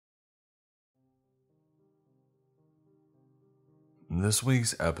This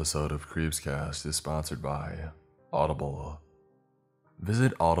week's episode of Creepscast is sponsored by Audible.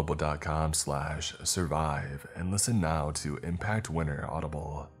 Visit audible.com/survive and listen now to Impact Winner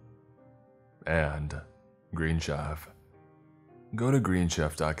Audible. And Green Chef. Go to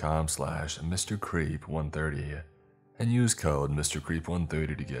greenchef.com/MrCreep130 and use code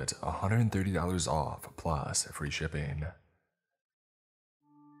MrCreep130 to get $130 off plus free shipping.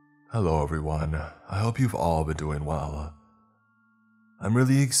 Hello everyone, I hope you've all been doing well. I'm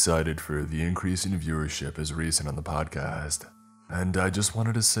really excited for the increase in viewership as recent on the podcast, and I just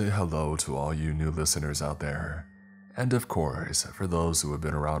wanted to say hello to all you new listeners out there, and of course, for those who have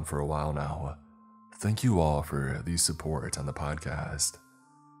been around for a while now, thank you all for the support on the podcast.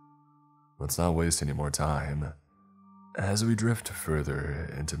 Let's not waste any more time as we drift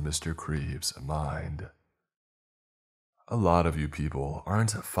further into Mr. Creep's mind. A lot of you people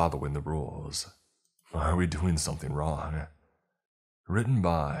aren't following the rules. Are we doing something wrong? Written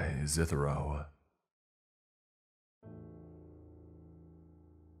by Zithero.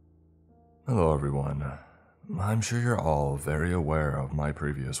 Hello everyone. I'm sure you're all very aware of my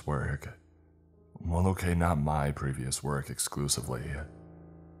previous work. Well, okay, not my previous work exclusively.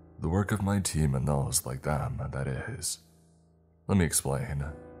 The work of my team and those like them, that is. Let me explain.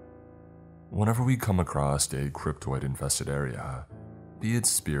 Whenever we come across a cryptoid-infested area, be it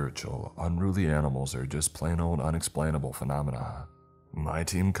spiritual, unruly animals, or just plain old unexplainable phenomena, my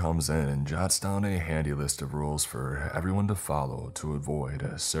team comes in and jots down a handy list of rules for everyone to follow to avoid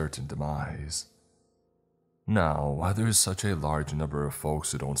a certain demise. Now, why there's such a large number of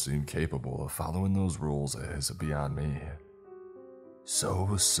folks who don't seem capable of following those rules is beyond me. So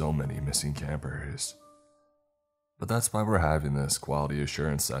many missing campers. But that's why we're having this quality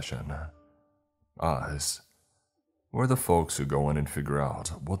assurance session. Us. We're the folks who go in and figure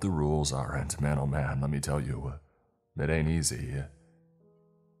out what the rules are, and man oh man, let me tell you, it ain't easy.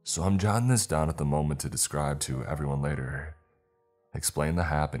 So I'm jotting this down at the moment to describe to everyone later. Explain the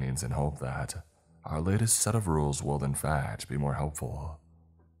happenings and hope that our latest set of rules will in fact be more helpful.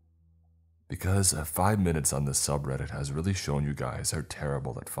 Because 5 minutes on this subreddit has really shown you guys are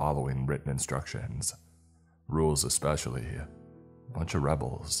terrible at following written instructions. Rules especially. Bunch of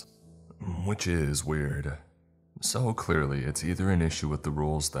rebels. Which is weird. So clearly it's either an issue with the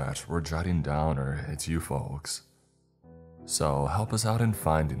rules that we're jotting down or it's you folks. So help us out in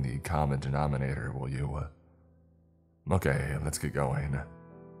finding the common denominator, will you? Okay, let's get going.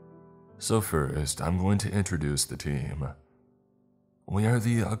 So first, I'm going to introduce the team. We are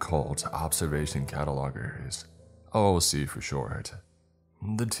the Occult Observation Catalogers, OOC for short.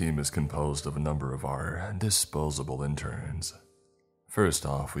 The team is composed of a number of our disposable interns. First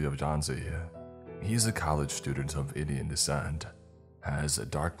off, we have Janzi. He's a college student of Indian descent, has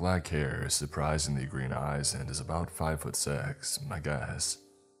dark black hair, surprisingly green eyes, and is about 5'6", I guess.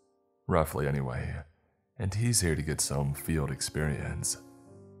 Roughly anyway, and he's here to get some field experience.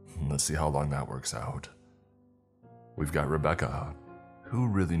 Let's see how long that works out. We've got Rebecca, who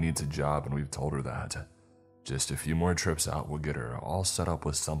really needs a job, and we've told her that. Just a few more trips out will get her all set up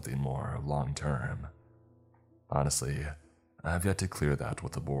with something more long-term. Honestly, I've yet to clear that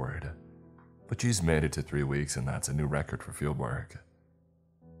with the board, but she's made it to 3 weeks, and that's a new record for fieldwork.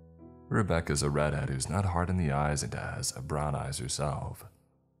 Rebecca's a redhead who's not hard in the eyes and has brown eyes herself.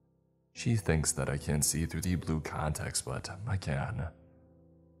 She thinks that I can't see through the blue contacts, but I can.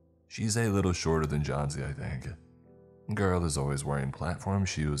 She's a little shorter than Janzi, I think. Girl is always wearing platform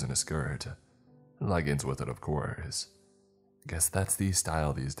shoes and a skirt. Leggings with it, of course. Guess that's the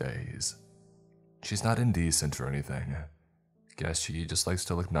style these days. She's not indecent or anything. Guess she just likes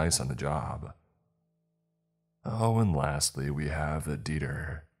to look nice on the job. Oh, and lastly, we have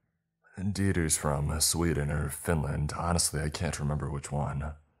Dieter. Dieter's from Sweden or Finland, honestly I can't remember which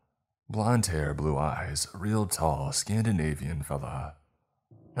one. Blonde hair, blue eyes, real tall Scandinavian fella.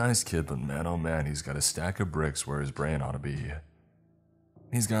 Nice kid, but man oh man, he's got a stack of bricks where his brain ought to be.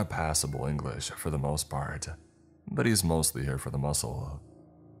 He's got passable English for the most part, but he's mostly here for the muscle.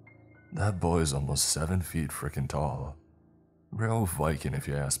 That boy's almost 7 feet frickin' tall. Real Viking if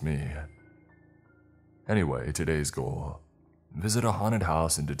you ask me. Anyway, today's goal. Visit a haunted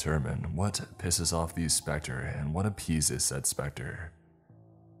house and determine what pisses off the specter and what appeases said specter.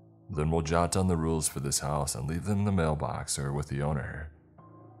 Then we'll jot down the rules for this house and leave them in the mailbox or with the owner,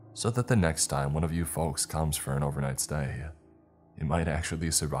 so that the next time one of you folks comes for an overnight stay, you might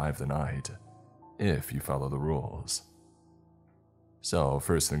actually survive the night, if you follow the rules. So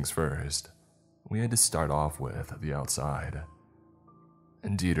first things first, we had to start off with the outside.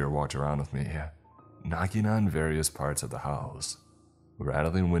 And Dieter walked around with me, knocking on various parts of the house,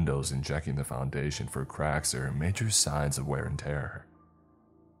 rattling windows and checking the foundation for cracks or major signs of wear and tear.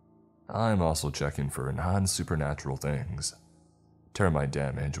 I'm also checking for non-supernatural things. Termite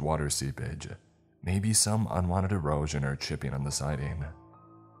damage, water seepage, maybe some unwanted erosion or chipping on the siding.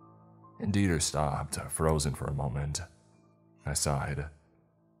 And Dieter stopped, frozen for a moment. I sighed.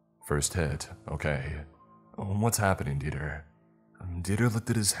 First hit, okay. What's happening, Dieter? Dieter looked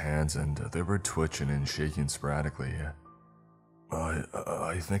at his hands and they were twitching and shaking sporadically.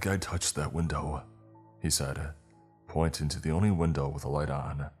 I think I touched that window, he said, pointing to the only window with a light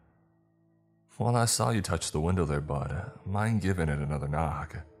on. Well, I saw you touch the window there, bud. Mind giving it another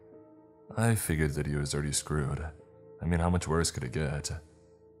knock? I figured that he was already screwed. I mean, how much worse could it get?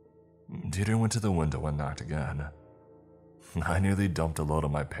 Dieter went to the window and knocked again. I nearly dumped a load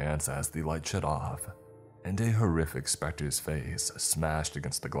on my pants as the light shut off, and a horrific specter's face smashed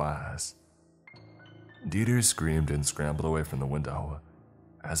against the glass. Dieter screamed and scrambled away from the window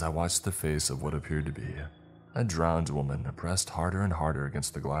as I watched the face of what appeared to be a drowned woman pressed harder and harder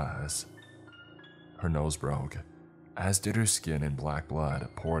against the glass. Her nose broke as Dieter's skin and black blood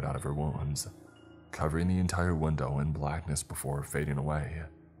poured out of her wounds, covering the entire window in blackness before fading away.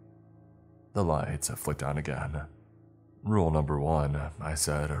 The lights flicked on again. Rule number 1, I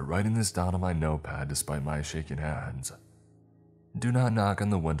said, writing this down on my notepad despite my shaking hands. Do not knock on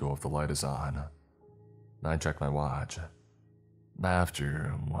the window if the light is on. I checked my watch.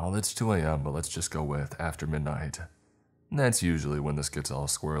 Well, it's 2 a.m., but let's just go with after midnight. That's usually when this gets all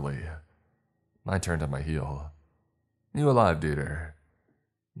squirrely. I turned on my heel. You alive, Dieter?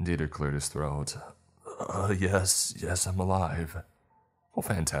 Dieter cleared his throat. Yes, I'm alive. Well,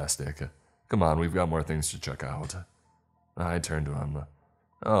 fantastic. Come on, we've got more things to check out. I turned to him.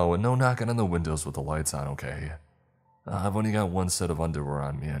 Oh, and no knocking on the windows with the lights on, okay? I've only got one set of underwear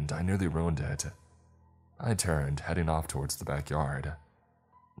on me, and I nearly ruined it. I turned, heading off towards the backyard.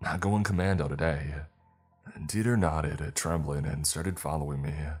 Not going commando today. Dieter nodded, trembling, and started following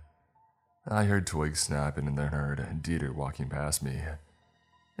me. I heard twigs snapping and then heard Dieter walking past me.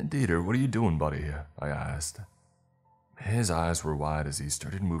 Dieter, what are you doing, buddy? I asked. His eyes were wide as he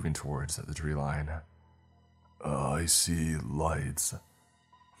started moving towards the tree line. I see lights.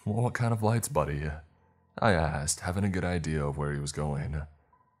 Well, what kind of lights, buddy? I asked, having a good idea of where he was going.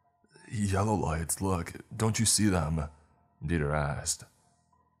 Yellow lights, look, don't you see them? Dieter asked.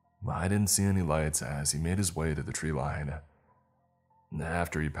 I didn't see any lights as he made his way to the tree line.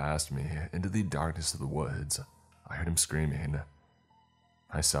 After he passed me into the darkness of the woods, I heard him screaming.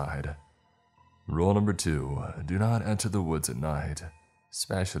 I sighed. Rule number 2, do not enter the woods at night,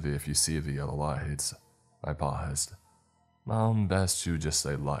 especially if you see the yellow lights. I paused. Best to just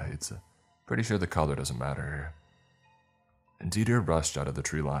say lights. Pretty sure the color doesn't matter. Dieter rushed out of the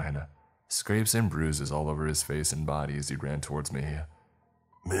tree line, scrapes and bruises all over his face and body as he ran towards me.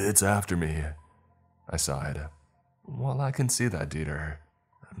 It's after me, I sighed. Well, I can see that, Dieter.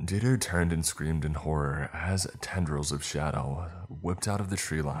 Dieter turned and screamed in horror as tendrils of shadow whipped out of the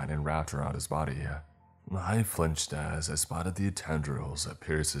tree line and wrapped around his body. I flinched as I spotted the tendrils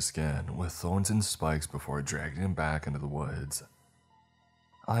pierce his skin with thorns and spikes before dragging him back into the woods.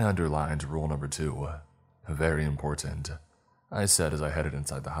 I underlined rule number 2. Very important, I said as I headed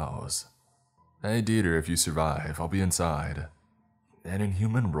inside the house. Hey Dieter, if you survive, I'll be inside. An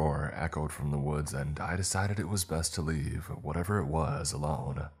inhuman roar echoed from the woods, and I decided it was best to leave whatever it was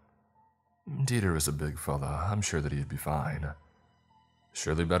alone. Dieter is a big fella, I'm sure that he'd be fine.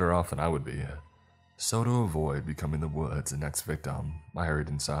 Surely better off than I would be. So to avoid becoming the woods' next victim, I hurried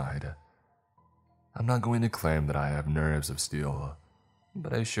inside. I'm not going to claim that I have nerves of steel,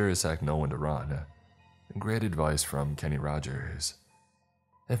 but I sure as heck know when to run. Great advice from Kenny Rogers.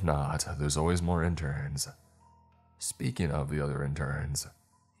 If not, there's always more interns. Speaking of the other interns,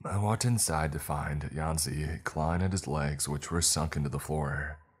 I walked inside to find Yanzi clawing at his legs, which were sunk into the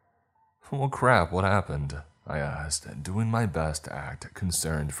floor. Well, crap, what happened? I asked, doing my best to act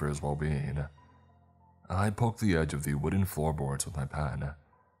concerned for his well-being. I poked the edge of the wooden floorboards with my pen,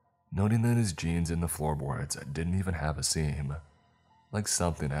 noting that his jeans in the floorboards didn't even have a seam, like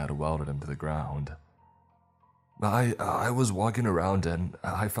something had welded him to the ground. I was walking around and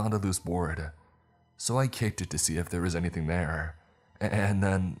I found a loose board, so I kicked it to see if there was anything there, and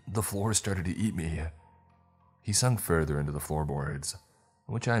then the floor started to eat me. He sunk further into the floorboards,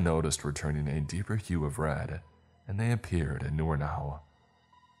 which I noticed were turning a deeper hue of red, and they appeared newer now.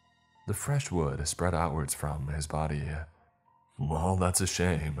 The fresh wood spread outwards from his body. Well, that's a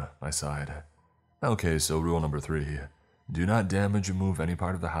shame, I sighed. Okay, so rule number 3. Do not damage or move any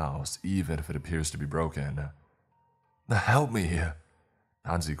part of the house, even if it appears to be broken. Help me!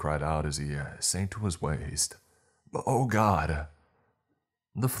 Hansi cried out as he sank to his waist. Oh God!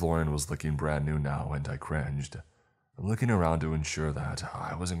 The flooring was looking brand new now, and I cringed. looking around to ensure that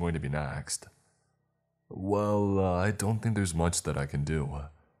I wasn't going to be next. Well, I don't think there's much that I can do,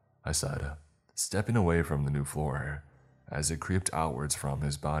 I said, stepping away from the new floor as it creeped outwards from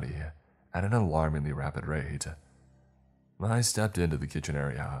his body at an alarmingly rapid rate. I stepped into the kitchen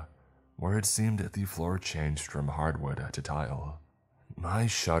area, where it seemed the floor changed from hardwood to tile. I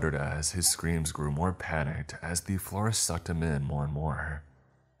shuddered as his screams grew more panicked as the floor sucked him in more and more.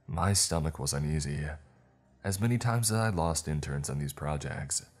 My stomach was uneasy. As many times as I lost interns on these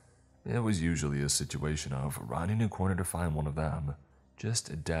projects, it was usually a situation of rounding a corner to find one of them,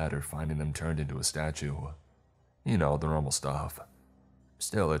 just dead or finding them turned into a statue. You know, the normal stuff.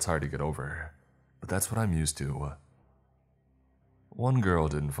 Still, it's hard to get over, but that's what I'm used to. One girl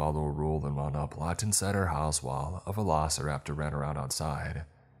didn't follow a rule and wound up locked inside her house while a velociraptor ran around outside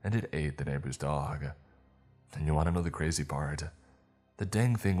and it ate the neighbor's dog. And you want to know the crazy part? The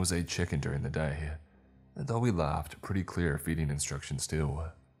dang thing was a chicken during the day, though we left pretty clear feeding instructions too.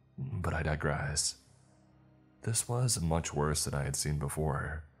 But I digress. This was much worse than I had seen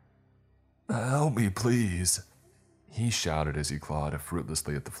before. "Help me, please," he shouted as he clawed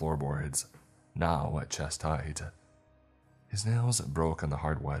fruitlessly at the floorboards, now at chest height. His nails broke on the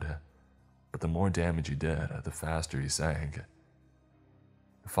hardwood, but the more damage he did, the faster he sank.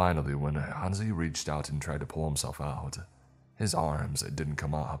 Finally, when Hansi reached out and tried to pull himself out, his arms didn't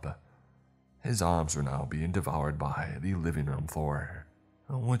come up. His arms were now being devoured by the living room floor,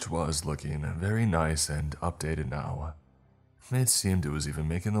 which was looking very nice and updated now. It seemed it was even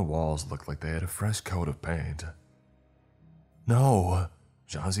making the walls look like they had a fresh coat of paint. "No!"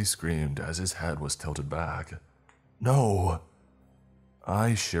 Jazzy screamed as his head was tilted back. "No!"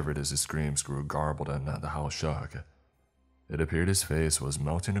 I shivered as his screams grew garbled and the house shook. It appeared his face was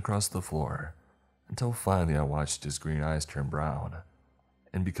melting across the floor until finally I watched his green eyes turn brown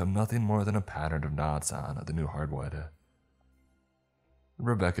and become nothing more than a pattern of knots on the new hardwood.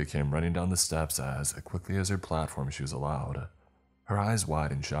 Rebecca came running down the steps as quickly as her platform shoes allowed, her eyes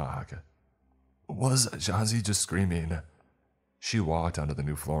wide in shock. Was Jazzy just screaming? She walked onto the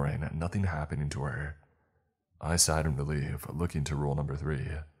new flooring, nothing happening to her. I sighed in relief, looking to rule number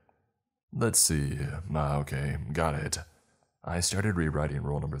 3. Let's see. Okay, got it. I started rewriting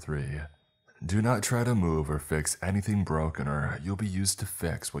rule number 3. Do not try to move or fix anything broken or you'll be used to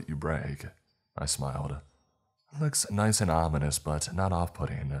fix what you break. I smiled. Looks nice and ominous, but not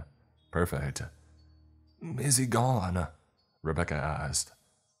off-putting. Perfect. Is he gone? Rebecca asked.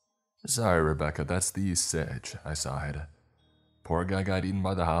 Sorry, Rebecca, that's the sitch, I sighed. Poor guy got eaten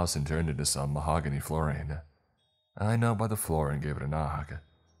by the house and turned into some mahogany flooring. I knelt by the floor and gave it a knock.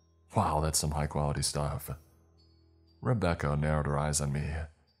 Wow, that's some high-quality stuff. Rebecca narrowed her eyes on me.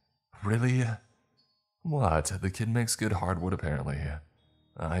 Really? What? The kid makes good hardwood, apparently.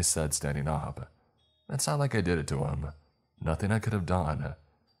 I said, standing up. It's not like I did it to him. Nothing I could have done.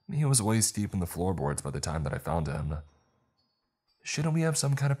 He was waist deep in the floorboards by the time that I found him. Shouldn't we have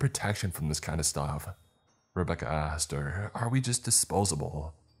some kind of protection from this kind of stuff? Rebecca asked, or are we just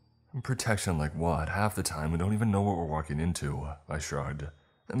disposable? Protection like what? Half the time we don't even know what we're walking into, I shrugged.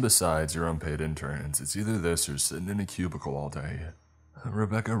 And besides, you're unpaid interns. It's either this or sitting in a cubicle all day.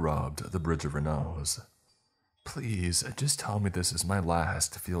 Rebecca rubbed the bridge of her nose. Please, just tell me this is my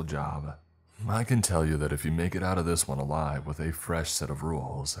last field job. I can tell you that if you make it out of this one alive with a fresh set of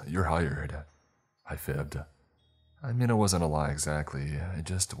rules, you're hired. I fibbed. I mean, it wasn't a lie exactly, I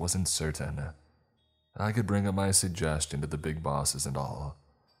just wasn't certain. I could bring up my suggestion to the big bosses and all,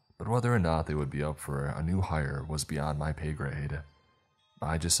 but whether or not they would be up for a new hire was beyond my pay grade.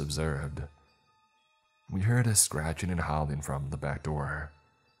 I just observed. We heard a scratching and howling from the back door.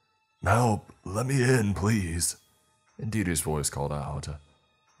 Help! Let me in, please! And Dieter's voice called out.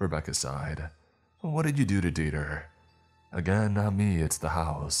 Rebecca sighed. What did you do to Dieter? Again, not me, it's the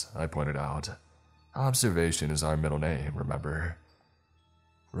house, I pointed out. Observation is our middle name, remember?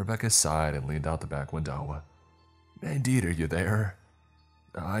 Rebecca sighed and leaned out the back window. Hey, Dieter, you there?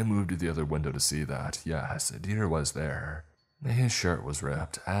 I moved to the other window to see that, yes, Dieter was there. His shirt was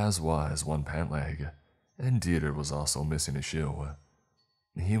ripped, as was one pant leg, and Dieter was also missing a shoe.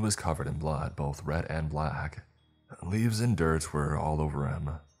 He was covered in blood, both red and black. Leaves and dirt were all over him.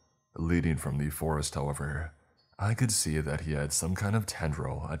 Leading from the forest, however, I could see that he had some kind of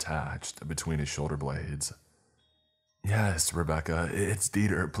tendril attached between his shoulder blades. Yes, Rebecca, it's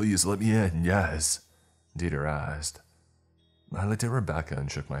Dieter. Please let me in, yes, Dieter asked. I looked at Rebecca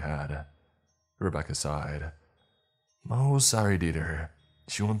and shook my head. Rebecca sighed. Oh, sorry, Dieter.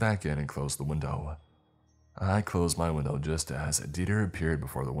 She went back in and closed the window. I closed my window just as Dieter appeared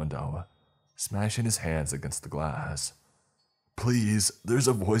before the window, smashing his hands against the glass. Please, there's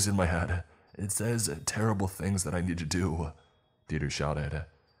a voice in my head. It says terrible things that I need to do, Dieter shouted,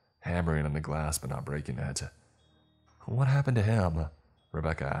 hammering on the glass but not breaking it. What happened to him?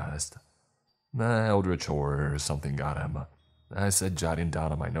 Rebecca asked. Eldritch horror or something got him, I said, jotting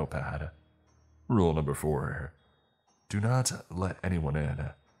down on my notepad. Rule number 4. Do not let anyone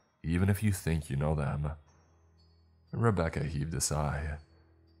in, even if you think you know them. Rebecca heaved a sigh.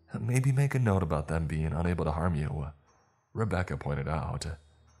 Maybe make a note about them being unable to harm you, Rebecca pointed out.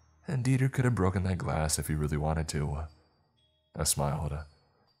 And Dieter could have broken that glass if he really wanted to. I smiled.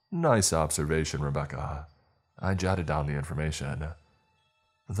 Nice observation, Rebecca. I jotted down the information.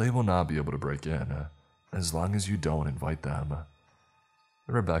 They will not be able to break in, as long as you don't invite them.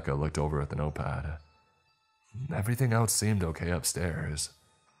 Rebecca looked over at the notepad. Everything else seemed okay upstairs.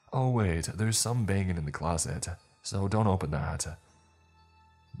 Oh wait, there's some banging in the closet, so don't open that.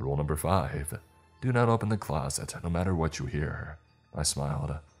 Rule number 5. Do not open the closet, no matter what you hear. I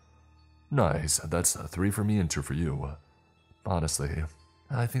smiled. Nice, that's 3 for me and 2 for you. Honestly,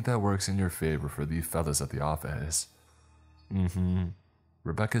 I think that works in your favor for the fellas at the office.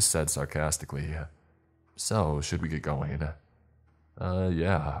 Rebecca said sarcastically. So, should we get going?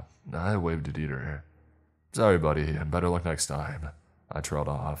 Yeah, I waved to Dieter. Sorry, buddy, and better luck next time. I trailed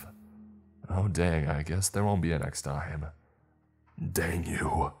off. Oh, dang, I guess there won't be a next time. Dang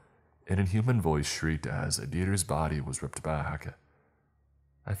you, an inhuman voice shrieked as Dieter's body was ripped back.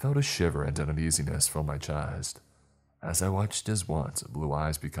 I felt a shiver and an uneasiness fill my chest as I watched his once blue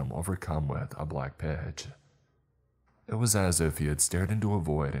eyes become overcome with a black pitch. It was as if he had stared into a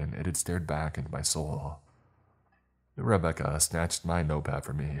void and it had stared back into my soul. Rebecca snatched my notepad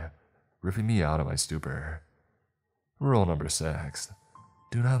from me, ripping me out of my stupor. Rule number 6.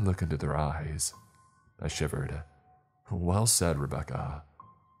 Do not look into their eyes. I shivered. Well said, Rebecca.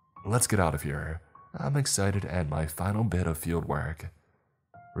 Let's get out of here. I'm excited to end my final bit of field work,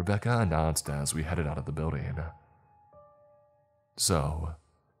 Rebecca announced as we headed out of the building. So,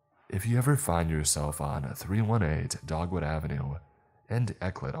 if you ever find yourself on 318 Dogwood Avenue in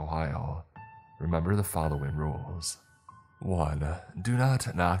Eclet, Ohio, remember the following rules. 1. Do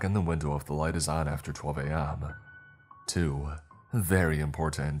not knock on the window if the light is on after 12 a.m. 2. Very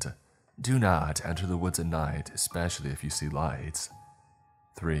important. Do not enter the woods at night, especially if you see lights.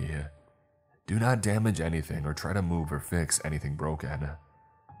 3. Do not damage anything or try to move or fix anything broken.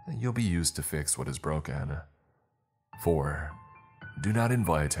 You'll be used to fix what is broken. 4. Do not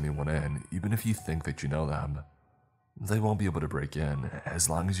invite anyone in, even if you think that you know them. They won't be able to break in as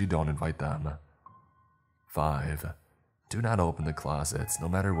long as you don't invite them. 5. Do not open the closets no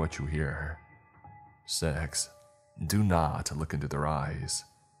matter what you hear. 6. Do not look into their eyes.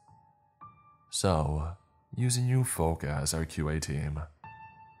 So, using you folk as our QA team,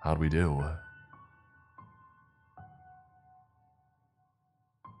 how'd we do?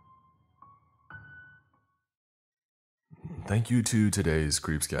 Thank you to today's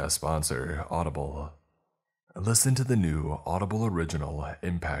Creepscast sponsor, Audible. Listen to the new Audible original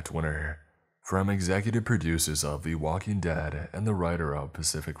Impact Winner from executive producers of The Walking Dead and the writer of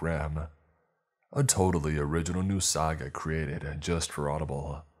Pacific Rim. A totally original new saga created just for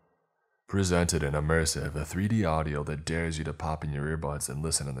Audible. Presented in immersive 3D audio that dares you to pop in your earbuds and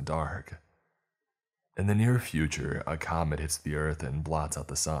listen in the dark. In the near future, a comet hits the Earth and blots out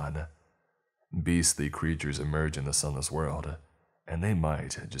the sun. Beastly creatures emerge in the sunless world, and they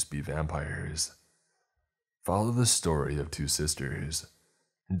might just be vampires. Follow the story of 2 sisters,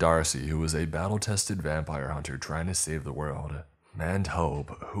 Darcy, who is a battle-tested vampire hunter trying to save the world, and Hope,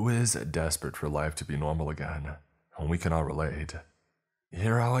 who is desperate for life to be normal again. We cannot relate.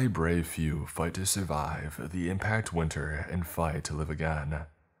 Hear how a brave few fight to survive the impact winter and fight to live again.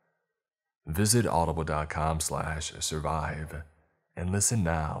 Visit audible.com/survive and listen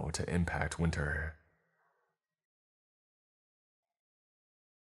now to Impact Winter.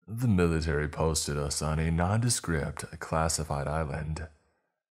 The military posted us on a nondescript classified island.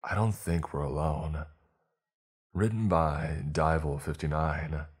 I don't think we're alone. Written by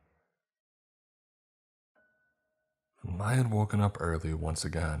Dival59. I had woken up early once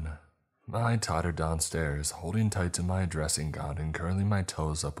again. I tottered downstairs, holding tight to my dressing gown and curling my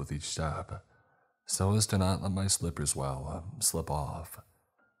toes up with each step, so as to not let my slippers slip off.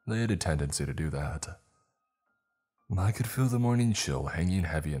 They had a tendency to do that. I could feel the morning chill hanging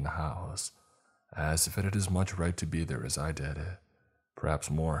heavy in the house, as if it had as much right to be there as I did. Perhaps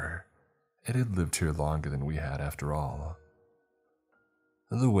more. It had lived here longer than we had after all.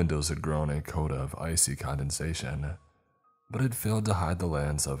 The windows had grown a coat of icy condensation, but had failed to hide the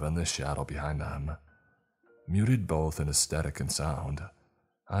lands of endless shadow behind them. Muted both in aesthetic and sound.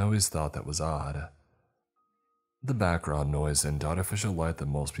 I always thought that was odd. The background noise and artificial light that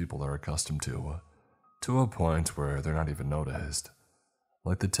most people are accustomed to a point where they're not even noticed,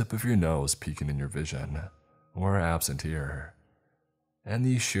 like the tip of your nose peeking in your vision, or absent here. And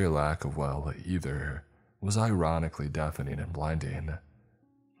the sheer lack of, well, either was ironically deafening and blinding.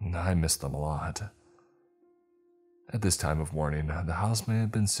 I missed them a lot. At this time of morning, the house may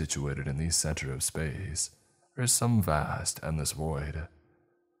have been situated in the center of space, or some vast, endless void.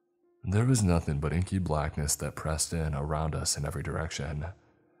 There was nothing but inky blackness that pressed in around us in every direction,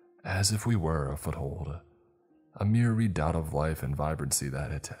 as if we were a foothold, a mere redoubt of life and vibrancy that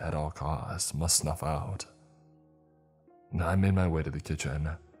it, at all costs, must snuff out. I made my way to the kitchen,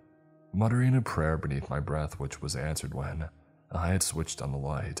 muttering a prayer beneath my breath, which was answered when I had switched on the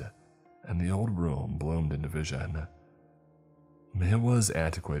light, and the old room bloomed into vision. It was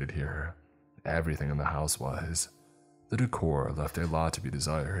antiquated here. Everything in the house was. The decor left a lot to be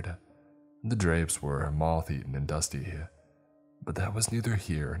desired. The drapes were moth-eaten and dusty, but that was neither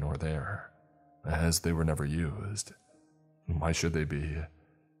here nor there, as they were never used. Why should they be?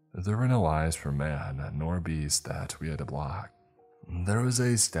 There were no eyes for man nor beast that we had to block. There was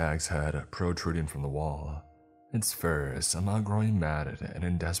a stag's head protruding from the wall, its fur somehow growing matted and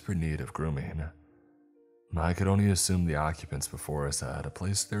in desperate need of grooming. I could only assume the occupants before us had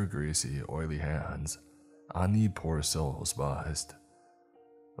placed their greasy, oily hands on the poor soul's bust.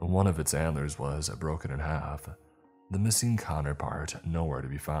 One of its antlers was broken in half, the missing counterpart nowhere to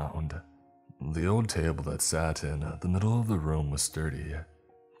be found. The old table that sat in the middle of the room was sturdy,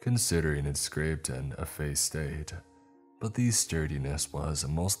 considering its scraped and effaced state, but the sturdiness was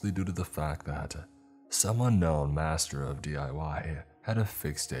mostly due to the fact that some unknown master of DIY had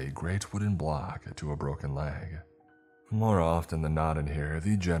affixed a great wooden block to a broken leg. More often than not in here,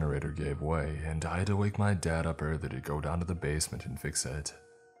 the generator gave way, and I had to wake my dad up early to go down to the basement and fix it.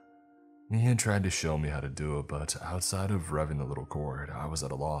 He had tried to show me how to do it, but outside of revving the little cord, I was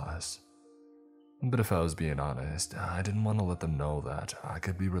at a loss. But if I was being honest, I didn't want to let them know that I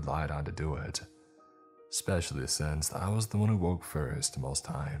could be relied on to do it, especially since I was the one who woke first most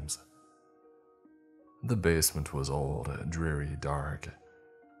times. The basement was old, dreary, dark.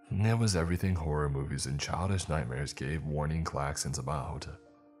 It was everything horror movies and childish nightmares gave warning klaxons about.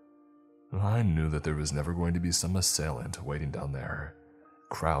 I knew that there was never going to be some assailant waiting down there,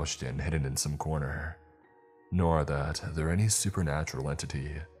 crouched and hidden in some corner, nor that there any supernatural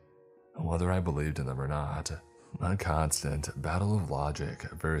entity, whether I believed in them or not, a constant battle of logic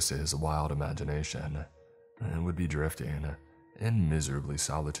versus wild imagination, would be drifting in miserably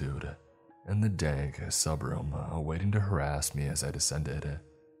solitude in the dank subroom, waiting to harass me as I descended.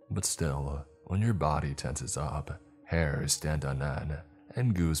 But still, when your body tenses up, hairs stand on end,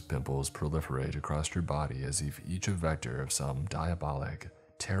 and goose pimples proliferate across your body as if each a vector of some diabolic,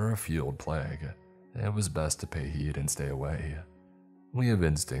 terror-fueled plague, it was best to pay heed and stay away. We have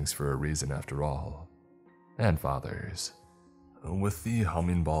instincts for a reason after all. And fathers. With the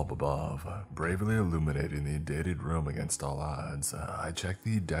humming bulb above, bravely illuminating the dated room against all odds, I checked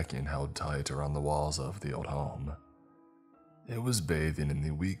the decking held tight around the walls of the old home. It was bathing in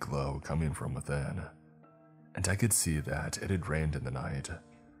the weak glow coming from within, and I could see that it had rained in the night.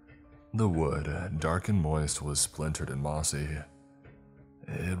 The wood, dark and moist, was splintered and mossy.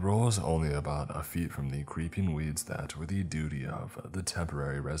 It rose only about a feet from the creeping weeds that were the duty of the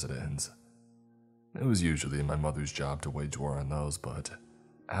temporary residents. It was usually my mother's job to wage war on those, but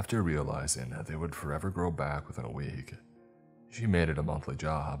after realizing they would forever grow back within a week, she made it a monthly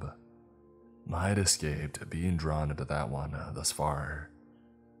job. I had escaped being drawn into that one thus far.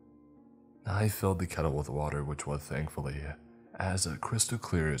 I filled the kettle with water, which was thankfully as crystal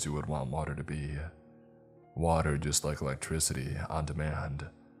clear as you would want water to be. Water, just like electricity on demand,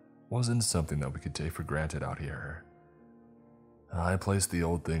 wasn't something that we could take for granted out here. I placed the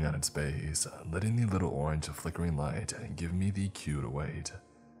old thing on its base, letting the little orange flickering light give me the cue to wait,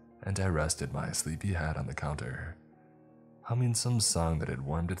 and I rested my sleepy head on the counter, humming some song that had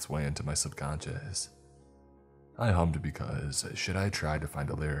wormed its way into my subconscious. I hummed because, should I try to find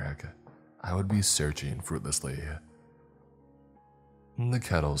a lyric, I would be searching fruitlessly. The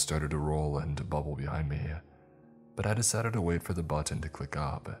kettle started to roll and bubble behind me, but I decided to wait for the button to click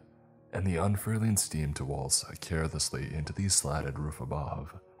up, and the unfurling steam to waltz carelessly into the slatted roof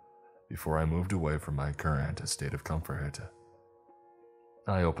above, before I moved away from my current state of comfort.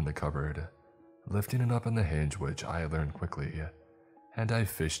 I opened the cupboard, lifting it up on the hinge, which I learned quickly, and I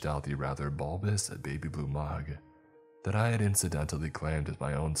fished out the rather bulbous baby blue mug that I had incidentally claimed as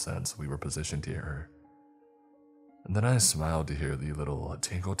my own since we were positioned here. And then I smiled to hear the little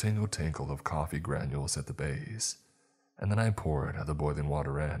tinkle tinkle tinkle of coffee granules at the base, and then I poured the boiling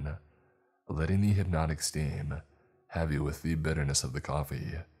water in, letting the hypnotic steam heavy with the bitterness of the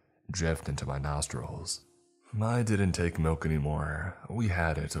coffee, drift into my nostrils. I didn't take milk anymore. We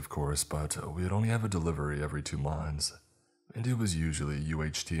had it, of course, but we'd only have a delivery every 2 months. And it was usually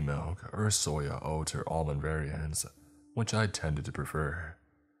UHT milk or soya, oat, or almond variants, which I tended to prefer.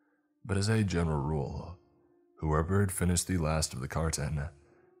 But as a general rule, whoever had finished the last of the carton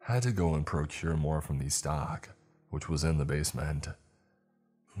had to go and procure more from the stock, which was in the basement.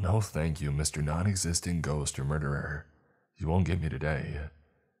 No thank you, Mr. Non-Existent Ghost or Murderer. You won't get me today.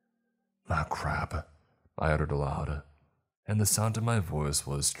 Ah, crap, I uttered aloud, and the sound of my voice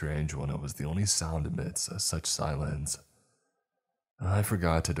was strange when it was the only sound amidst such silence. I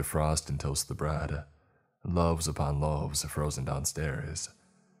forgot to defrost and toast the bread, loaves upon loaves frozen downstairs,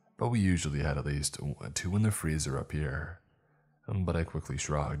 but we usually had at least 2 in the freezer up here. But I quickly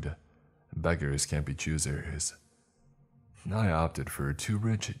shrugged. Beggars can't be choosers. I opted for 2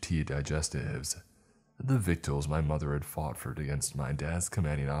 rich tea digestives, the victuals my mother had fought for against my dad's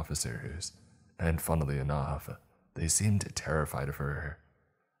commanding officers, and funnily enough, they seemed terrified of her.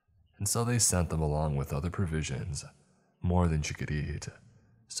 And so they sent them along with other provisions, more than she could eat,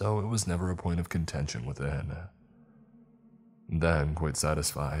 so it was never a point of contention within. Then, quite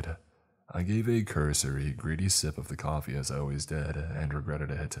satisfied, I gave a cursory, greedy sip of the coffee as I always did, and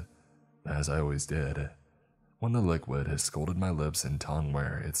regretted it, as I always did, when the liquid had scalded my lips and tongue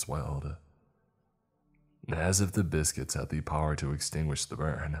where it swelled. As if the biscuits had the power to extinguish the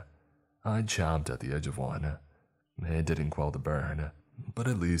burn, I chomped at the edge of one. It didn't quell the burn, but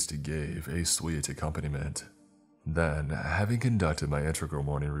at least it gave a sweet accompaniment. Then, having conducted my integral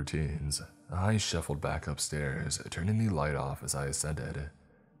morning routines, I shuffled back upstairs, turning the light off as I ascended,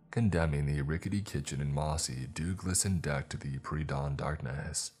 condemning the rickety kitchen and mossy, dew-glistened deck to the pre-dawn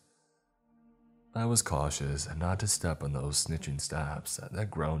darkness. I was cautious not to step on those snitching steps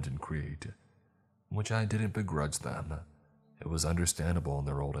that groaned and creaked, which I didn't begrudge them. It was understandable in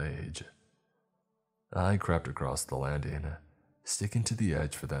their old age. I crept across the landing, sticking to the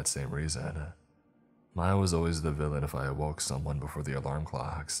edge for that same reason. I was always the villain if I awoke someone before the alarm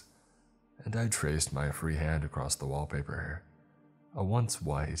clocks, and I traced my free hand across the wallpaper, a once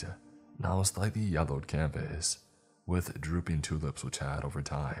white, now slightly yellowed canvas, with drooping tulips which had, over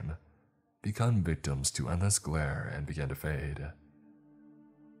time, become victims to endless glare and began to fade.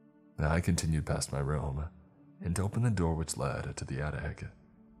 I continued past my room, and opened the door which led to the attic.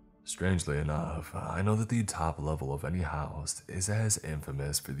 Strangely enough, I know that the top level of any house is as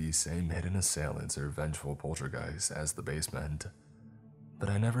infamous for these same hidden assailants or vengeful poltergeists as the basement, but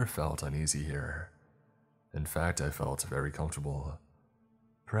I never felt uneasy here. In fact, I felt very comfortable.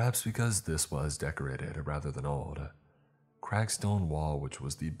 Perhaps because this was decorated rather than old. Cracked stone wall which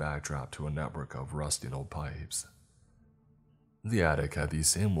was the backdrop to a network of rusting old pipes. The attic had the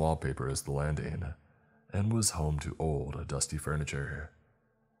same wallpaper as the landing, and was home to old, dusty furniture.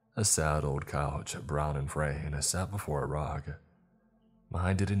 A sad old couch, brown and fraying, sat before a rug.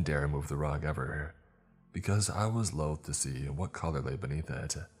 I didn't dare move the rug ever, because I was loath to see what color lay beneath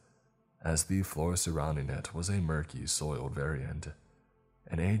it, as the floor surrounding it was a murky, soiled variant,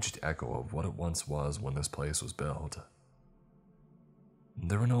 an aged echo of what it once was when this place was built.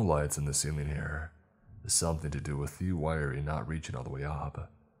 There were no lights in the ceiling here, something to do with the wiring not reaching all the way up.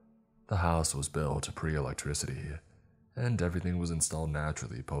 The house was built pre-electricity, and everything was installed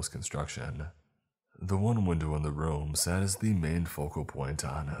naturally post-construction. The one window in the room sat as the main focal point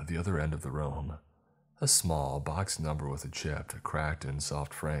on the other end of the room. A small box number with a chipped, cracked, and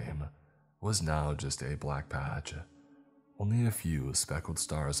soft frame was now just a black patch. Only a few speckled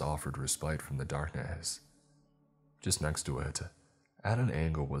stars offered respite from the darkness. Just next to it, at an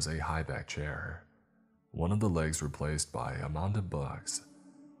angle, was a high-back chair. One of the legs replaced by a mound of books,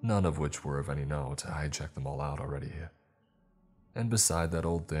 none of which were of any note. I had checked them all out already. And beside that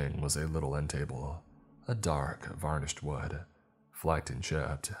old thing was a little end table, a dark, varnished wood, flecked and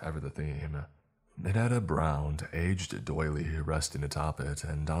chipped, ever the theme. It had a browned, aged doily resting atop it,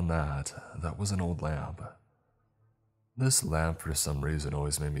 and on that was an old lamp. This lamp for some reason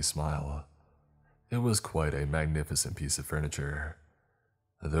always made me smile. It was quite a magnificent piece of furniture.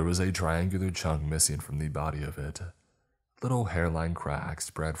 There was a triangular chunk missing from the body of it. Little hairline cracks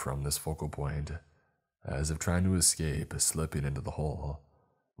spread from this focal point, as if trying to escape, slipping into the hole,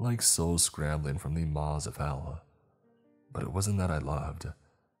 like souls scrambling from the maws of hell. But it wasn't that I loved.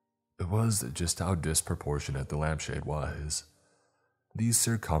 It was just how disproportionate the lampshade was. The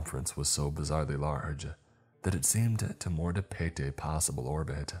circumference was so bizarrely large that it seemed to more depict a possible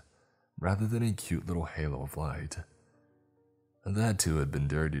orbit, rather than a cute little halo of light. That too had been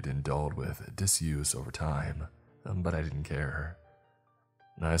dirtied and dulled with disuse over time, but I didn't care.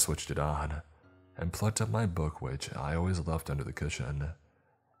 I switched it on, and plucked up my book, which I always left under the cushion.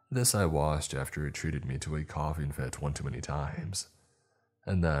 This I washed after it treated me to a coughing fit one too many times.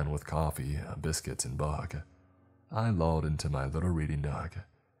 And then, with coffee, biscuits, and book, I lulled into my little reading nook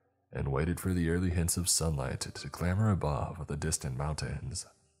and waited for the early hints of sunlight to clamber above the distant mountains.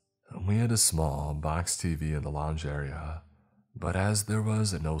 We had a small box TV in the lounge area, but as there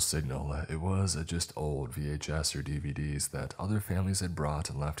was no signal, it was just old VHS or DVDs that other families had brought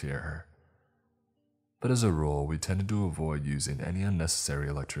and left here. But as a rule, we tended to avoid using any unnecessary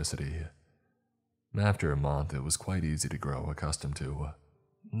electricity. After a month, it was quite easy to grow accustomed to.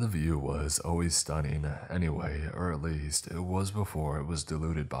 The view was always stunning anyway, or at least it was before it was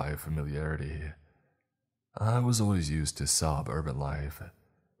diluted by familiarity. I was always used to suburban life,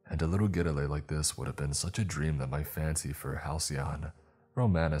 and a little getaway like this would have been such a dream that my fancy for halcyon,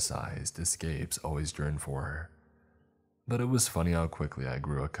 romanticized escapes always yearned for. But it was funny how quickly I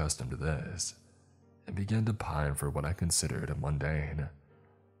grew accustomed to this, and began to pine for what I considered mundane,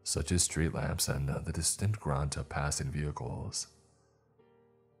 such as street lamps and the distant grunt of passing vehicles.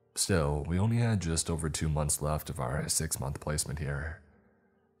 Still, we only had just over 2 months left of our 6-month placement here,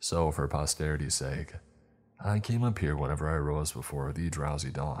 so for posterity's sake, I came up here whenever I rose before the drowsy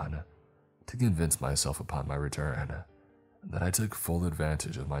dawn to convince myself upon my return that I took full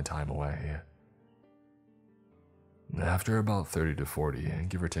advantage of my time away. After about 30 to 40,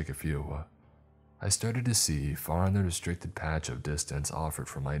 give or take a few, I started to see far in the restricted patch of distance offered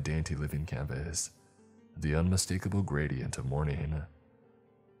from my dainty living canvas the unmistakable gradient of morning.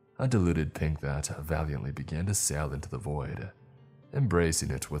 A diluted pink that valiantly began to sail into the void, embracing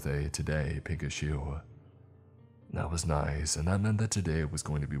it with a today pinkish hue. That was nice, and that meant that today was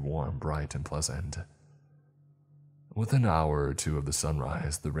going to be warm, bright, and pleasant. Within an hour or two of the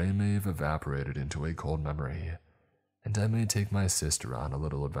sunrise, the rain may have evaporated into a cold memory, and I may take my sister on a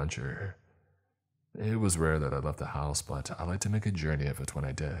little adventure. It was rare that I left the house, but I liked to make a journey of it when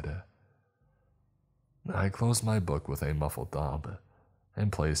I did. I closed my book with a muffled thump, and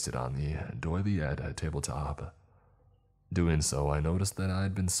placed it on the doily-ed tabletop. Doing so, I noticed that I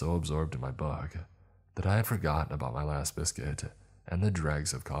had been so absorbed in my book that I had forgotten about my last biscuit and the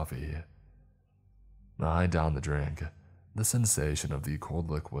dregs of coffee. I downed the drink. The sensation of the cold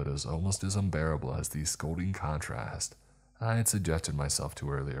liquid was almost as unbearable as the scolding contrast I had subjected myself to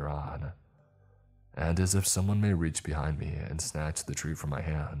earlier on. And as if someone may reach behind me and snatch the treat from my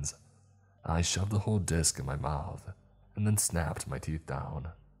hands, I shoved the whole disc in my mouth and then snapped my teeth down.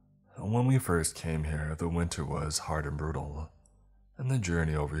 When we first came here, the winter was hard and brutal, and the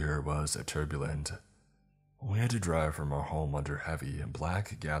journey over here was turbulent. We had to drive from our home under heavy and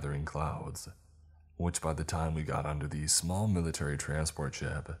black gathering clouds, which by the time we got under the small military transport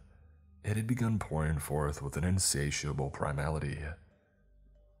ship, it had begun pouring forth with an insatiable primality.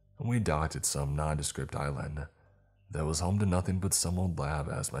 We docked at some nondescript island that was home to nothing but some old lab,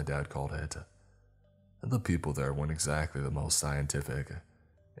 as my dad called it. The people there weren't exactly the most scientific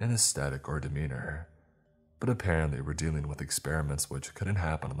in aesthetic or demeanor, but apparently were dealing with experiments which couldn't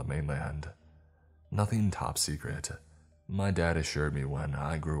happen on the mainland. Nothing top secret, my dad assured me when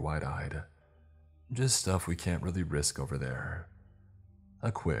I grew wide-eyed. Just stuff we can't really risk over there.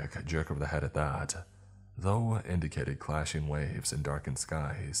 A quick jerk of the head at that, though indicated clashing waves and darkened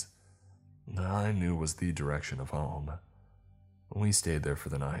skies, I knew was the direction of home. We stayed there for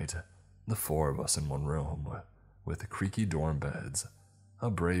the night, the 4 of us in one room, with creaky dorm beds, a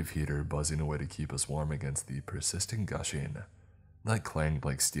brave heater buzzing away to keep us warm against the persistent gushing that clanged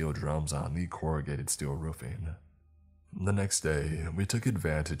like steel drums on the corrugated steel roofing. The next day, we took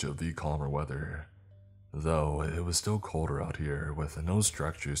advantage of the calmer weather, though it was still colder out here with no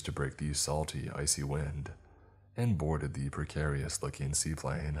structures to break the salty, icy wind, and boarded the precarious-looking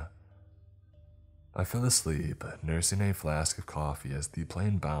seaplane. I fell asleep, nursing a flask of coffee as the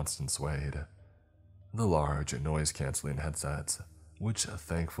plane bounced and swayed. The large, noise-canceling headsets, which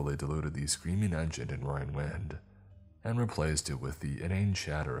thankfully diluted the screaming engine and roaring wind, and replaced it with the inane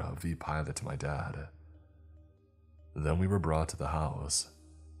chatter of the pilot, my dad. Then we were brought to the house.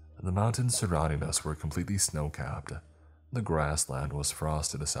 The mountains surrounding us were completely snow-capped, the grassland was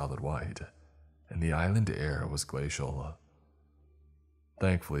frosted a solid white, and the island air was glacial.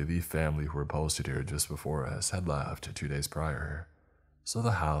 Thankfully, the family who were posted here just before us had left 2 days prior, so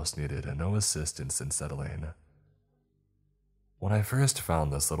the house needed no assistance in settling. When I first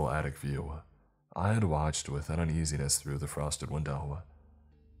found this little attic view, I had watched with an uneasiness through the frosted window,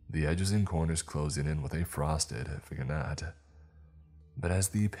 the edges and corners closing in with a frosted figurenet. But as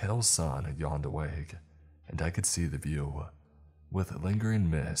the pale sun had yawned awake, and I could see the view, with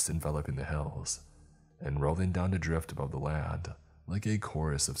lingering mist enveloping the hills, and rolling down to drift above the land like a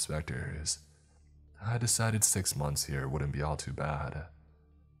chorus of specters, I decided 6 months here wouldn't be all too bad.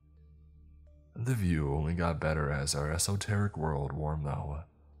 The view only got better as our esoteric world warmed though.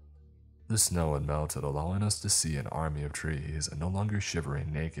 The snow had melted, allowing us to see an army of trees no longer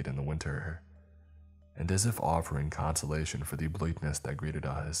shivering naked in the winter, and as if offering consolation for the bleakness that greeted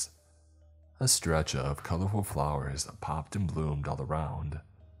us, a stretch of colorful flowers popped and bloomed all around.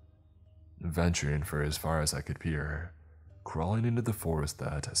 Venturing for as far as I could peer, crawling into the forest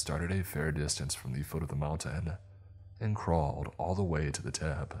that started a fair distance from the foot of the mountain and crawled all the way to the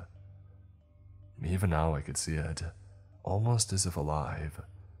tip. Even now I could see it, almost as if alive,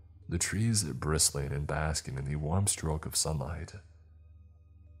 the trees bristling and basking in the warm stroke of sunlight.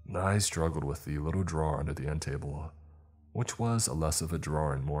 I struggled with the little drawer under the end table, which was less of a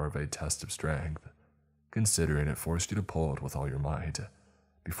drawer and more of a test of strength, considering it forced you to pull it with all your might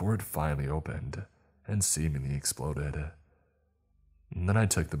before it finally opened and seemingly exploded. And then I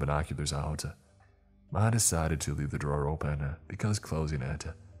took the binoculars out. I decided to leave the drawer open because closing it,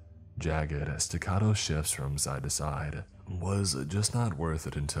 jagged staccato shifts from side to side, was just not worth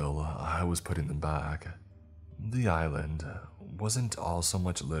it until I was putting them back. The island wasn't all so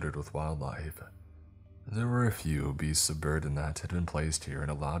much littered with wildlife. There were a few beasts of burden that had been placed here and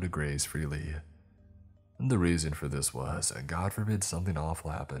allowed to graze freely. The reason for this was, God forbid something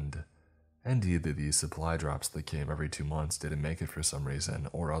awful happened, and either the supply drops that came every 2 months didn't make it for some reason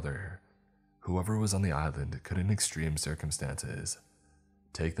or other. Whoever was on the island could, in extreme circumstances,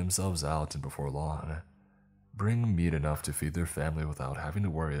 take themselves out and before long, bring meat enough to feed their family without having to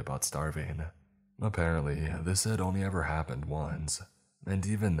worry about starving. Apparently, this had only ever happened once, and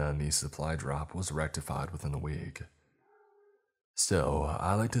even then the supply drop was rectified within a week. Still,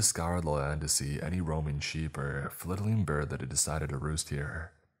 I like to scour the land to see any roaming sheep or flitting bird that had decided to roost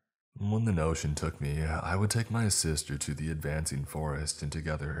here. When the notion took me, I would take my sister to the advancing forest, and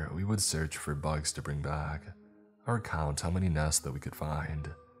together we would search for bugs to bring back, or count how many nests that we could find.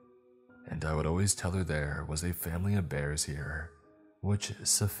 And I would always tell her there was a family of bears here, which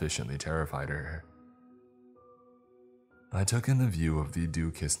sufficiently terrified her. I took in the view of the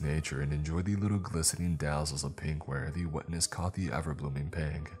dew-kissed nature and enjoyed the little glistening dazzles of pink where the witness caught the ever-blooming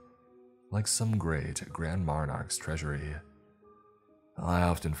pink, like some great Grand Monarch's treasury. I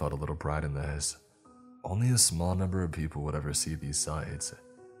often felt a little pride in this. Only a small number of people would ever see these sights,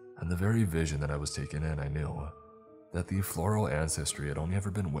 and the very vision that I was taking in, I knew that the floral ancestry had only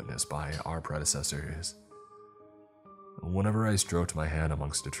ever been witnessed by our predecessors. Whenever I stroked my hand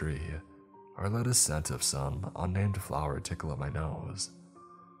amongst a tree, or let a scent of some unnamed flower tickle at my nose,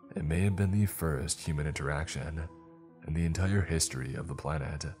 it may have been the first human interaction in the entire history of the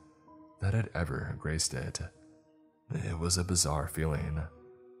planet that had ever graced it. It was a bizarre feeling.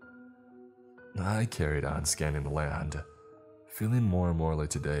 I carried on scanning the land, feeling more and more like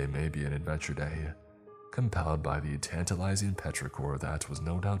today may be an adventure day, compelled by the tantalizing petrichor that was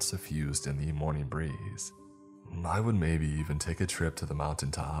no doubt suffused in the morning breeze. I would maybe even take a trip to the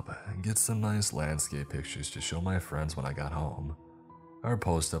mountaintop and get some nice landscape pictures to show my friends when I got home, or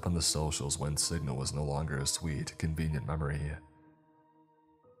post up on the socials when Signal was no longer a sweet, convenient memory.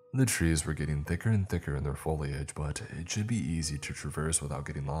 The trees were getting thicker and thicker in their foliage, but it should be easy to traverse without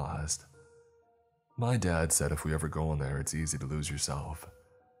getting lost. My dad said if we ever go in there, it's easy to lose yourself,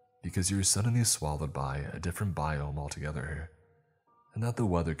 because you're suddenly swallowed by a different biome altogether, and that the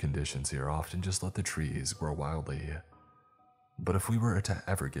weather conditions here often just let the trees grow wildly. But if we were to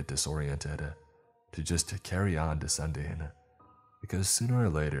ever get disoriented, to just carry on descending, because sooner or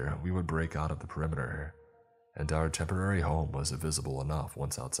later we would break out of the perimeter, and our temporary home was visible enough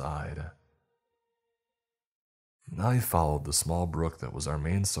once outside. I followed the small brook that was our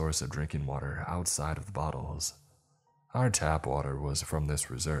main source of drinking water outside of the bottles. Our tap water was from this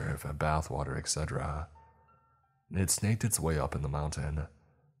reserve, bath water, etc. It snaked its way up in the mountain,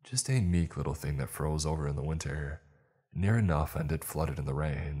 just a meek little thing that froze over in the winter, near enough and it flooded in the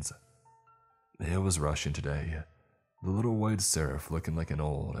rains. It was rushing today, the little white seraph looking like an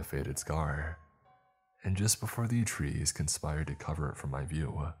old, faded scar, and just before the trees conspired to cover it from my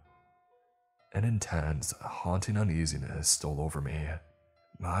view, an intense, haunting uneasiness stole over me.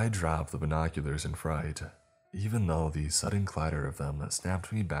 I dropped the binoculars in fright, even though the sudden clatter of them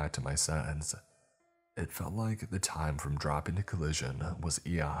snapped me back to my sense. It felt like the time from dropping to collision was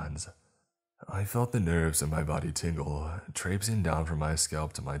eons. I felt the nerves in my body tingle, traipsing down from my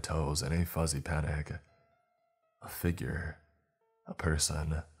scalp to my toes in a fuzzy panic. A figure. A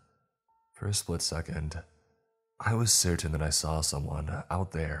person. For a split second, I was certain that I saw someone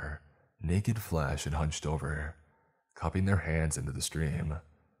out there, naked flesh and hunched over, cupping their hands into the stream.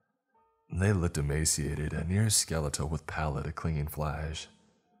 They looked emaciated, near skeletal with pallid, clinging flesh.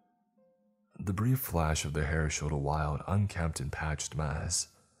 The brief flash of the hair showed a wild, unkempt and patched mess.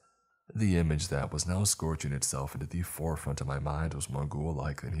 The image that was now scorching itself into the forefront of my mind was more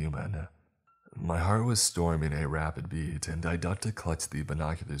ghoul-like than human. My heart was storming a rapid beat, and I ducked to clutch the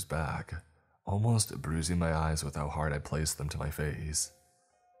binoculars back, almost bruising my eyes with how hard I placed them to my face.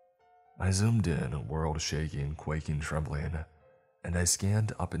 I zoomed in, world shaking, quaking, trembling, and I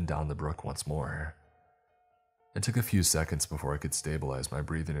scanned up and down the brook once more. It took a few seconds before I could stabilize my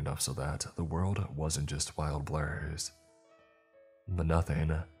breathing enough so that the world wasn't just wild blurs. But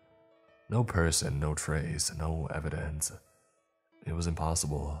nothing. No person, no trace, no evidence. It was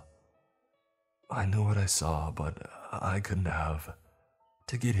impossible. I knew what I saw, but I couldn't have.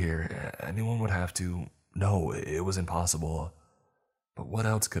 To get here, anyone would have to... No, it was impossible. But what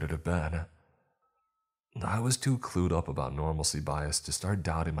else could it have been? I was too clued up about normalcy bias to start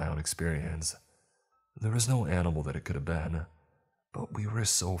doubting my own experience. There was no animal that it could have been, but we were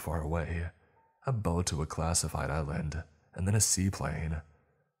so far away. A boat to a classified island, and then a seaplane.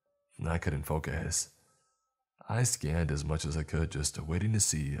 I couldn't focus. I scanned as much as I could, just waiting to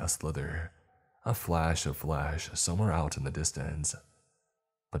see a slither, a flash of flesh somewhere out in the distance.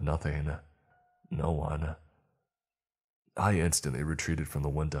 But nothing. No one. I instantly retreated from the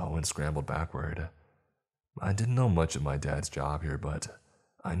window and scrambled backward. I didn't know much of my dad's job here, but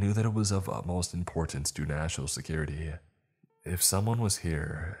I knew that it was of utmost importance to national security. If someone was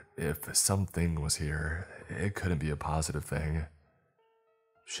here, if something was here, it couldn't be a positive thing.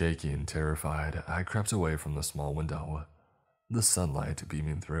 Shaking, terrified, I crept away from the small window, the sunlight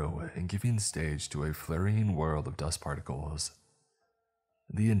beaming through and giving stage to a flurrying whirl of dust particles.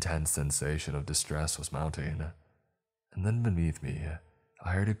 The intense sensation of distress was mounting, and then beneath me,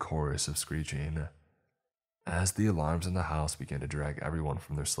 I heard a chorus of screeching, as the alarms in the house began to drag everyone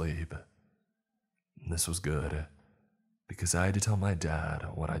from their sleep. This was good, because I had to tell my dad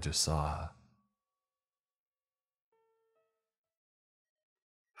what I just saw.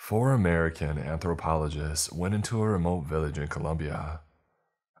 4 American anthropologists went into a remote village in Colombia.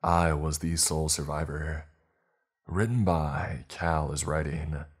 I was the sole survivor. Written by Cal is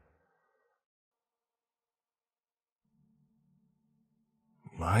writing.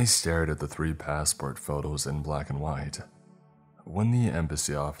 I stared at the 3 passport photos in black and white. When the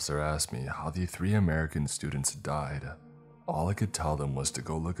embassy officer asked me how the 3 American students had died, all I could tell them was to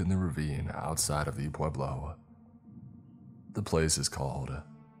go look in the ravine outside of the pueblo. The place is called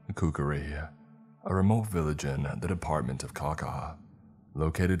Cucuri, a remote village in the department of Cauca,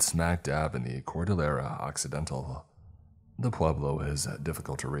 located smack dab in the Cordillera Occidental. The pueblo is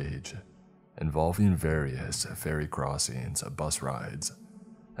difficult to reach, involving various ferry crossings, bus rides,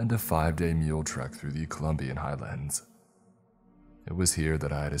 and a 5-day mule trek through the Colombian highlands. It was here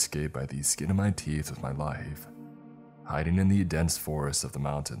that I had escaped by the skin of my teeth with my life, hiding in the dense forests of the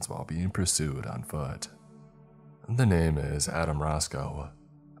mountains while being pursued on foot. The name is Adam Roscoe.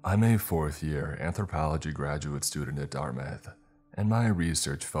 I'm a 4th-year anthropology graduate student at Dartmouth, and my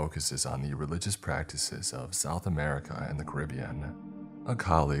research focuses on the religious practices of South America and the Caribbean. A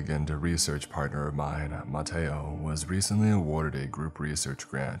colleague and a research partner of mine, Mateo, was recently awarded a group research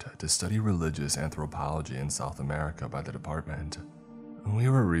grant to study religious anthropology in South America by the department. We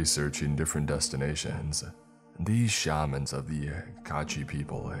were researching different destinations, the shamans of the Cachi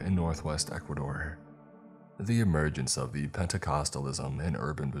people in northwest Ecuador, the emergence of the Pentecostalism in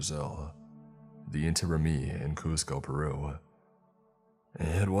urban Brazil, the Inti Raymi in Cusco, Peru.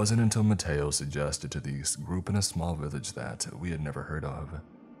 It wasn't until Mateo suggested to the group in a small village that we had never heard of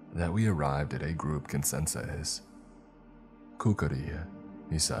that we arrived at a group consensus. Cucuri,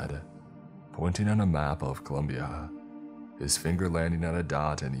 he said, pointing at a map of Colombia, his finger landing on a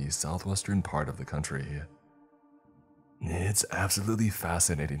dot in the southwestern part of the country. It's absolutely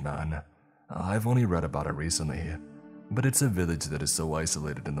fascinating, man. I've only read about it recently, but it's a village that is so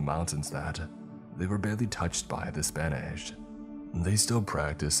isolated in the mountains that they were barely touched by the Spanish. They still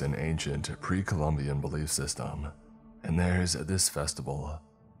practice an ancient pre-Columbian belief system, and there's this festival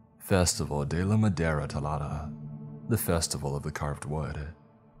de la Madera Talada, the festival of the carved wood,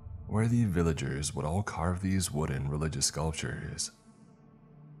 where the villagers would all carve these wooden religious sculptures.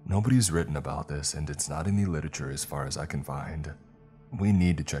 Nobody's written about this, and it's not in the literature as far as I can find. We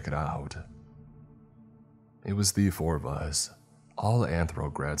need to check it out. It was the 4 of us, all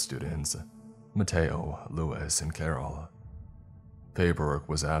Anthro grad students, Mateo, Louis, and Carol. Paperwork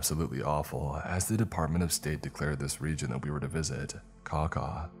was absolutely awful, as the Department of State declared this region that we were to visit,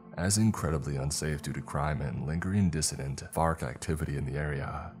 Cauca, as incredibly unsafe due to crime and lingering dissident FARC activity in the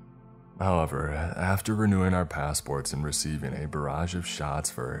area. However, after renewing our passports and receiving a barrage of shots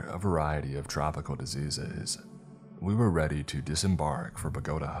for a variety of tropical diseases, we were ready to disembark for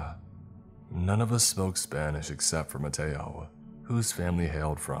Bogota. None of us spoke Spanish except for Mateo, whose family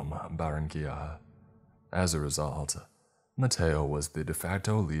hailed from Barranquilla. As a result, Mateo was the de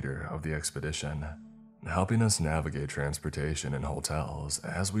facto leader of the expedition, helping us navigate transportation and hotels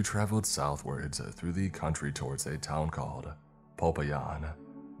as we traveled southwards through the country towards a town called Popayan,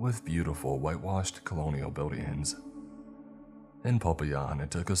 with beautiful whitewashed colonial buildings. In Popayan,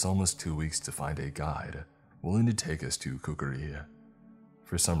 it took us almost 2 weeks to find a guide willing to take us to Kukuri.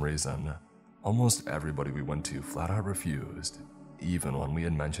 For some reason, almost everybody we went to flat out refused, even when we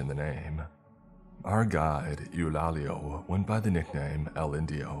had mentioned the name. Our guide, Eulalio, went by the nickname El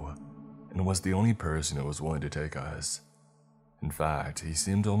Indio, and was the only person who was willing to take us. In fact, he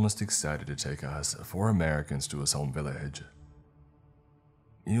seemed almost excited to take us, 4 Americans, to his home village.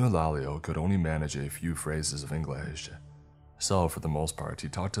 Eulalio could only manage a few phrases of English, so for the most part he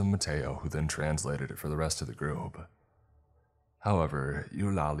talked to Mateo, who then translated it for the rest of the group. However,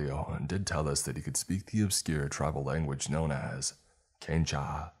 Eulalio did tell us that he could speak the obscure tribal language known as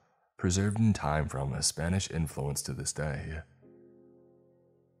Quechua, preserved in time from a Spanish influence to this day.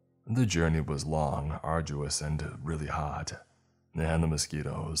 The journey was long, arduous, and really hot. And the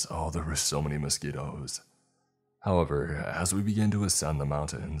mosquitoes, oh, there were so many mosquitoes. However, as we began to ascend the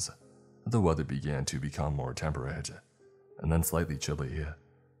mountains, the weather began to become more temperate, and then slightly chilly.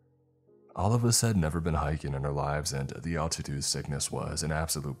 All of us had never been hiking in our lives, and the altitude sickness was an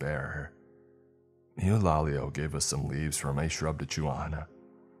absolute bear. Eulalio gave us some leaves from a shrub to chew on.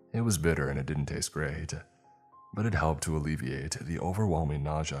 It was bitter and it didn't taste great, but it helped to alleviate the overwhelming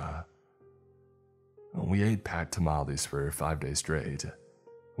nausea. We ate packed tamales for 5 days straight,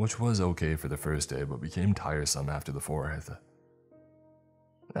 which was okay for the first day but became tiresome after the 4th.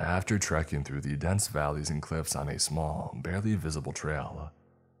 After trekking through the dense valleys and cliffs on a small, barely visible trail,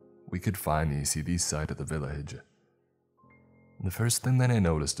 we could finally see the site of the village. The first thing that I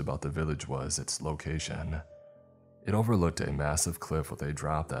noticed about the village was its location. It overlooked a massive cliff with a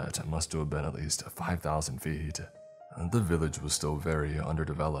drop that must have been at least 5,000 feet. The village was still very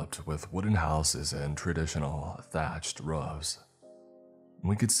underdeveloped, with wooden houses and traditional thatched roofs.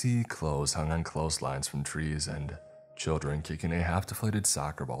 We could see clothes hung on clotheslines from trees and children kicking a half-deflated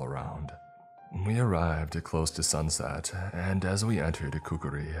soccer ball around. We arrived close to sunset, and as we entered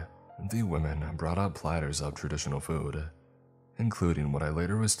Kukuri, the women brought out platters of traditional food, including what I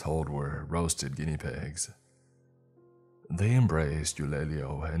later was told were roasted guinea pigs. They embraced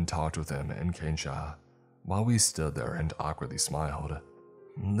Eulalio and talked with him in Quechua, while we stood there and awkwardly smiled.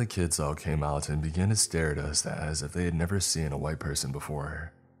 The kids all came out and began to stare at us as if they had never seen a white person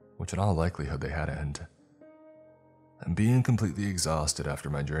before, which in all likelihood they hadn't. And being completely exhausted after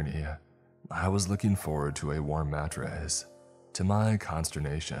my journey, I was looking forward to a warm mattress. To my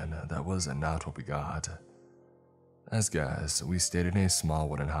consternation, that was not what we got. As guests, we stayed in a small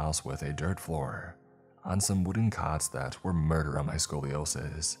wooden house with a dirt floor, on some wooden cots that were murder on my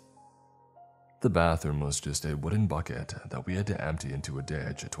scoliosis. The bathroom was just a wooden bucket that we had to empty into a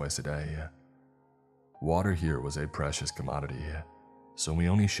ditch twice a day. Water here was a precious commodity, so we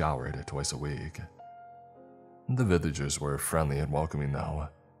only showered twice a week. The villagers were friendly and welcoming though,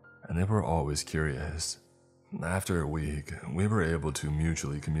 and they were always curious. After a week, we were able to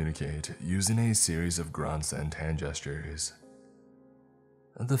mutually communicate using a series of grunts and hand gestures.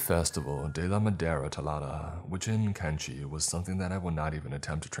 The festival de la Madera Talada, which in Kenchi was something that I will not even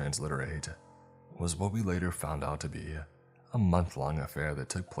attempt to transliterate, was what we later found out to be a month-long affair that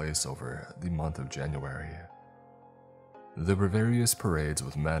took place over the month of January. There were various parades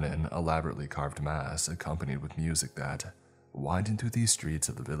with men in elaborately carved masks accompanied with music that winded through the streets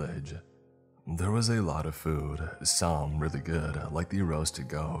of the village. There was a lot of food, some really good like the roasted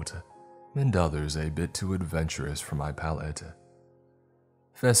goat, and others a bit too adventurous for my palate.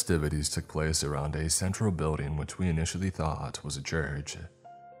 Festivities took place around a central building which we initially thought was a church.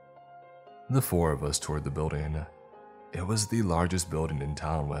 The 4 of us toured the building. It was the largest building in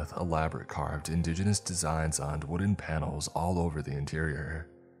town with elaborate carved indigenous designs on wooden panels all over the interior.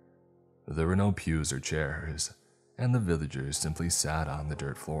 There were no pews or chairs, and the villagers simply sat on the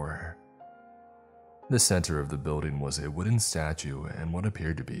dirt floor. The center of the building was a wooden statue and what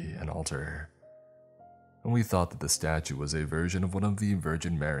appeared to be an altar. We thought that the statue was a version of one of the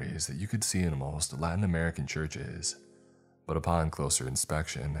Virgin Marys that you could see in most Latin American churches, but upon closer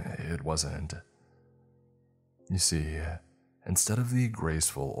inspection, it wasn't. You see, instead of the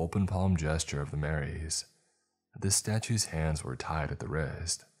graceful open palm gesture of the Marys, this statue's hands were tied at the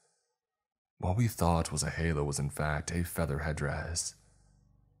wrist. What we thought was a halo was in fact a feather headdress.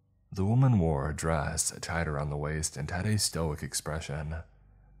 The woman wore a dress tied around the waist and had a stoic expression.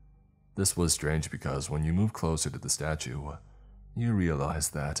 This was strange because when you moved closer to the statue, you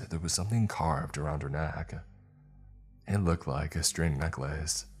realized that there was something carved around her neck. It looked like a string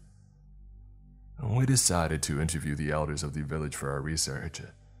necklace. We decided to interview the elders of the village for our research,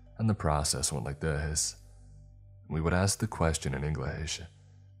 and the process went like this. We would ask the question in English.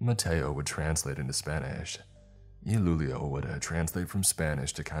 Mateo would translate into Spanish. Lulio would translate from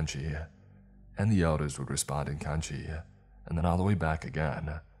Spanish to Kanchi, and the elders would respond in Kanchi, and then all the way back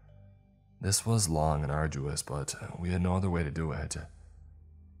again. This was long and arduous, but we had no other way to do it.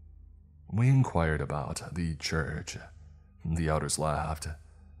 We inquired about the church. The elders laughed.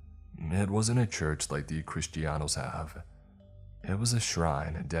 It wasn't a church like the Cristianos have. It was a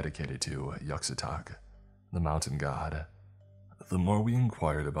shrine dedicated to Yuxatak, the mountain god. The more we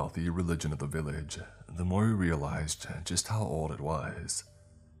inquired about the religion of the village, the more we realized just how old it was.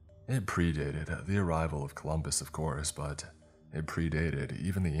 It predated the arrival of Columbus, of course, but it predated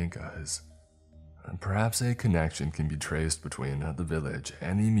even the Incas. Perhaps a connection can be traced between the village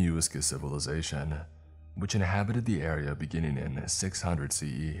and the Muisca civilization, which inhabited the area beginning in 600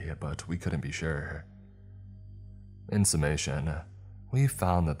 CE, but we couldn't be sure. In summation, we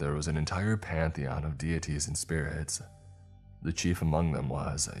found that there was an entire pantheon of deities and spirits. The chief among them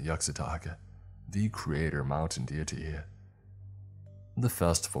was Yuxatak, the creator mountain deity. The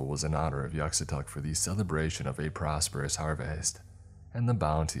festival was in honor of Yuxatak for the celebration of a prosperous harvest and the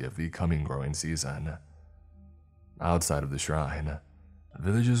bounty of the coming growing season. Outside of the shrine,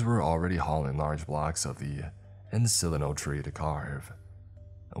 villagers were already hauling large blocks of the encilino tree to carve.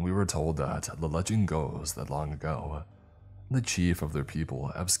 We were told that the legend goes that long ago, the chief of their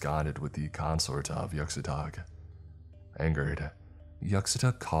people absconded with the consort of Yuxatak. Angered,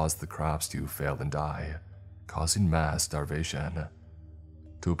 Yuxatak caused the crops to fail and die, causing mass starvation.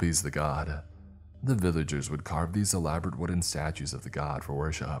 To appease the god, the villagers would carve these elaborate wooden statues of the god for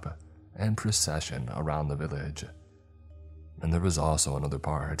worship and procession around the village. And there was also another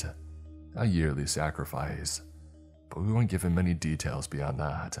part, a yearly sacrifice, but we weren't given many details beyond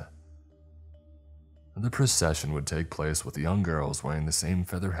that. The procession would take place with the young girls wearing the same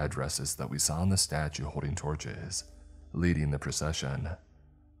feather headdresses that we saw in the statue holding torches, leading the procession.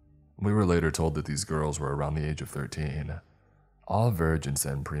 We were later told that these girls were around the age of 13, all virgins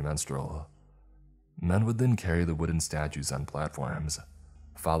and premenstrual. Men would then carry the wooden statues on platforms,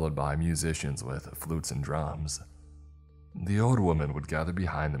 followed by musicians with flutes and drums. The old women would gather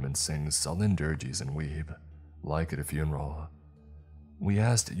behind them and sing sullen dirges and weep, like at a funeral. We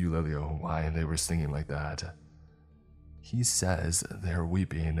asked Eulelio why they were singing like that. He says they're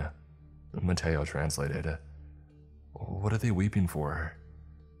weeping. Mateo translated. What are they weeping for?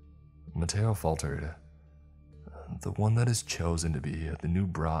 Mateo faltered. The one that is chosen to be the new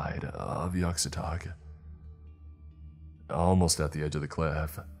bride of Yuxatak. Almost at the edge of the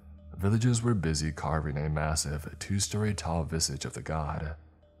cliff, villagers were busy carving a massive 2-story tall visage of the god.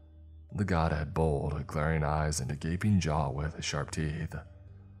 The god had bold, glaring eyes and a gaping jaw with sharp teeth.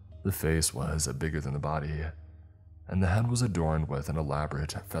 The face was bigger than the body, and the head was adorned with an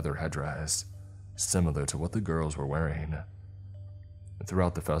elaborate feather headdress, similar to what the girls were wearing.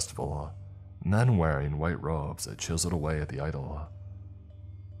 Throughout the festival, men wearing white robes chiseled away at the idol.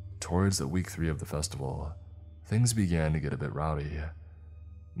 Towards week 3 of the festival, things began to get a bit rowdy.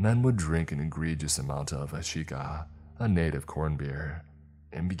 Men would drink an egregious amount of chica, a native corn beer,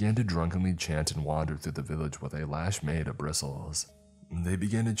 and began to drunkenly chant and wander through the village with a lash made of bristles. They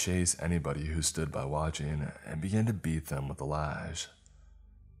began to chase anybody who stood by watching and began to beat them with the lash.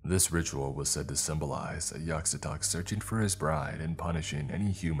 This ritual was said to symbolize Yuxatak searching for his bride and punishing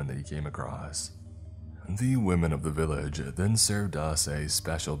any human that he came across. The women of the village then served us a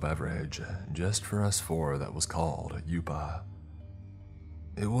special beverage just for us 4 that was called yupa.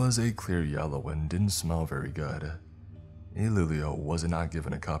 It was a clear yellow and didn't smell very good. Elulio was not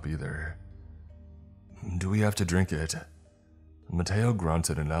given a cup either. Do we have to drink it? Mateo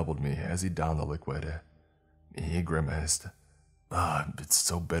grunted and elbowed me as he downed the liquid. He grimaced. It's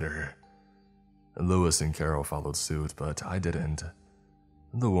so bitter. Lewis and Carol followed suit, but I didn't.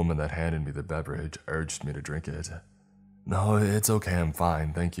 The woman that handed me the beverage urged me to drink it. No, it's okay, I'm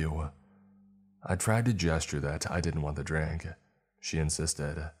fine, thank you. I tried to gesture that I didn't want the drink. She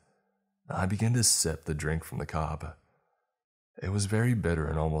insisted. I began to sip the drink from the cup. It was very bitter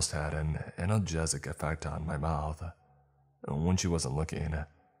and almost had an analgesic effect on my mouth. When she wasn't looking,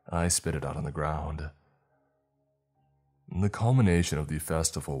 I spit it out on the ground. The culmination of the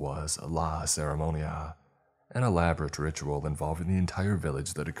festival was La Ceremonia, an elaborate ritual involving the entire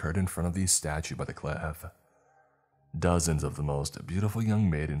village that occurred in front of the statue by the cliff. Dozens of the most beautiful young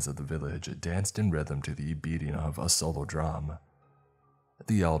maidens of the village danced in rhythm to the beating of a solo drum.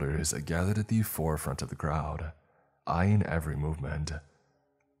 The elders gathered at the forefront of the crowd, eyeing every movement.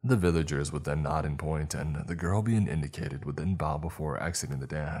 The villagers would then nod and point, and the girl being indicated would then bow before exiting the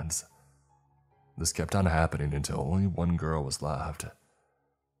dance. This kept on happening until only one girl was left.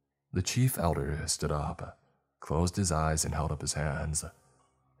 The chief elder stood up, closed his eyes and held up his hands,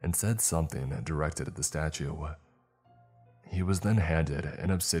 and said something directed at the statue. He was then handed an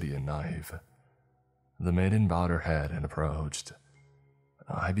obsidian knife. The maiden bowed her head and approached.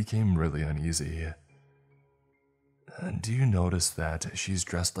 I became really uneasy. "Do you notice that she's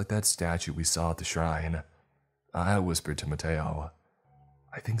dressed like that statue we saw at the shrine?" I whispered to Mateo.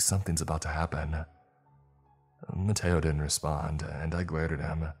 "I think something's about to happen." Mateo didn't respond, and I glared at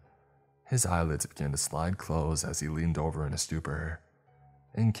him. His eyelids began to slide closed as he leaned over in a stupor,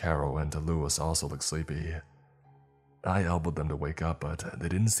 and Carol and Lewis also looked sleepy. I elbowed them to wake up, but they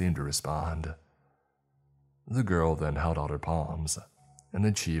didn't seem to respond. The girl then held out her palms, and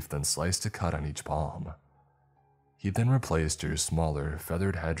the chief then sliced a cut on each palm. He then replaced her smaller,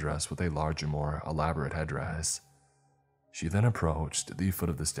 feathered headdress with a larger, more elaborate headdress. She then approached the foot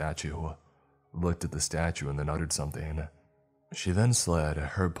of the statue, looked at the statue, and then uttered something. She then slid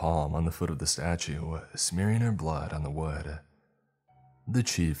her palm on the foot of the statue, smearing her blood on the wood. The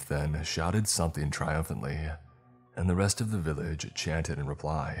chief then shouted something triumphantly, and the rest of the village chanted in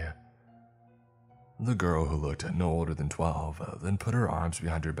reply. The girl, who looked no older than 12, then put her arms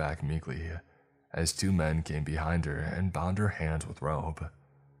behind her back meekly, as two men came behind her and bound her hands with rope.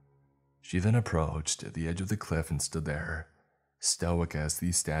 She then approached the edge of the cliff and stood there, stoic as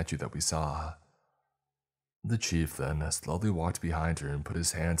the statue that we saw. The chief then slowly walked behind her and put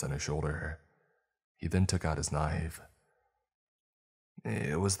his hands on her shoulder. He then took out his knife.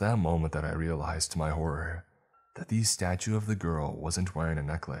 It was that moment that I realized to my horror that the statue of the girl wasn't wearing a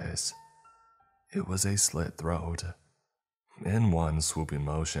necklace. It was a slit throat. In one swooping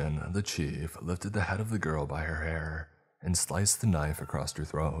motion, the chief lifted the head of the girl by her hair and sliced the knife across her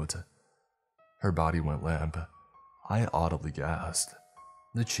throat. Her body went limp. I audibly gasped.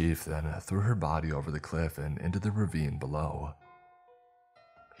 The chief then threw her body over the cliff and into the ravine below.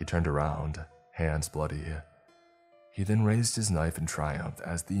 He turned around, hands bloody. He then raised his knife in triumph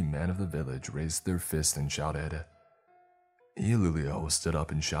as the men of the village raised their fists and shouted. Ilulio stood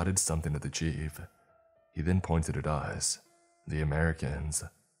up and shouted something at the chief. He then pointed at us, the Americans.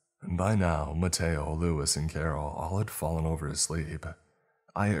 By now, Mateo, Lewis, and Carol all had fallen over asleep.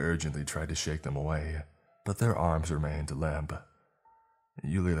 I urgently tried to shake them away, but their arms remained limp.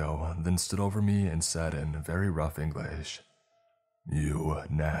 Yulio then stood over me and said in very rough English, "You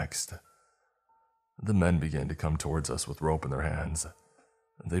next." The men began to come towards us with rope in their hands.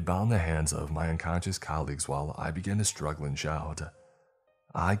 They bound the hands of my unconscious colleagues while I began to struggle and shout.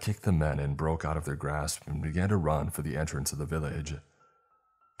 I kicked the men and broke out of their grasp and began to run for the entrance of the village.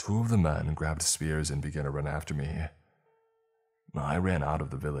 Two of the men grabbed spears and began to run after me. I ran out of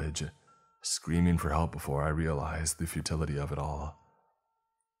the village, screaming for help before I realized the futility of it all.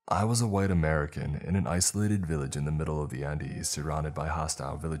 I was a white American in an isolated village in the middle of the Andes, surrounded by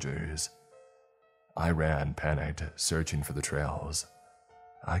hostile villagers. I ran, panicked, searching for the trails.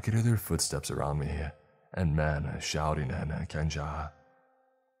 I could hear their footsteps around me, and men shouting in Kenja.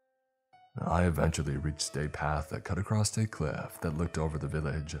 I eventually reached a path that cut across a cliff that looked over the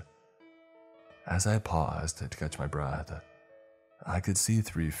village. As I paused to catch my breath, I could see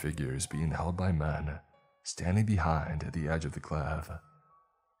 3 figures being held by men, standing behind the edge of the cliff.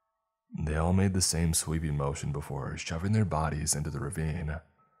 They all made the same sweeping motion before shoving their bodies into the ravine.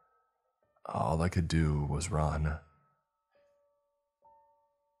 All I could do was run.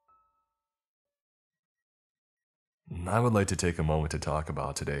 I would like to take a moment to talk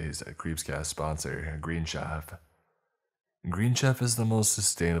about today's Creepscast sponsor, Green Chef. Green Chef is the most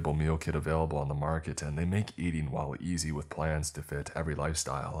sustainable meal kit available on the market, and they make eating well easy with plans to fit every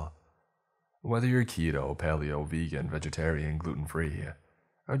lifestyle. Whether you're keto, paleo, vegan, vegetarian, gluten-free,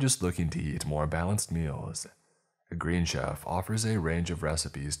 or just looking to eat more balanced meals, Green Chef offers a range of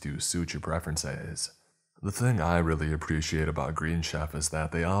recipes to suit your preferences. The thing I really appreciate about Green Chef is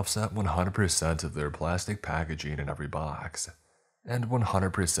that they offset 100% of their plastic packaging in every box, and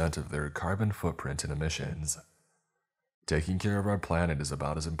 100% of their carbon footprint and emissions. Taking care of our planet is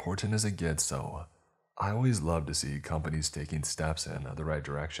about as important as it gets, so I always love to see companies taking steps in the right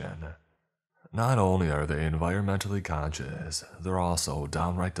direction. Not only are they environmentally conscious, they're also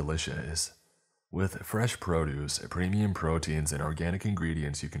downright delicious. With fresh produce, premium proteins, and organic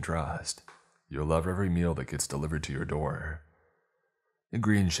ingredients you can trust, you'll love every meal that gets delivered to your door. The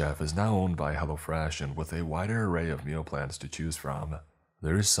Green Chef is now owned by HelloFresh, and with a wider array of meal plans to choose from,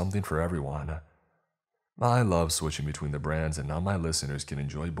 there is something for everyone. I love switching between the brands, and now my listeners can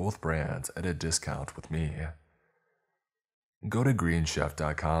enjoy both brands at a discount with me. Go to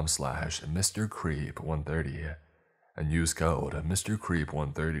greenchef.com/MrCreep130 and use code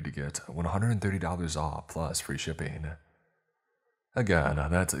MrCreep130 to get $130 off plus free shipping. Again,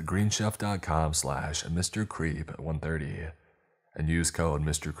 that's greenchef.com/MrCreep130 and use code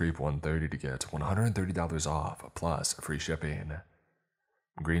MrCreep130 to get $130 off plus free shipping.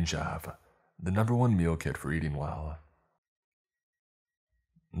 Green Chef, the #1 meal kit for eating well.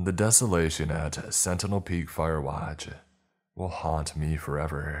 The desolation at Sentinel Peak Firewatch will haunt me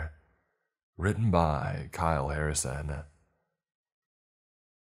forever. Written by Kyle Harrison.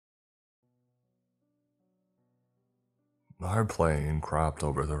 Our plane cropped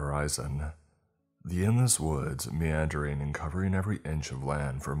over the horizon, the endless woods meandering and covering every inch of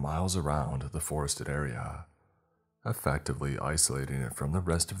land for miles around the forested area, effectively isolating it from the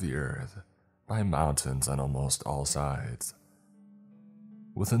rest of the earth by mountains on almost all sides.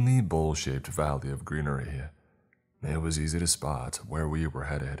 Within the bowl-shaped valley of greenery, it was easy to spot where we were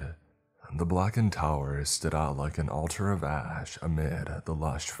headed. The blackened tower stood out like an altar of ash amid the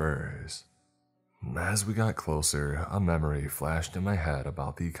lush firs. As we got closer, a memory flashed in my head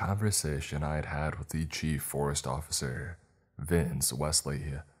about the conversation I had had with the chief forest officer, Vince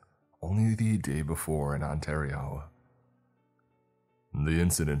Wesley, only the day before in Ontario. The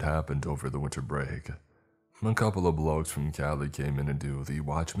incident happened over the winter break. A couple of blokes from Cali came in to do the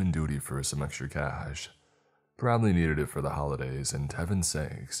watchman duty for some extra cash. Probably needed it for the holidays, and heaven's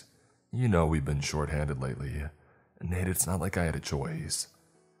sakes, you know we've been short-handed lately. Nate, it's not like I had a choice.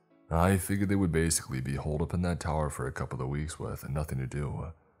 I figured they would basically be holed up in that tower for a couple of weeks with nothing to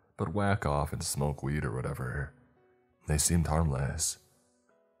do, but whack off and smoke weed or whatever. They seemed harmless.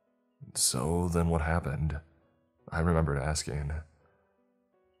 So then what happened? I remembered asking.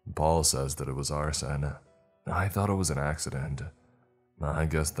 Paul says that it was arson. I thought it was an accident. I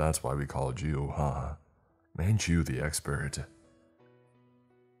guess that's why we called you, huh? Ain't you the expert?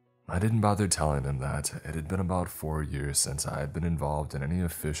 I didn't bother telling him that it had been about 4 years since I had been involved in any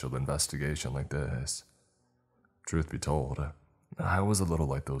official investigation like this. Truth be told, I was a little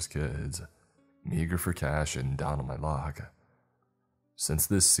like those kids, eager for cash and down on my luck. Since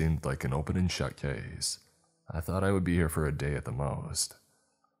this seemed like an open and shut case, I thought I would be here for a day at the most.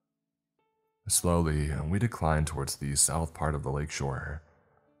 Slowly, we declined towards the south part of the lakeshore,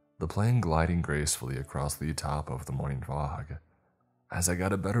 the plane gliding gracefully across the top of the morning fog, as I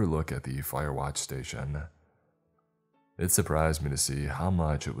got a better look at the Firewatch station. It surprised me to see how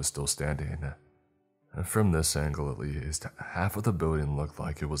much it was still standing. From this angle at least, half of the building looked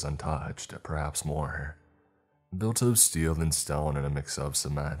like it was untouched, perhaps more. Built of steel and stone and a mix of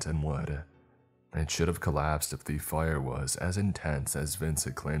cement and wood. It should have collapsed if the fire was as intense as Vince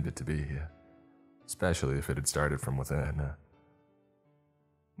had claimed it to be, especially if it had started from within.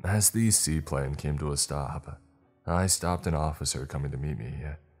 As the seaplane came to a stop, I stopped an officer coming to meet me.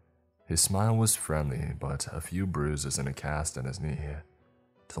 His smile was friendly, but a few bruises and a cast on his knee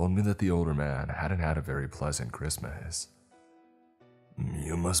told me that the older man hadn't had a very pleasant Christmas.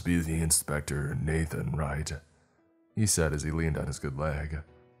 "You must be the Inspector Nathan, right?" he said as he leaned on his good leg.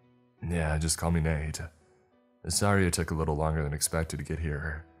 "Yeah, just call me Nate. Sorry it took a little longer than expected to get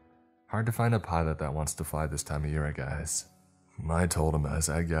here. Hard to find a pilot that wants to fly this time of year, I guess." I told him as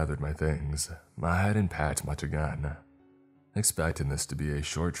I gathered my things. I hadn't packed much again, expecting this to be a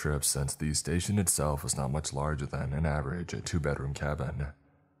short trip since the station itself was not much larger than an average 2-bedroom cabin.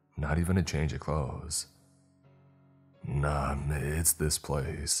 Not even a change of clothes. "Nah, it's this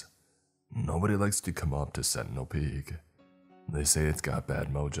place. Nobody likes to come up to Sentinel Peak. They say it's got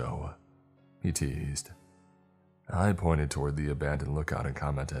bad mojo," he teased. I pointed toward the abandoned lookout and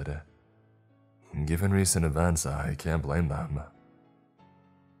commented, "Given recent events, I can't blame them."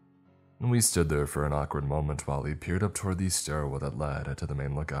 We stood there for an awkward moment while he peered up toward the stairwell that led to the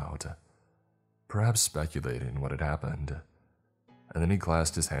main lookout, perhaps speculating what had happened. And then he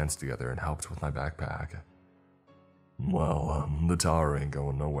clasped his hands together and helped with my backpack. "Well, the tower ain't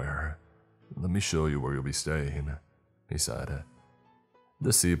going nowhere. Let me show you where you'll be staying," he said.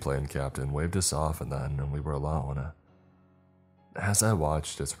 The seaplane captain waved us off and then we were alone. As I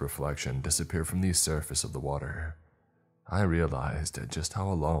watched its reflection disappear from the surface of the water, I realized just how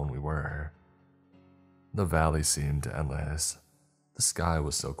alone we were. The valley seemed endless, the sky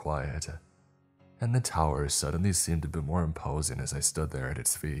was so quiet, and the tower suddenly seemed a bit more imposing as I stood there at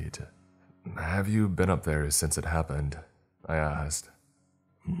its feet. "Have you been up there since it happened?" I asked.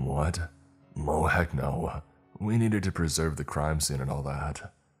 "What? Oh, heck no. We needed to preserve the crime scene and all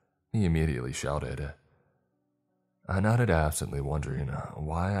that," he immediately shouted. I nodded absently, wondering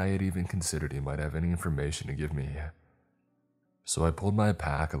why I had even considered he might have any information to give me. So I pulled my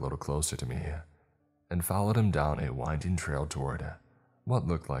pack a little closer to me and followed him down a winding trail toward what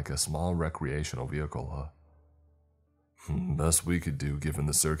looked like a small recreational vehicle. Best we could do given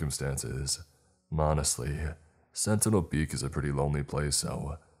the circumstances. Honestly, Sentinel Peak is a pretty lonely place,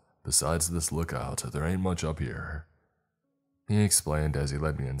 so besides this lookout, there ain't much up here, he explained as he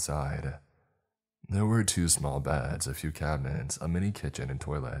led me inside. There were 2 small beds, a few cabinets, a mini kitchen and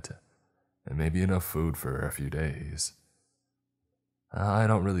toilet, and maybe enough food for a few days. I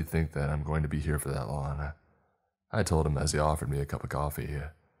don't really think that I'm going to be here for that long, I told him as he offered me a cup of coffee.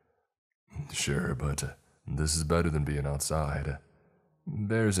 Sure, but this is better than being outside.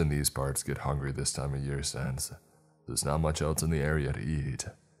 Bears in these parts get hungry this time of year since there's not much else in the area to eat.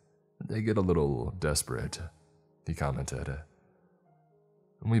 They get a little desperate, he commented.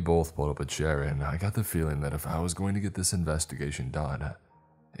 We both pulled up a chair, and I got the feeling that if I was going to get this investigation done,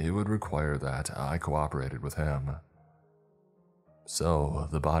 it would require that I cooperated with him. So,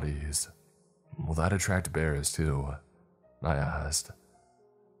 the bodies, will that attract bears too? I asked.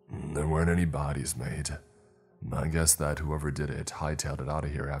 There weren't any bodies, mate. I guess that whoever did it hightailed it out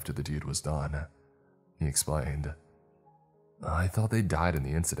of here after the deed was done, he explained. I thought they died in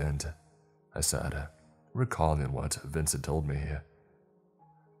the incident, I said, recalling what Vince had told me.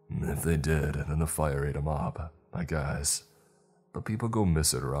 If they did, then the fire ate them up, I guess. But people go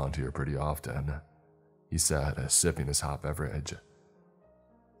missing around here pretty often, he said, sipping his hot beverage.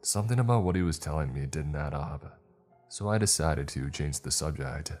 Something about what he was telling me didn't add up, so I decided to change the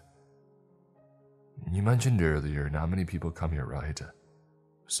subject. You mentioned earlier not many people come here, right?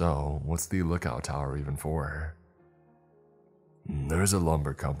 So, what's the lookout tower even for? There's a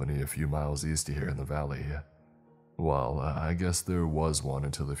lumber company a few miles east of here in the valley. Well, I guess there was one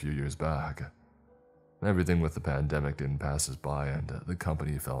until a few years back. Everything with the pandemic didn't pass us by and the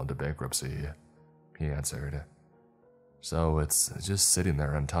company fell into bankruptcy, he answered. So it's just sitting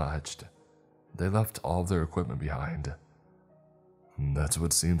there untouched. They left all of their equipment behind. That's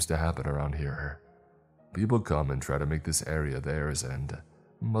what seems to happen around here. People come and try to make this area theirs, and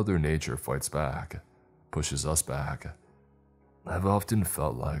Mother Nature fights back, pushes us back. I've often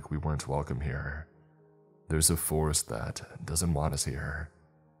felt like we weren't welcome here. There's a force that doesn't want us here,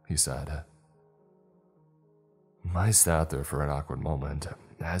 he said. I sat there for an awkward moment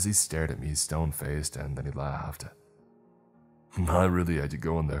as he stared at me stone-faced, and then he laughed. I really had you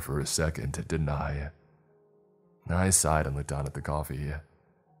going there for a second, didn't I? I sighed and looked down at the coffee,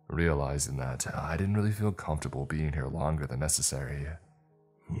 realizing that I didn't really feel comfortable being here longer than necessary.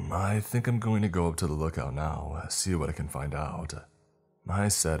 I think I'm going to go up to the lookout now, see what I can find out, I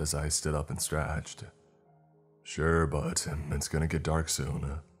said as I stood up and stretched. Sure, but it's gonna get dark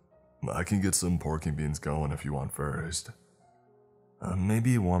soon. I can get some pork and beans going if you want first.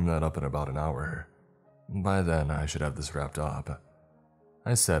 Maybe warm that up in about an hour. By then, I should have this wrapped up,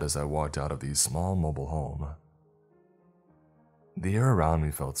 I said as I walked out of the small mobile home. The air around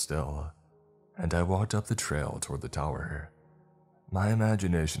me felt still, and I walked up the trail toward the tower, my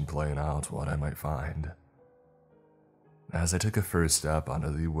imagination playing out what I might find. As I took a first step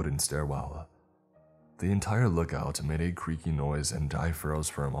onto the wooden stairwell, the entire lookout made a creaky noise and I froze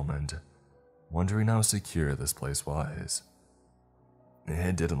for a moment, wondering how secure this place was.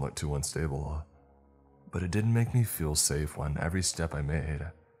 It didn't look too unstable, but it didn't make me feel safe when every step I made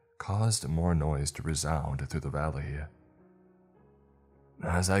caused more noise to resound through the valley.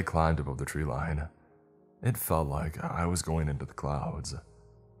 As I climbed above the tree line, it felt like I was going into the clouds,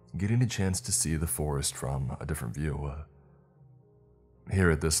 getting a chance to see the forest from a different view. Here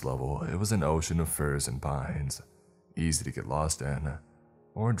at this level, it was an ocean of firs and pines, easy to get lost in,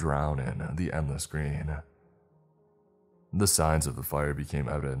 or drown in the endless green. The signs of the fire became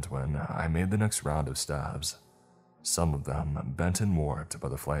evident when I made the next round of steps, some of them bent and warped by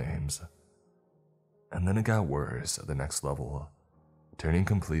the flames. And then it got worse at the next level, turning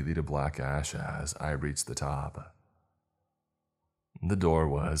completely to black ash as I reached the top. The door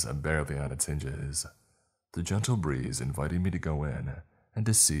was barely on its hinges, the gentle breeze inviting me to go in and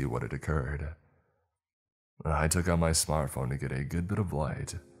to see what had occurred. I took out my smartphone to get a good bit of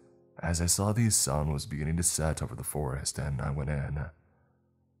light as I saw the sun was beginning to set over the forest, and I went in.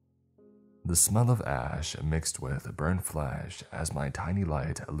 The smell of ash mixed with burnt flesh as my tiny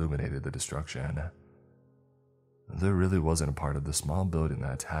light illuminated the destruction. There really wasn't a part of the small building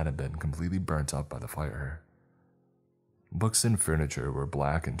that hadn't been completely burnt up by the fire. Books and furniture were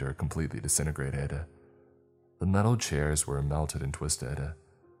blackened or completely disintegrated. The metal chairs were melted and twisted,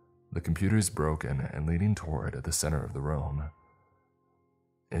 the computers broken and leaning toward the center of the room.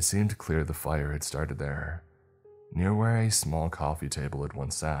 It seemed clear the fire had started there, near where a small coffee table had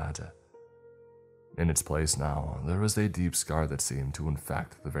once sat. In its place now, there was a deep scar that seemed to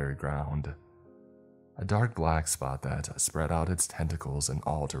infect the very ground. a dark black spot that spread out its tentacles in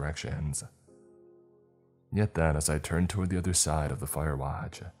all directions. Yet then, as I turned toward the other side of the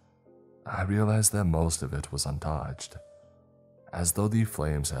firewatch, I realized that most of it was untouched, as though the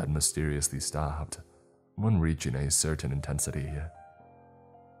flames had mysteriously stopped when reaching a certain intensity.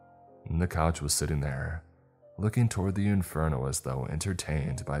 The couch was sitting there, looking toward the inferno as though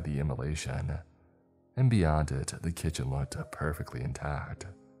entertained by the immolation, and beyond it, the kitchen looked perfectly intact.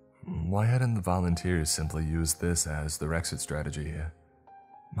 Why hadn't the volunteers simply used this as their exit strategy?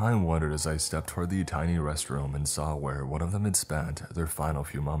 I wondered as I stepped toward the tiny restroom and saw where one of them had spent their final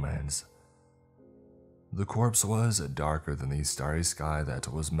few moments. The corpse was darker than the starry sky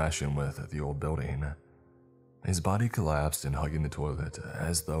that was meshing with the old building. His body collapsed and hugging the toilet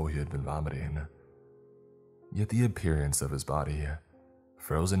as though he had been vomiting. Yet the appearance of his body,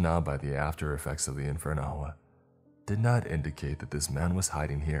 frozen now by the after effects of the inferno, did not indicate that this man was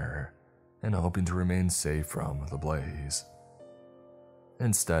hiding here and hoping to remain safe from the blaze.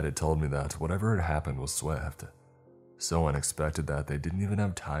 Instead, it told me that whatever had happened was swift, so unexpected that they didn't even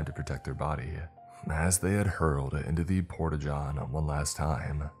have time to protect their body, as they had hurled into the porta-john one last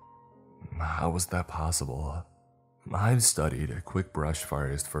time. How was that possible? I've studied quick brush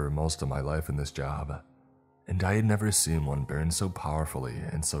fires for most of my life in this job, and I had never seen one burn so powerfully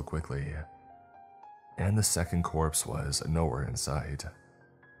and so quickly. And the second corpse was nowhere in sight.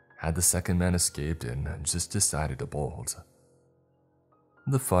 Had the second man escaped and just decided to bolt?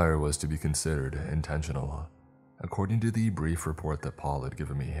 The fire was to be considered intentional, according to the brief report that Paul had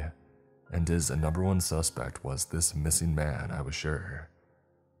given me, and his number one suspect was this missing man, I was sure.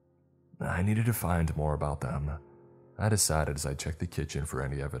 I needed to find more about them. I decided as I checked the kitchen for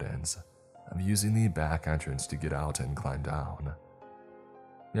any evidence of using the back entrance to get out and climb down.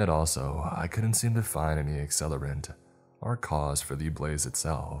 Yet also, I couldn't seem to find any accelerant or cause for the blaze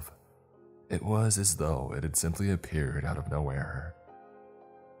itself. It was as though it had simply appeared out of nowhere.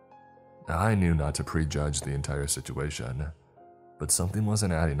 I knew not to prejudge the entire situation, but something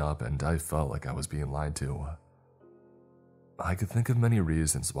wasn't adding up and I felt like I was being lied to. I could think of many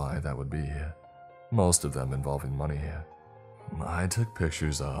reasons why that would be, most of them involving money. I took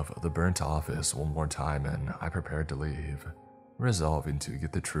pictures of the burnt office one more time and I prepared to leave, resolving to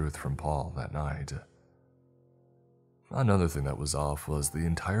get the truth from Paul that night. Another thing that was off was the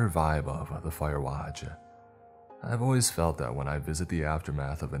entire vibe of the firewatch. I've always felt that when I visit the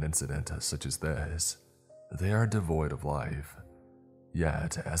aftermath of an incident such as this, they are devoid of life.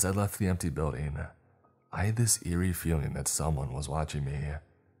 Yet, as I left the empty building, I had this eerie feeling that someone was watching me.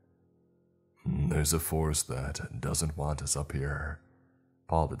 "There's a force that doesn't want us up here,"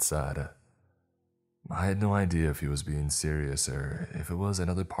 Paul had said. I had no idea if he was being serious or if it was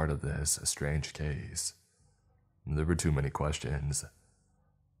another part of this strange case. There were too many questions.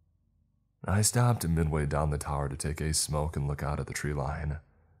 I stopped midway down the tower to take a smoke and look out at the tree line.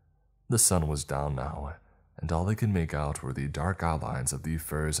 The sun was down now, and all I could make out were the dark outlines of the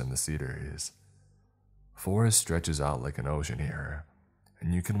firs and the cedars. Forest stretches out like an ocean here,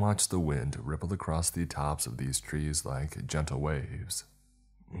 and you can watch the wind ripple across the tops of these trees like gentle waves.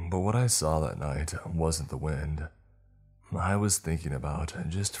 But what I saw that night wasn't the wind. I was thinking about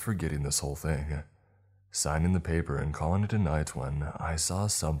just forgetting this whole thing, signing the paper and calling it a night when I saw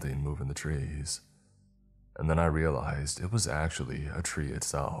something move in the trees. And then I realized it was actually a tree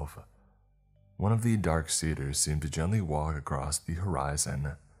itself. One of the dark cedars seemed to gently walk across the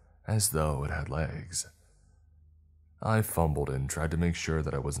horizon as though it had legs. I fumbled and tried to make sure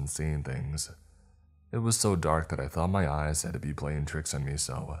that I wasn't seeing things. It was so dark that I thought my eyes had to be playing tricks on me,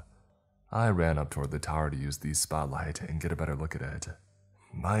 so I ran up toward the tower to use the spotlight and get a better look at it.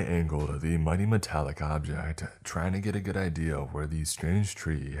 I angled the mighty metallic object, trying to get a good idea of where the strange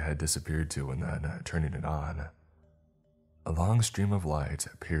tree had disappeared to and then turning it on. A long stream of light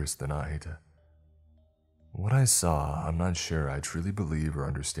pierced the night. What I saw, I'm not sure I truly believe or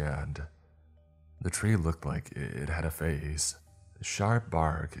understand. The tree looked like it had a face. Sharp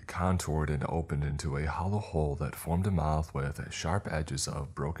bark contoured and opened into a hollow hole that formed a mouth with sharp edges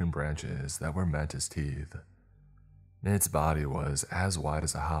of broken branches that were meant as teeth. Its body was as wide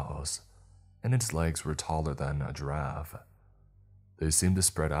as a house, and its legs were taller than a giraffe. They seemed to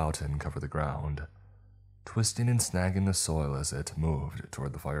spread out and cover the ground, twisting and snagging the soil as it moved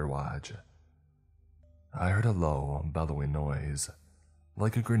toward the firewatch. I heard a low, bellowing noise,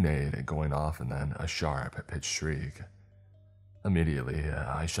 like a grenade going off and then a sharp, pitched shriek. Immediately,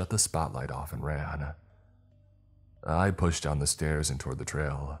 I shut the spotlight off and ran. I pushed down the stairs and toward the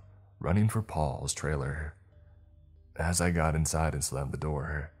trail, running for Paul's trailer. As I got inside and slammed the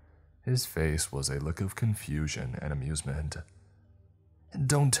door, his face was a look of confusion and amusement.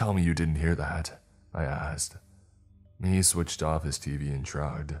 "Don't tell me you didn't hear that," I asked. He switched off his TV and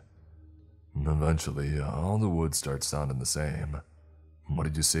shrugged. Eventually, all the woods start sounding the same. What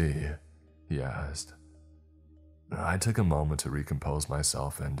did you see? He asked. I took a moment to recompose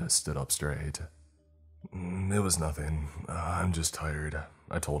myself and stood up straight. It was nothing. I'm just tired,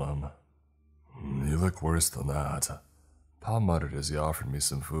 I told him. You look worse than that. Paul muttered as he offered me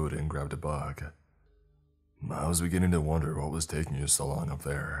some food and grabbed a bug. I was beginning to wonder what was taking you so long up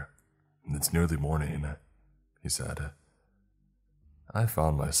there. It's nearly morning, he said. I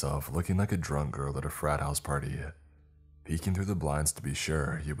found myself looking like a drunk girl at a frat house party, peeking through the blinds to be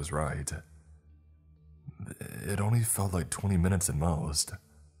sure he was right. It only felt like 20 minutes at most,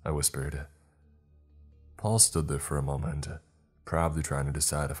 I whispered. Paul stood there for a moment, probably trying to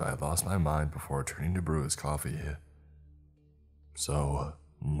decide if I had lost my mind before turning to brew his coffee. So,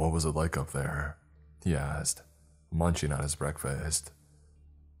 what was it like up there? He asked, munching on his breakfast.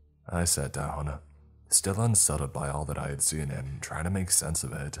 I sat down, still unsettled by all that I had seen and trying to make sense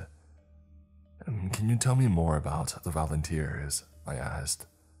of it. Can you tell me more about the volunteers? I asked.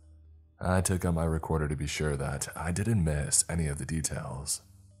 I took out my recorder to be sure that I didn't miss any of the details.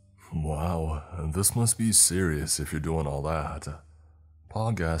 Wow, this must be serious if you're doing all that.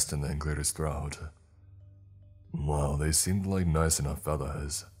 Paul gasped and then cleared his throat. Well, they seemed like nice enough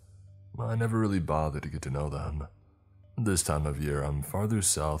fellas. I never really bothered to get to know them. This time of year, I'm farther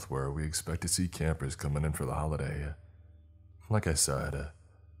south where we expect to see campers coming in for the holiday. Like I said,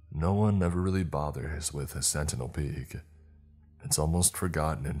 no one ever really bothers with Sentinel Peak. It's almost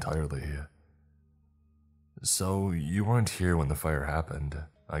forgotten entirely. So, you weren't here when the fire happened,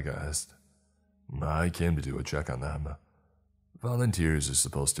 I guessed. I came to do a check on them. Volunteers are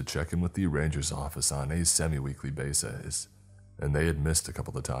supposed to check in with the ranger's office on a semi-weekly basis, and they had missed a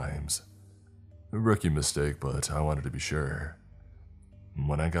couple of times. A rookie mistake, but I wanted to be sure.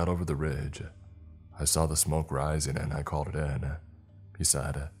 When I got over the ridge, I saw the smoke rising and I called it in, he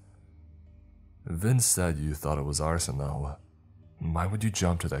said. Vince said you thought it was arson though. Why would you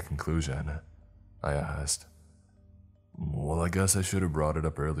jump to that conclusion? I asked. Well, I guess I should have brought it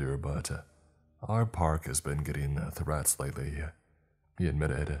up earlier, but our park has been getting threats lately, he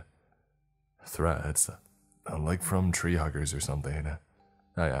admitted. Threats? Like from tree huggers or something?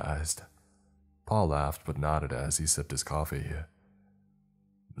 I asked. Paul laughed but nodded as he sipped his coffee.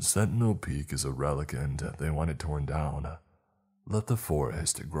 Sentinel Peak is a relic and they want it torn down. Let the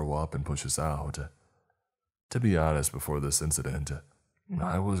forest grow up and push us out. To be honest, before this incident,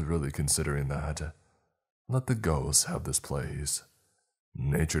 I was really considering that. Let the ghosts have this place.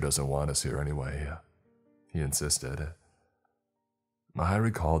 Nature doesn't want us here anyway, he insisted. I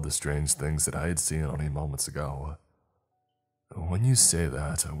recalled the strange things that I had seen only moments ago. When you say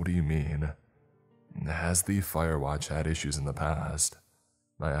that, what do you mean? Has the Fire Watch had issues in the past?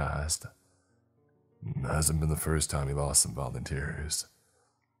 I asked. Hasn't been the first time he lost some volunteers.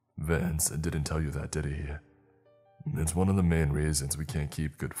 Vince didn't tell you that, did he? It's one of the main reasons we can't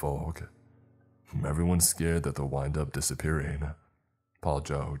keep good folk. Everyone's scared that they'll wind up disappearing. Paul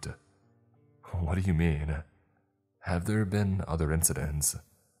joked. What do you mean? Have there been other incidents?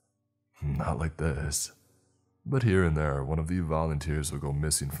 Not like this. But here and there, one of the volunteers will go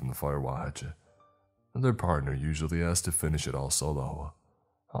missing from the Fire Watch. Their partner usually has to finish it all solo,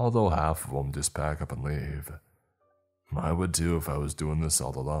 although half of them just pack up and leave. I would too if I was doing this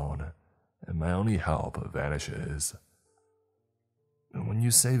all alone, and my only help vanishes. When you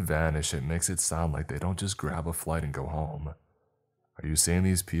say vanish, it makes it sound like they don't just grab a flight and go home. Are you saying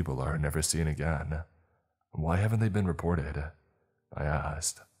these people are never seen again? Why haven't they been reported? I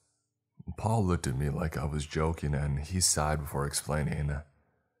asked. Paul looked at me like I was joking and he sighed before explaining.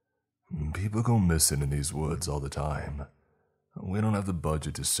 People go missing in these woods all the time. We don't have the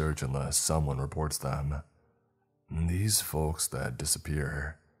budget to search unless someone reports them. These folks that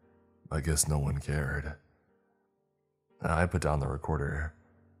disappear, I guess no one cared. I put down the recorder,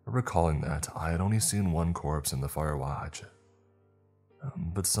 recalling that I had only seen one corpse in the Fire Watch.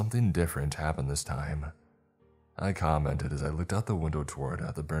 But something different happened this time. I commented as I looked out the window toward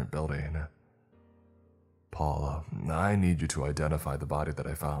the burnt building. Paul, I need you to identify the body that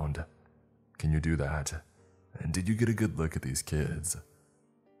I found. Can you do that? And did you get a good look at these kids?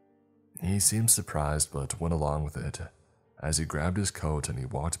 He seemed surprised but went along with it as he grabbed his coat and he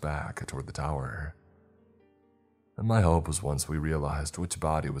walked back toward the tower. My hope was once we realized which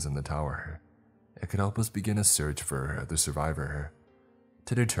body was in the tower, it could help us begin a search for the survivor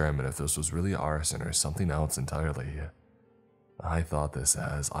to determine if this was really arson or something else entirely. I thought this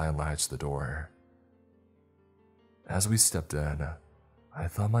as I unlatched the door. As we stepped in, I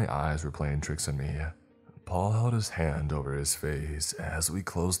thought my eyes were playing tricks on me, Paul held his hand over his face as we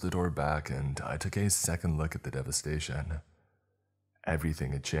closed the door back, and I took a second look at the devastation.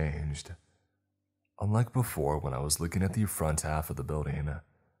 Everything had changed. Unlike before when I was looking at the front half of the building,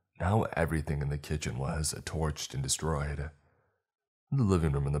 now everything in the kitchen was torched and destroyed. The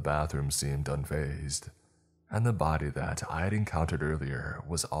living room and the bathroom seemed unfazed, and the body that I had encountered earlier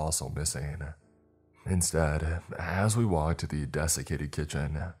was also missing. Instead, as we walked to the desiccated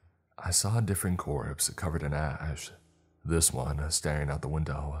kitchen, I saw a different corpse covered in ash, this one staring out the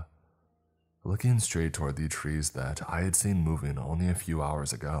window, looking straight toward the trees that I had seen moving only a few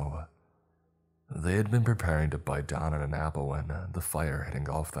hours ago. They had been preparing to bite down on an apple when the fire had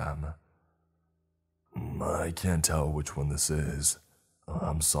engulfed them. I can't tell which one this is.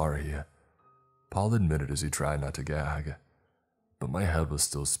 I'm sorry, Paul admitted as he tried not to gag, but my head was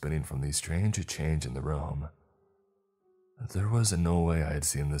still spinning from the strange change in the room. There was no way I had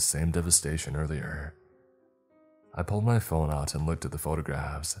seen this same devastation earlier. I pulled my phone out and looked at the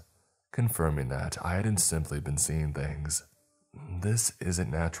photographs, confirming that I hadn't simply been seeing things. This isn't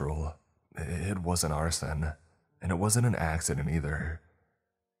natural. It wasn't arson, and it wasn't an accident either.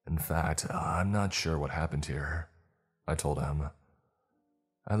 In fact, I'm not sure what happened here, I told him.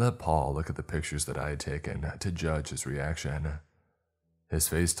 I let Paul look at the pictures that I had taken to judge his reaction. His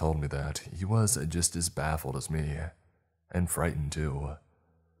face told me that he was just as baffled as me, and frightened too.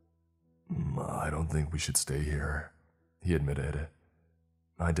 I don't think we should stay here, he admitted.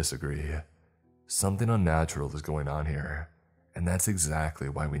 I disagree. Something unnatural is going on here, and that's exactly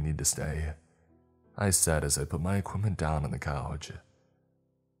why we need to stay, I said as I put my equipment down on the couch.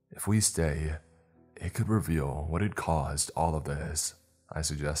 If we stay, it could reveal what had caused all of this, I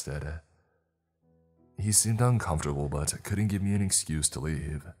suggested. He seemed uncomfortable but couldn't give me an excuse to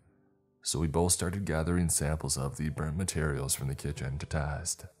leave, so we both started gathering samples of the burnt materials from the kitchen to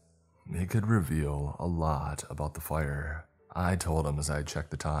test. It could reveal a lot about the fire, I told him as I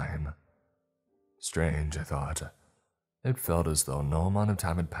checked the time. Strange, I thought. It felt as though no amount of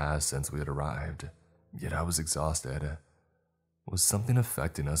time had passed since we had arrived, yet I was exhausted. Was something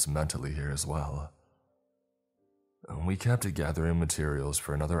affecting us mentally here as well? We kept gathering materials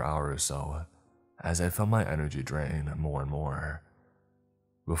for another hour or so, as I felt my energy drain more and more.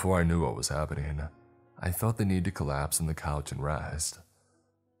 Before I knew what was happening, I felt the need to collapse on the couch and rest.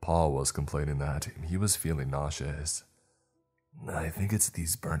 Paul was complaining that he was feeling nauseous. I think it's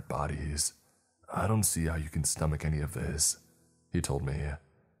these burnt bodies. I don't see how you can stomach any of this, he told me.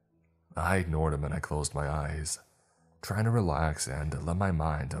 I ignored him and I closed my eyes, trying to relax and let my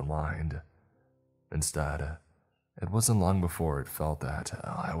mind unwind. Instead, it wasn't long before it felt that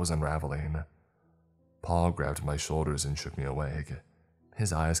I was unraveling. Paul grabbed my shoulders and shook me awake,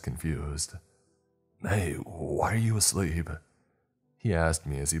 his eyes confused. Hey, why are you asleep? He asked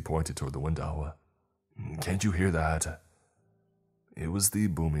me as he pointed toward the window. Can't you hear that? It was the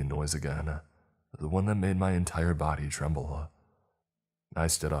booming noise again, the one that made my entire body tremble. I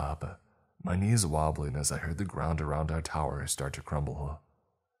stood up, my knees wobbling as I heard the ground around our tower start to crumble.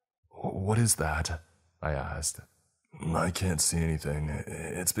 What is that? I asked. I can't see anything.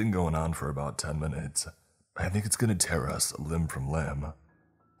 It's been going on for about 10 minutes. I think it's going to tear us limb from limb,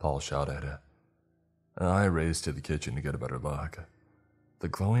 Paul shouted. I raced to the kitchen to get a better look, the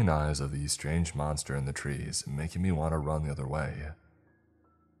glowing eyes of the strange monster in the trees making me want to run the other way.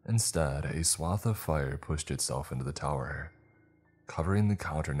 Instead, a swath of fire pushed itself into the tower, covering the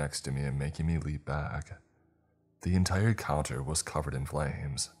counter next to me and making me leap back. The entire counter was covered in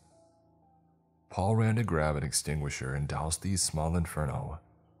flames. Paul ran to grab an extinguisher and doused the small inferno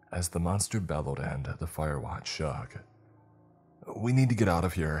as the monster bellowed and the firewatch shook. We need to get out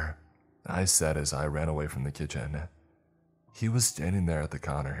of here, I said as I ran away from the kitchen. He was standing there at the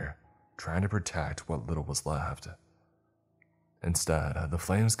counter, trying to protect what little was left. Instead, the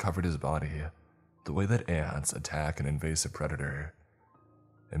flames covered his body, the way that ants attack an invasive predator.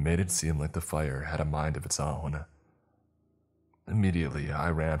 It made it seem like the fire had a mind of its own. Immediately, I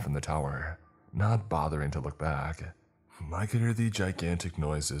ran from the tower, not bothering to look back. I could hear the gigantic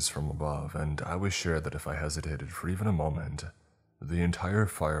noises from above, and I was sure that if I hesitated for even a moment, the entire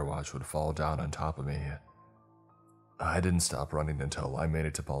firewatch would fall down on top of me. I didn't stop running until I made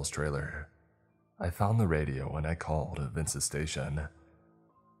it to Paul's trailer. I found the radio and I called Vince's station.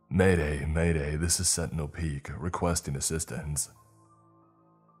 Mayday, Mayday, this is Sentinel Peak, requesting assistance.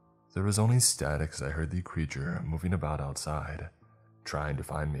 There was only static as I heard the creature moving about outside, trying to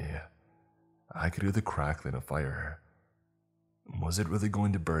find me. I could hear the crackling of fire. Was it really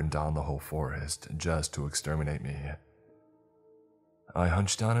going to burn down the whole forest just to exterminate me? I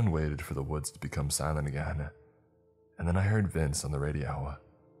hunched down and waited for the woods to become silent again, and then I heard Vince on the radio.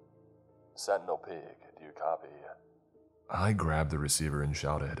 Sentinel Peak, do you copy? I grabbed the receiver and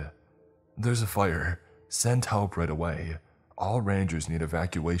shouted, "There's a fire. Send help right away. All rangers need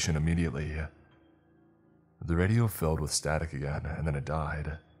evacuation immediately." The radio filled with static again, and then it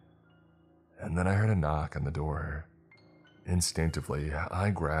died. And then I heard a knock on the door. Instinctively, I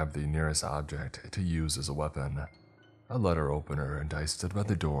grabbed the nearest object to use as a weapon, a letter opener, and I stood by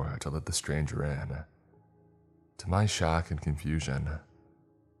the door to let the stranger in. To my shock and confusion,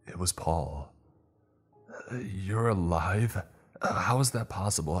 it was Paul. "You're alive? How is that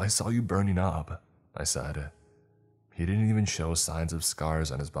possible? I saw you burning up," I said. He didn't even show signs of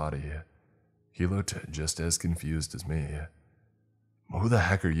scars on his body. He looked just as confused as me. "Who the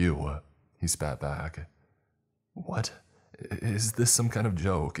heck are you?" he spat back. "What? Is this some kind of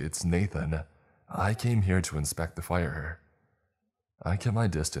joke? It's Nathan. I came here to inspect the fire." I kept my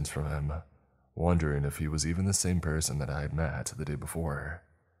distance from him, wondering if he was even the same person that I had met the day before.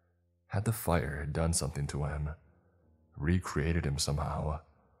 Had the fire done something to him? Recreated him somehow?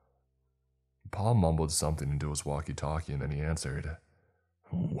 Paul mumbled something into his walkie-talkie and then he answered,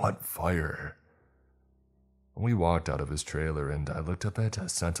 "What fire?" We walked out of his trailer and I looked up at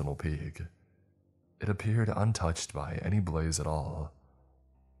Sentinel Peak. It appeared untouched by any blaze at all.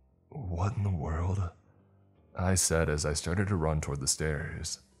 "What in the world?" I said as I started to run toward the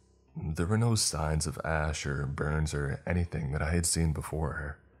stairs. There were no signs of ash or burns or anything that I had seen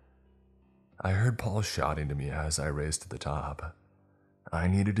before. I heard Paul shouting to me as I raced to the top. I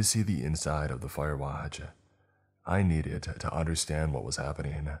needed to see the inside of the firewatch. I needed to understand what was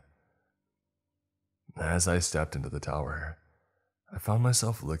happening. As I stepped into the tower, I found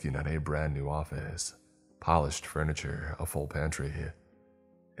myself looking at a brand new office, polished furniture, a full pantry.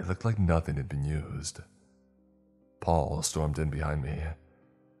 It looked like nothing had been used. Paul stormed in behind me.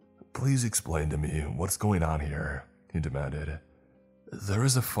 "Please explain to me what's going on here," he demanded. "There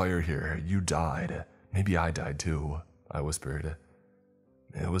is a fire here. You died. Maybe I died too," I whispered.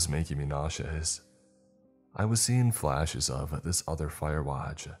 It was making me nauseous. I was seeing flashes of this other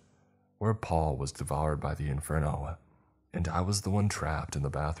firewatch, where Paul was devoured by the inferno, and I was the one trapped in the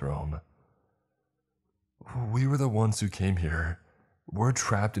bathroom. "We were the ones who came here. We're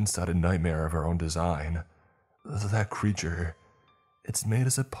trapped inside a nightmare of our own design. That creature, it's made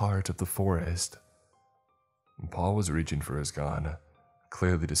us a part of the forest." Paul was reaching for his gun,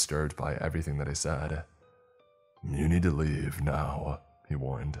 clearly disturbed by everything that I said. "You need to leave now," he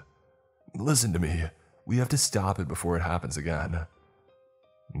warned. "Listen to me. We have to stop it before it happens again."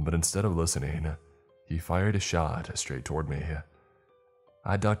 But instead of listening, he fired a shot straight toward me.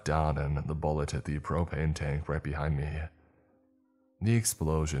 I ducked down and the bullet hit the propane tank right behind me. The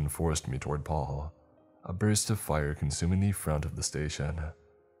explosion forced me toward Paul, a burst of fire consuming the front of the station.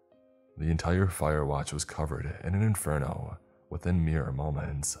 The entire firewatch was covered in an inferno within mere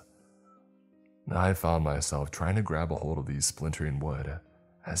moments. I found myself trying to grab a hold of the splintering wood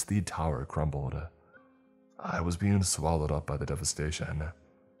as the tower crumbled. I was being swallowed up by the devastation,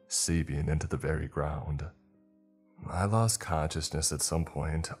 seeping into the very ground. I lost consciousness at some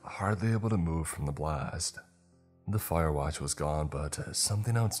point, hardly able to move from the blast. The firewatch was gone, but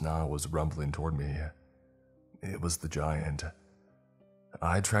something else now was rumbling toward me. It was the giant.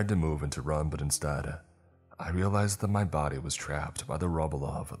 I tried to move and to run, but instead, I realized that my body was trapped by the rubble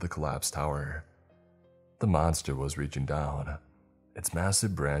of the collapsed tower. The monster was reaching down, its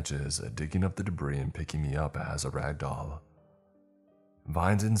massive branches digging up the debris and picking me up as a rag doll.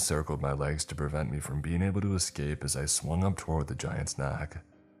 Vines encircled my legs to prevent me from being able to escape as I swung up toward the giant's neck.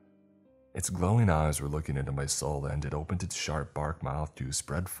 Its glowing eyes were looking into my soul, and it opened its sharp bark mouth to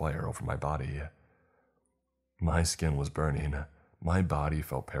spread fire over my body. My skin was burning, my body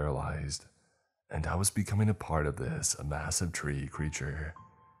felt paralyzed, and I was becoming a part of this massive tree creature.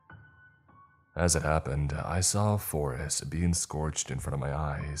 As it happened, I saw a forest being scorched in front of my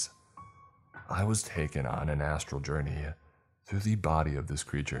eyes. I was taken on an astral journey through the body of this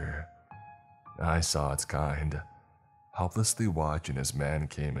creature. I saw its kind, helplessly watching as man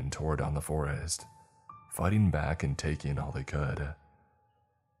came and tore down the forest, fighting back and taking all they could.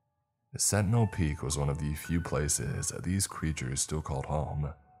 Sentinel Peak was one of the few places these creatures still called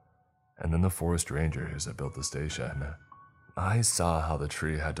home, and then the forest rangers built the station. I saw how the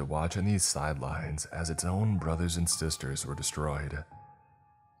tree had to watch on these sidelines as its own brothers and sisters were destroyed.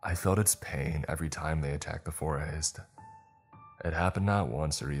 I felt its pain every time they attacked the forest. It happened not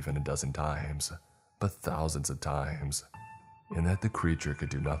once or even a dozen times, but thousands of times, and that the creature could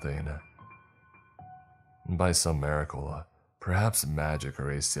do nothing. By some miracle, perhaps magic or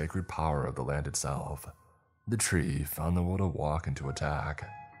a sacred power of the land itself, the tree found the will to walk into attack.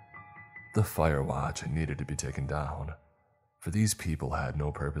 The firewatch needed to be taken down, for these people had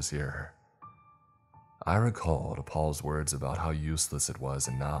no purpose here, I recalled Paul's words about how useless it was,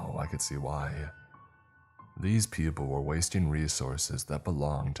 and now I could see why. These people were wasting resources that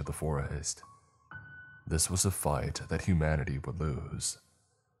belonged to the forest. This was a fight that humanity would lose.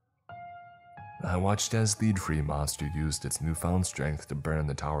 I watched as the tree monster used its newfound strength to burn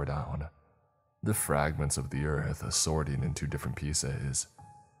the tower down, the fragments of the earth sorting into different pieces.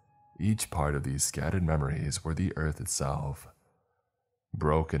 Each part of these scattered memories were the earth itself,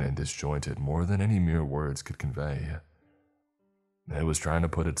 broken and disjointed more than any mere words could convey. It was trying to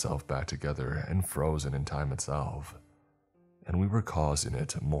put itself back together and frozen in time itself, and we were causing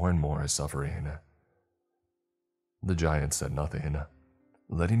it more and more suffering. The giant said nothing,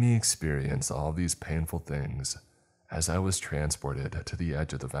 letting me experience all these painful things as I was transported to the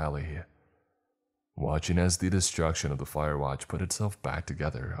edge of the valley, watching as the destruction of the Firewatch put itself back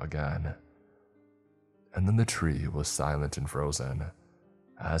together again. And then the tree was silent and frozen,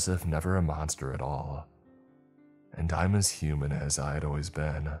 as if never a monster at all. And I'm as human as I had always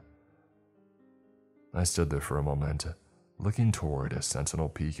been. I stood there for a moment, looking toward a Sentinel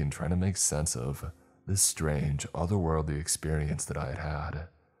peak and trying to make sense of this strange, otherworldly experience that I had had.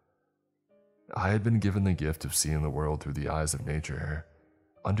 I had been given the gift of seeing the world through the eyes of nature,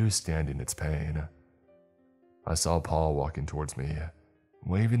 understanding its pain. I saw Paul walking towards me,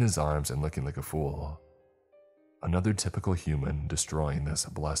 waving his arms and looking like a fool. Another typical human destroying this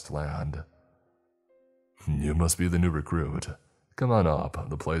blessed land. "You must be the new recruit. Come on up,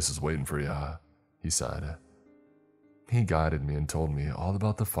 the place is waiting for you," he said. He guided me and told me all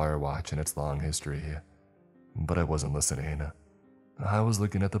about the Firewatch and its long history, but I wasn't listening. I was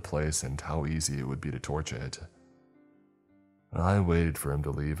looking at the place and how easy it would be to torch it. I waited for him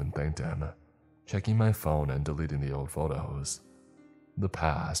to leave and thanked him, checking my phone and deleting the old photos. The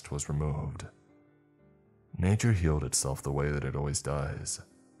past was removed. Nature healed itself the way that it always does,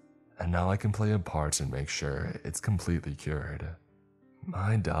 and now I can play a part and make sure it's completely cured.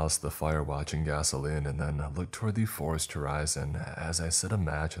 I doused the Firewatch in gasoline and then looked toward the forest horizon as I said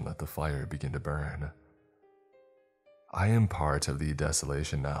match and let the fire begin to burn. I am part of the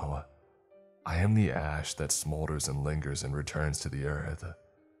Desolation now. I am the ash that smolders and lingers and returns to the earth.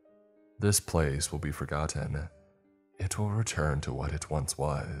 This place will be forgotten. It will return to what it once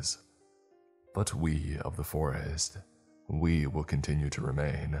was. But we of the forest, we will continue to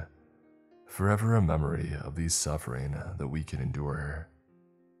remain, forever a memory of the suffering that we can endure.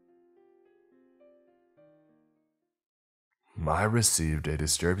 I received a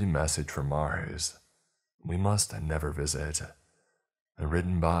disturbing message from Mars. We must never visit.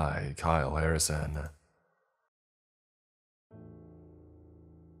 Written by Kyle Harrison.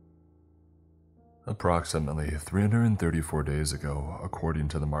 Approximately 334 days ago, according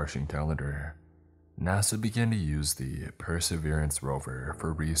to the Martian calendar, NASA began to use the Perseverance rover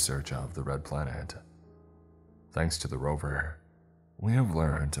for research of the Red Planet. Thanks to the rover, we have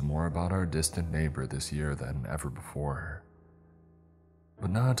learned more about our distant neighbor this year than ever before.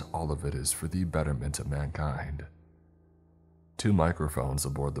 But not all of it is for the betterment of mankind. 2 microphones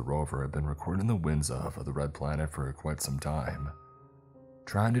aboard the rover have been recording the winds of the Red Planet for quite some time,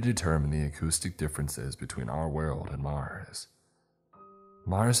 trying to determine the acoustic differences between our world and Mars.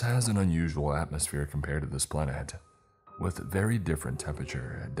 Mars has an unusual atmosphere compared to this planet, with very different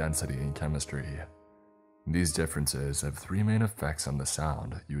temperature, density, and chemistry. These differences have 3 main effects on the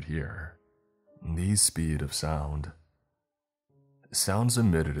sound you'd hear. The speed of sound. Sounds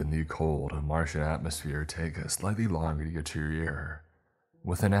emitted in the cold Martian atmosphere take slightly longer to get to your ear,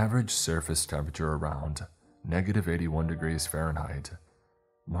 with an average surface temperature around -81 degrees Fahrenheit.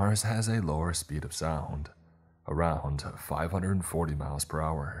 Mars has a lower speed of sound, around 540 miles per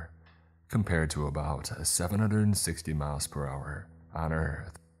hour, compared to about 760 miles per hour on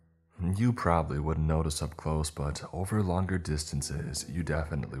Earth. You probably wouldn't notice up close, but over longer distances, you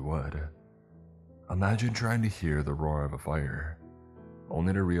definitely would. Imagine trying to hear the roar of a fire,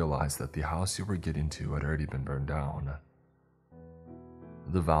 only to realize that the house you were getting to had already been burned down.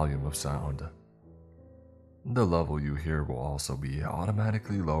 The volume of sound. The level you hear will also be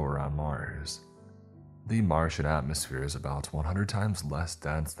automatically lower on Mars. The Martian atmosphere is about 100 times less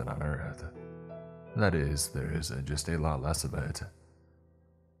dense than on Earth. That is, there is just a lot less of it.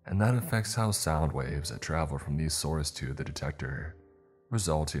 And that affects how sound waves travel from the source to the detector,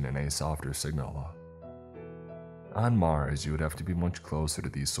 resulting in a softer signal. On Mars, you would have to be much closer to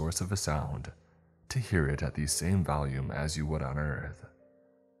the source of a sound to hear it at the same volume as you would on Earth.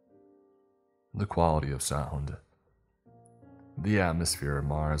 The quality of sound. The atmosphere of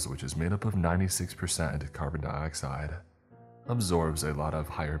Mars, which is made up of 96% carbon dioxide, absorbs a lot of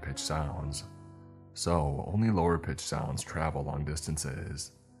higher-pitched sounds, so only lower-pitched sounds travel long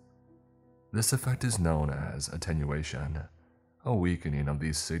distances. This effect is known as attenuation, a weakening of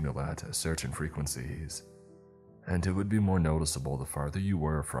these signal at certain frequencies, and it would be more noticeable the farther you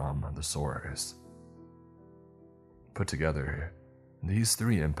were from the source. Put together, these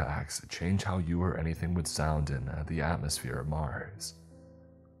three impacts change how you or anything would sound in the atmosphere of Mars.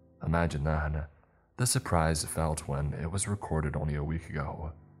 Imagine then the surprise felt when it was recorded only a week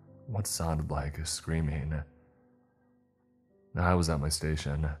ago, what sounded like screaming. I was at my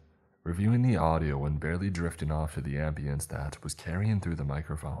station, reviewing the audio and barely drifting off to the ambience that was carrying through the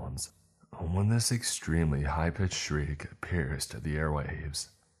microphones, when this extremely high-pitched shriek pierced the airwaves.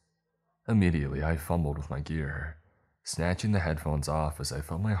 Immediately, I fumbled with my gear, snatching the headphones off as I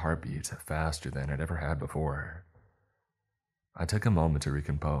felt my heartbeat faster than I'd ever had before. I took a moment to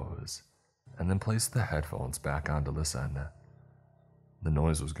recompose, and then placed the headphones back on to listen. The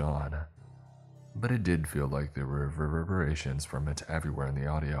noise was gone, but it did feel like there were reverberations from it everywhere in the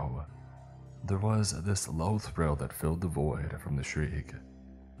audio. There was this low thrill that filled the void from the shriek.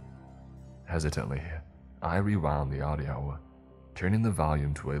 Hesitantly, I rewound the audio, turning the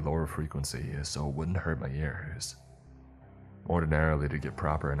volume to a lower frequency so it wouldn't hurt my ears. Ordinarily, to get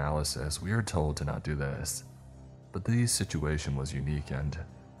proper analysis, we are told to not do this, but the situation was unique and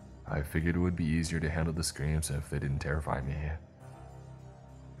I figured it would be easier to handle the screams if they didn't terrify me.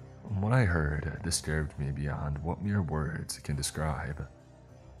 What I heard disturbed me beyond what mere words can describe.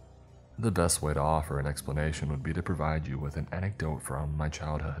 The best way to offer an explanation would be to provide you with an anecdote from my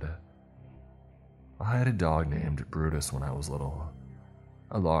childhood. I had a dog named Brutus when I was little,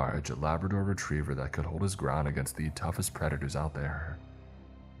 a large Labrador retriever that could hold his ground against the toughest predators out there.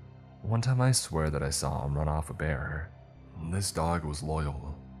 One time I swear that I saw him run off a bear. This dog was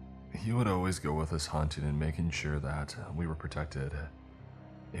loyal. He would always go with us hunting and making sure that we were protected.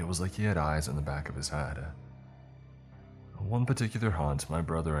 It was like he had eyes on the back of his head. One particular hunt, my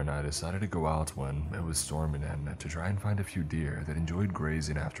brother and I decided to go out when it was storming in to try and find a few deer that enjoyed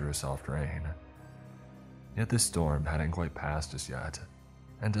grazing after a soft rain. Yet the storm hadn't quite passed us yet,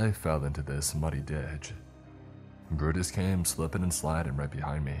 and I fell into this muddy ditch. Brutus came slipping and sliding right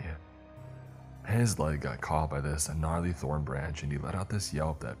behind me. His leg got caught by this gnarly thorn branch and he let out this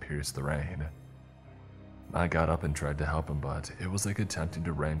yelp that pierced the rain. I got up and tried to help him, but it was like attempting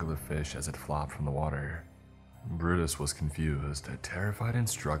to wrangle a fish as it flopped from the water. Brutus was confused, terrified and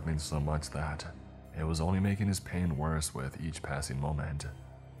struggling so much that it was only making his pain worse with each passing moment.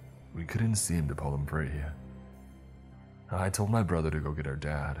 We couldn't seem to pull him free. I told my brother to go get our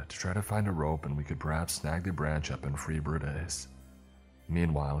dad to try to find a rope and we could perhaps snag the branch up and free Brutus.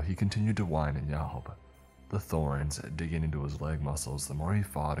 Meanwhile, he continued to whine and yelp, the thorns digging into his leg muscles the more he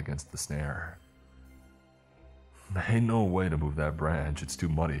fought against the snare. Ain't no way to move that branch, it's too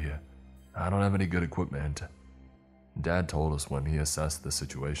muddy. I don't have any good equipment. Dad told us when he assessed the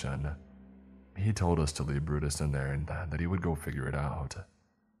situation. He told us to leave Brutus in there and that he would go figure it out.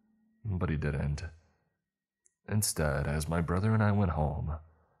 But he didn't. Instead, as my brother and I went home,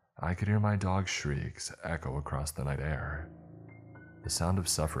 I could hear my dog's shrieks echo across the night air. The sound of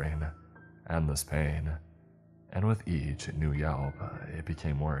suffering, endless pain, and with each new yelp, it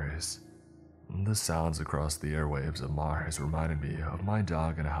became worse. The sounds across the airwaves of Mars reminded me of my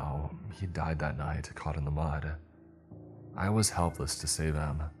dog and how he died that night caught in the mud. I was helpless to save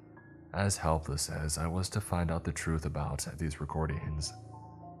him, as helpless as I was to find out the truth about these recordings.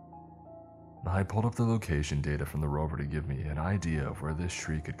 I pulled up the location data from the rover to give me an idea of where this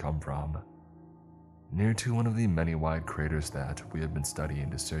shriek had come from. Near to one of the many wide craters that we had been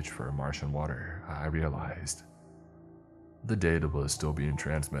studying to search for Martian water, I realized. The data was still being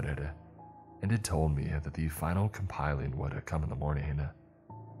transmitted, and it told me that the final compiling would come in the morning.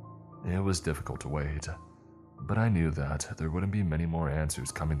 It was difficult to wait, but I knew that there wouldn't be many more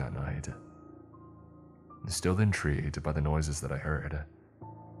answers coming that night. Still intrigued by the noises that I heard,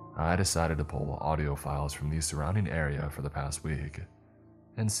 I decided to pull audio files from the surrounding area for the past week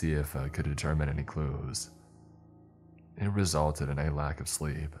and see if I could determine any clues. It resulted in a lack of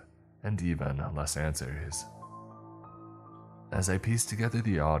sleep and even less answers. As I pieced together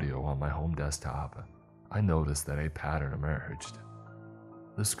the audio on my home desktop, I noticed that a pattern emerged.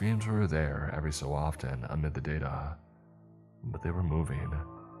 The screams were there every so often amid the data, but they were moving.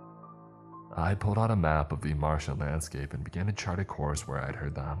 I pulled out a map of the Martian landscape and began to chart a course where I'd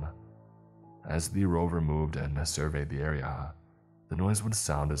heard them. As the rover moved and surveyed the area, the noise would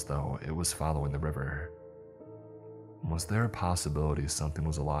sound as though it was following the river. Was there a possibility something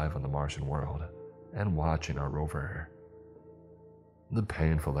was alive on the Martian world and watching our rover? The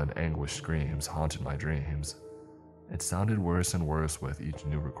painful and anguished screams haunted my dreams. It sounded worse and worse with each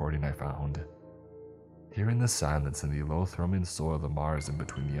new recording I found. Hearing the silence and the low-thrumming soil of Mars in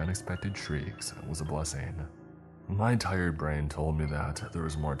between the unexpected shrieks was a blessing. My tired brain told me that there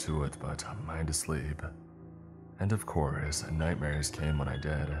was more to it, but I had to sleep. And of course, nightmares came when I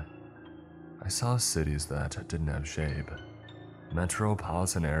did. I saw cities that didn't have shape,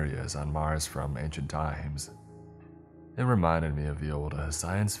 metropolitan areas on Mars from ancient times. It reminded me of the old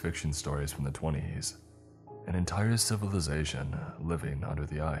science fiction stories from the 20s, an entire civilization living under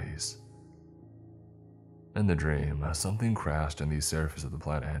the ice. In the dream, something crashed on the surface of the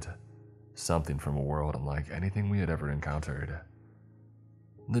planet, something from a world unlike anything we had ever encountered.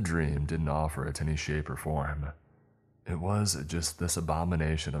 The dream didn't offer it any shape or form. It was just this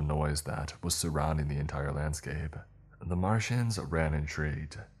abomination of noise that was surrounding the entire landscape. The Martians ran and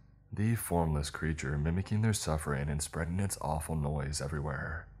shrieked, the formless creature mimicking their suffering and spreading its awful noise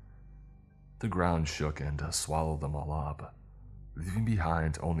everywhere. The ground shook and swallowed them all up, leaving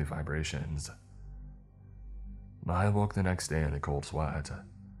behind only vibrations. I awoke the next day in a cold sweat.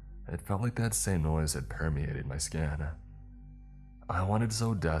 It felt like that same noise had permeated my skin. I wanted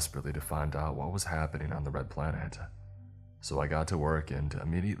so desperately to find out what was happening on the red planet, so I got to work and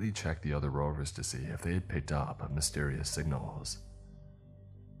immediately checked the other rovers to see if they had picked up mysterious signals.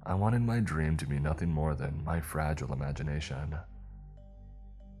 I wanted my dream to be nothing more than my fragile imagination.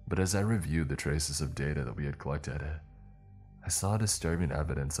 But as I reviewed the traces of data that we had collected, I saw disturbing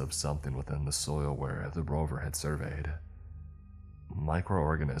evidence of something within the soil where the rover had surveyed.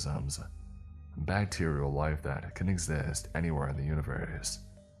 Microorganisms, bacterial life that can exist anywhere in the universe.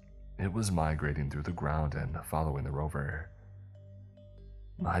 It was migrating through the ground and following the rover.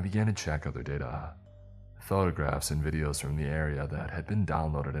 I began to check other data, photographs and videos from the area that had been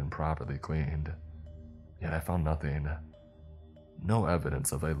downloaded and properly cleaned. Yet I found nothing. No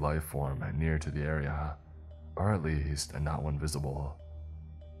evidence of a life form near to the area, or at least not one visible.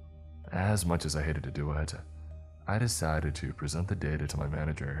 As much as I hated to do it, I decided to present the data to my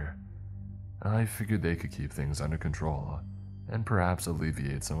manager. I figured they could keep things under control and perhaps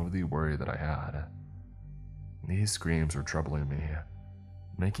alleviate some of the worry that I had. These screams were troubling me,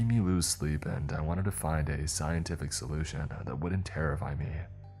 making me lose sleep, and I wanted to find a scientific solution that wouldn't terrify me.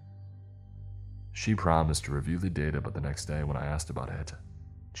 She promised to review the data, but the next day when I asked about it,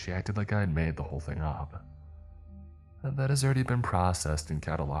 she acted like I had made the whole thing up. That has already been processed and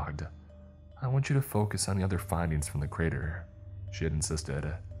cataloged. I want you to focus on the other findings from the crater, she had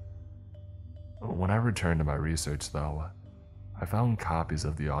insisted. When I returned to my research, though, I found copies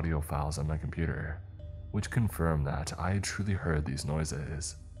of the audio files on my computer, which confirmed that I had truly heard these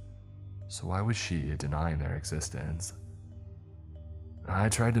noises. So why was she denying their existence? I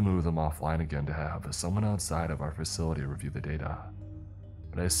tried to move them offline again to have someone outside of our facility review the data,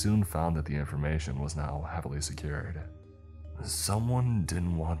 but I soon found that the information was now heavily secured. Someone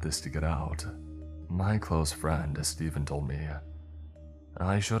didn't want this to get out. My close friend, Stephen, told me.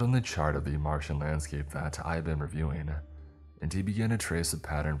 I showed him the chart of the Martian landscape that I had been reviewing, and he began to trace a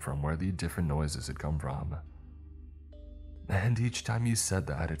pattern from where the different noises had come from. And each time you said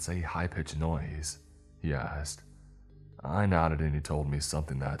that, it's a high-pitched noise, he asked. I nodded and he told me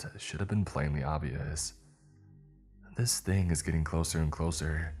something that should have been plainly obvious. This thing is getting closer and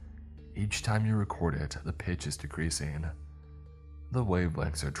closer. Each time you record it, the pitch is decreasing. The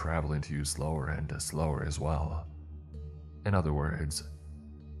wavelengths are traveling to you slower and slower as well. In other words,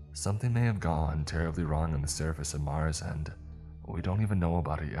 something may have gone terribly wrong on the surface of Mars and we don't even know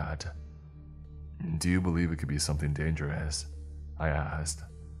about it yet. Do you believe it could be something dangerous? I asked.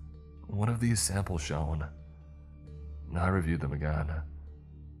 What have these samples shown? I reviewed them again.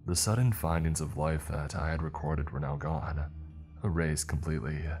 The sudden findings of life that I had recorded were now gone, erased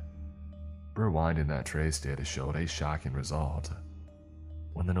completely. Rewinding that trace data showed a shocking result.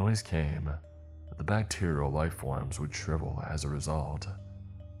 When the noise came, the bacterial life forms would shrivel as a result.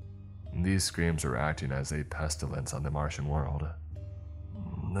 These screams were acting as a pestilence on the Martian world.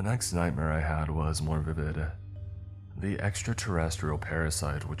 The next nightmare I had was more vivid. The extraterrestrial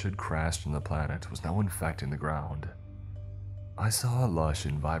parasite which had crashed on the planet was now infecting the ground. I saw a lush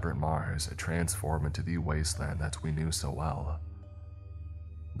and vibrant Mars transform into the wasteland that we knew so well.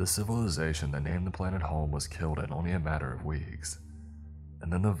 The civilization that named the planet home was killed in only a matter of weeks,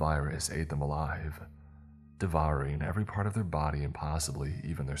 and then the virus ate them alive, devouring every part of their body and possibly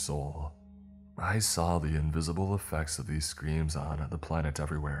even their soul. I saw the invisible effects of these screams on the planet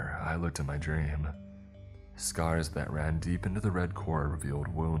everywhere I looked in my dream. Scars that ran deep into the red core revealed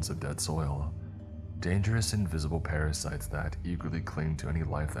wounds of dead soil, dangerous invisible parasites that eagerly cling to any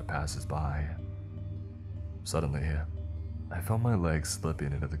life that passes by. Suddenly, I felt my legs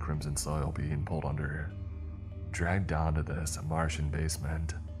slipping into the crimson soil being pulled under, dragged down to this Martian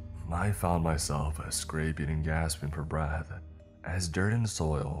basement. I found myself scraping and gasping for breath as dirt and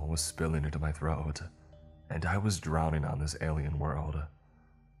soil was spilling into my throat, and I was drowning on this alien world.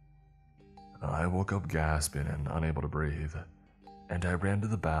 I woke up gasping and unable to breathe, and I ran to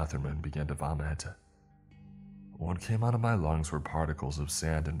the bathroom and began to vomit. What came out of my lungs were particles of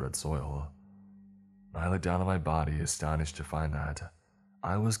sand and red soil. I looked down at my body, astonished to find that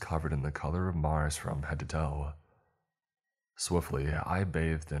I was covered in the color of Mars from head to toe. Swiftly, I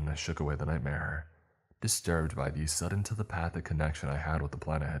bathed and shook away the nightmare, disturbed by the sudden telepathic connection I had with the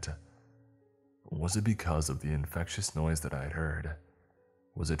planet. Was it because of the infectious noise that I had heard?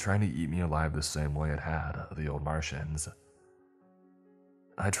 Was it trying to eat me alive the same way it had the old Martians?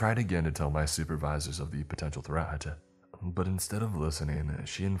 I tried again to tell my supervisors of the potential threat, but instead of listening,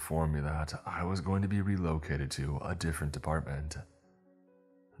 she informed me that I was going to be relocated to a different department.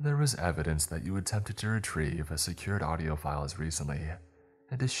 There was evidence that you attempted to retrieve secured audio files recently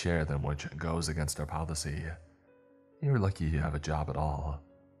and to share them, which goes against our policy. You're lucky you have a job at all,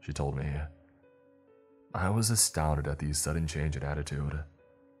 she told me. I was astounded at the sudden change in attitude.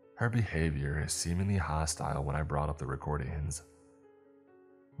 Her behavior seemingly hostile when I brought up the recordings.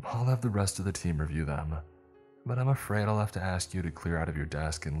 I'll have the rest of the team review them, but I'm afraid I'll have to ask you to clear out of your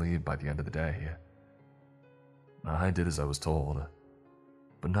desk and leave by the end of the day. I did as I was told,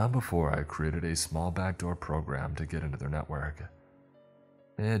 but not before I created a small backdoor program to get into their network.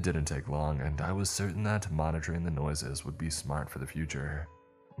 It didn't take long, and I was certain that monitoring the noises would be smart for the future.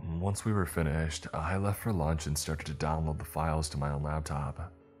 Once we were finished, I left for lunch and started to download the files to my own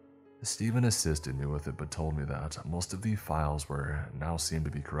laptop. Stephen assisted me with it, but told me that most of the files now seemed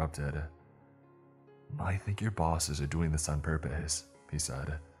to be corrupted. I think your bosses are doing this on purpose, he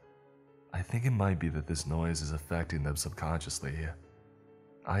said. I think it might be that this noise is affecting them subconsciously.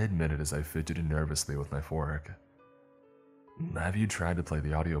 I admitted as I fidgeted nervously with my fork. Have you tried to play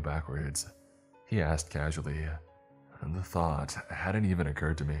the audio backwards? He asked casually. The thought hadn't even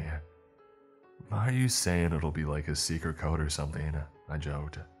occurred to me. Are you saying it'll be like a secret code or something? I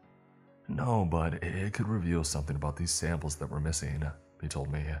joked. No, but it could reveal something about these samples that we're missing, he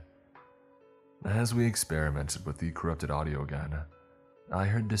told me. As we experimented with the corrupted audio again, I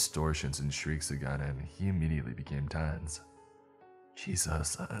heard distortions and shrieks again, and he immediately became tense.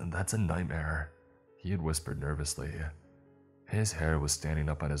 Jesus, that's a nightmare, he had whispered nervously. His hair was standing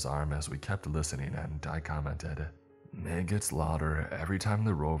up on his arm as we kept listening, and I commented, It gets louder every time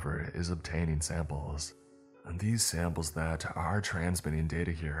the rover is obtaining samples. These samples that are transmitting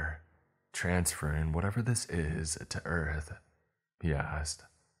data here, transferring whatever this is to Earth, he asked.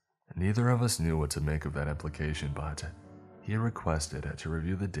 Neither of us knew what to make of that implication, but he requested to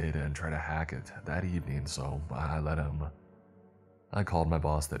review the data and try to hack it that evening, so I let him. I called my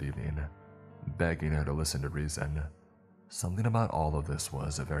boss that evening, begging her to listen to reason. Something about all of this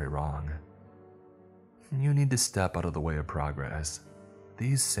was very wrong. You need to step out of the way of progress.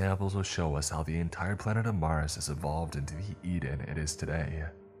 These samples will show us how the entire planet of Mars has evolved into the Eden it is today.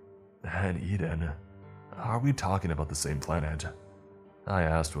 And Eden? Are we talking about the same planet? I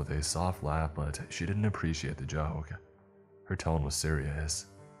asked with a soft laugh, but she didn't appreciate the joke. Her tone was serious.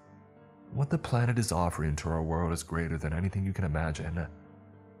 What the planet is offering to our world is greater than anything you can imagine.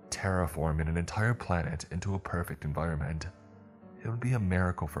 Terraforming an entire planet into a perfect environment. It would be a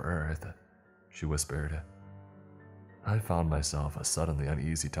miracle for Earth, she whispered. I found myself suddenly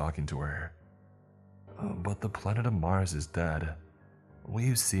uneasy talking to her. But the planet of Mars is dead.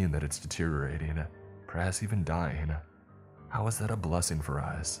 We've seen that it's deteriorating, perhaps even dying. How is that a blessing for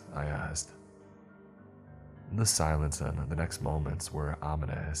us? I asked. The silence and the next moments were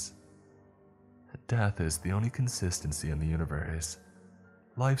ominous. Death is the only consistency in the universe.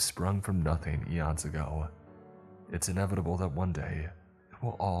 Life sprung from nothing eons ago. It's inevitable that one day it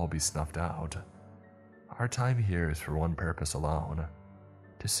will all be snuffed out. Our time here is for one purpose alone,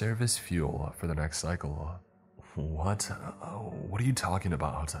 to serve as fuel for the next cycle. What are you talking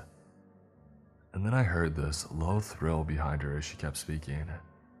about? And then I heard this low thrill behind her as she kept speaking.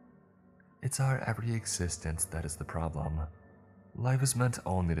 It's our every existence that is the problem. Life is meant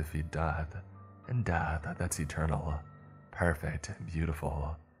only to feed death, and death that's eternal, perfect,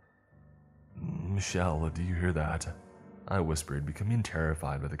 beautiful. Michelle, do you hear that? I whispered, becoming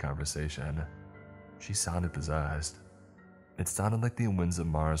terrified by the conversation. She sounded possessed. It sounded like the winds of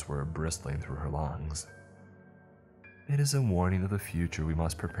Mars were bristling through her lungs. It is a warning of the future we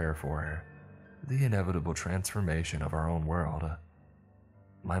must prepare for, the inevitable transformation of our own world.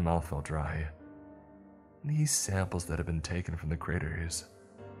 My mouth felt dry. These samples that have been taken from the craters,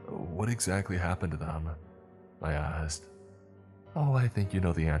 what exactly happened to them? I asked. Oh, I think you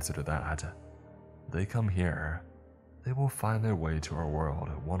know the answer to that. They come here. They will find their way to our world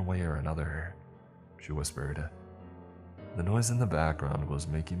one way or another, she whispered. The noise in the background was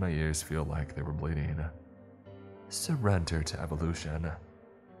making my ears feel like they were bleeding. Surrender to evolution.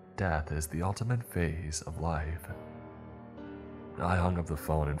 Death is the ultimate phase of life. I hung up the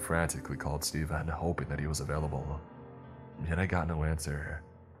phone and frantically called Steven, hoping that he was available. Yet I got no answer.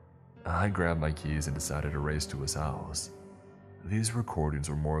 I grabbed my keys and decided to race to his house. These recordings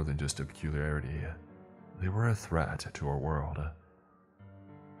were more than just a peculiarity. They were a threat to our world.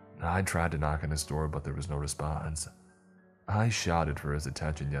 I tried to knock on his door, but there was no response. I shouted for his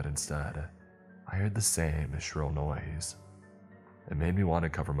attention, yet instead, I heard the same shrill noise. It made me want to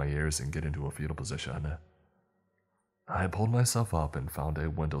cover my ears and get into a fetal position. I pulled myself up and found a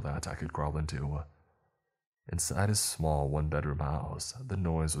window that I could crawl into. Inside a small one-bedroom house, the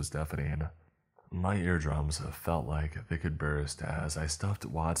noise was deafening. My eardrums felt like they could burst as I stuffed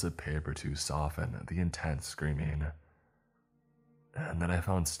wads of paper to soften the intense screaming. And then I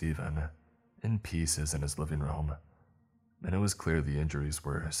found Steven, in pieces in his living room, and it was clear the injuries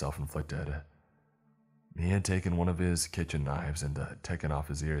were self-inflicted. He had taken one of his kitchen knives and taken off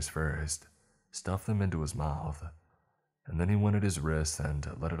his ears first, stuffed them into his mouth, and then he went at his wrists and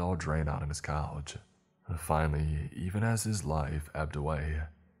let it all drain out on his couch. Finally, even as his life ebbed away,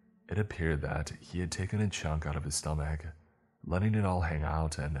 it appeared that he had taken a chunk out of his stomach, letting it all hang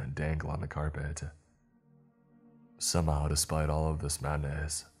out and dangle on the carpet. Somehow, despite all of this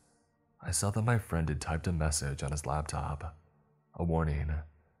madness, I saw that my friend had typed a message on his laptop, a warning.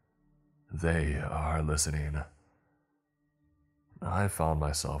 They are listening. I found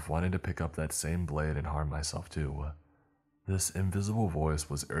myself wanting to pick up that same blade and harm myself too. This invisible voice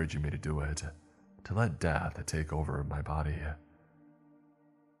was urging me to do it, to let death take over my body.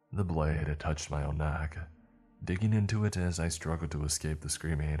 The blade touched my own neck, digging into it as I struggled to escape the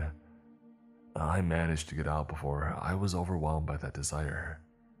screaming. I managed to get out before I was overwhelmed by that desire.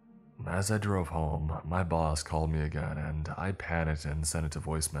 As I drove home, my boss called me again and I panicked and sent it to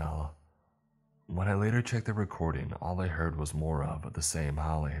voicemail. When I later checked the recording, all I heard was more of the same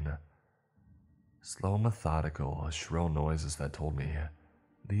howling. Slow, methodical, shrill noises that told me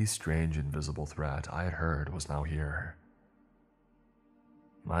the strange invisible threat I had heard was now here.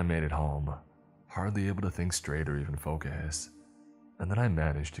 I made it home, hardly able to think straight or even focus, and then I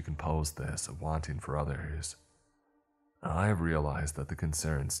managed to compose this wanting for others. I realized that the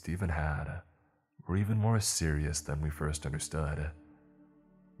concerns Stephen had were even more serious than we first understood.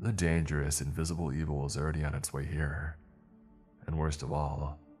 The dangerous, invisible evil is already on its way here, and worst of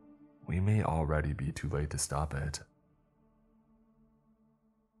all, we may already be too late to stop it.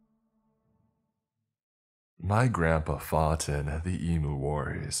 My grandpa fought in the Emu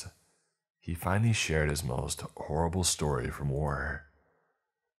Wars. He finally shared his most horrible story from war.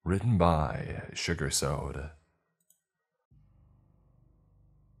 Written by Sugar Sode.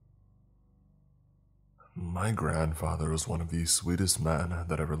 My grandfather was one of the sweetest men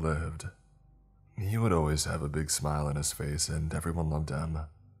that ever lived. He would always have a big smile on his face and everyone loved him.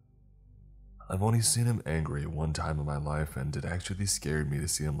 I've only seen him angry one time in my life and it actually scared me to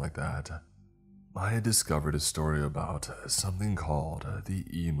see him like that. I had discovered a story about something called the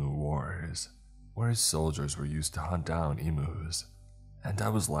Emu Wars, where soldiers were used to hunt down emus, and I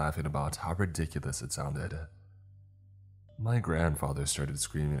was laughing about how ridiculous it sounded. My grandfather started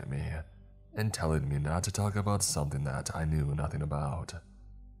screaming at me and telling me not to talk about something that I knew nothing about.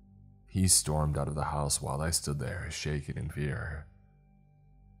 He stormed out of the house while I stood there shaking in fear.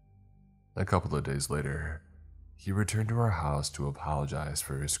 A couple of days later, he returned to our house to apologize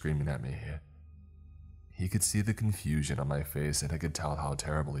for screaming at me. He could see the confusion on my face and I could tell how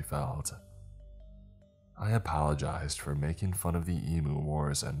terrible he felt. I apologized for making fun of the Emu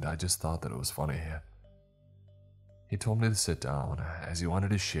Wars and I just thought that it was funny. He told me to sit down as he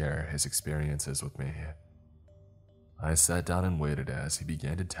wanted to share his experiences with me. I sat down and waited as he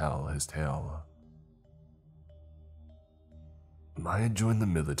began to tell his tale. I had joined the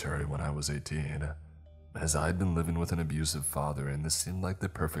military when I was 18, as I had been living with an abusive father and this seemed like the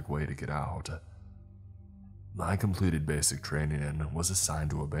perfect way to get out. I completed basic training and was assigned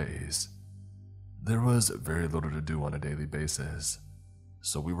to a base. There was very little to do on a daily basis,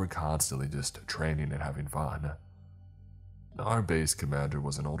 so we were constantly just training and having fun. Our base commander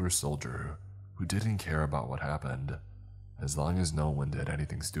was an older soldier who didn't care about what happened, as long as no one did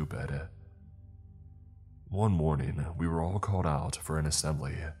anything stupid. One morning, we were all called out for an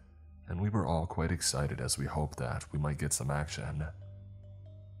assembly, and we were all quite excited as we hoped that we might get some action.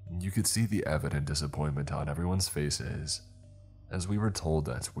 You could see the evident disappointment on everyone's faces, as we were told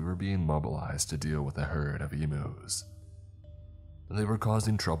that we were being mobilized to deal with a herd of emus. They were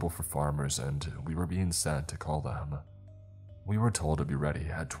causing trouble for farmers and we were being sent to call them. We were told to be ready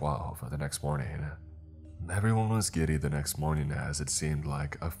at 12 the next morning. Everyone was giddy the next morning as it seemed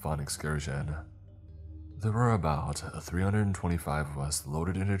like a fun excursion. There were about 325 of us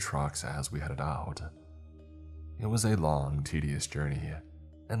loaded into trucks as we headed out. It was a long, tedious journey,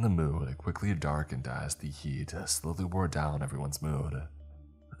 and the mood quickly darkened as the heat slowly wore down everyone's mood.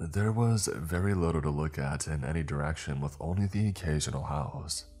 There was very little to look at in any direction with only the occasional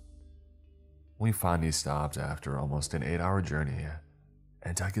house. We finally stopped after almost an 8-hour journey,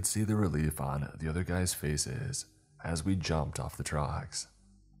 and I could see the relief on the other guys' faces as we jumped off the trucks.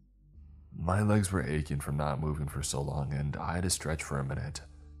 My legs were aching from not moving for so long, and I had to stretch for a minute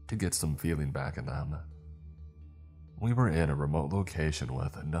to get some feeling back in them. We were in a remote location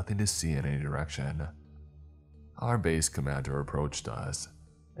with nothing to see in any direction. Our base commander approached us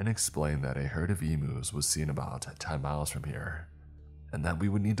and explained that a herd of emus was seen about 10 miles from here, and that we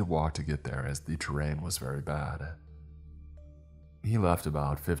would need to walk to get there as the terrain was very bad. He left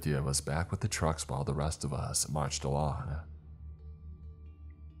about 50 of us back with the trucks while the rest of us marched along.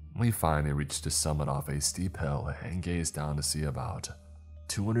 We finally reached the summit off a steep hill and gazed down to see about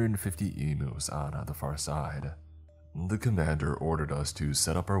 250 emus on the far side. The commander ordered us to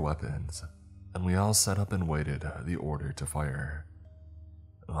set up our weapons, and we all set up and waited the order to fire.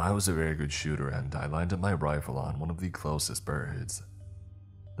 I was a very good shooter, and I lined up my rifle on one of the closest birds.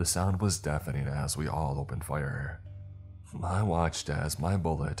 The sound was deafening as we all opened fire. I watched as my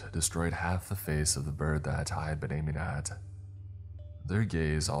bullet destroyed half the face of the bird that I had been aiming at. Their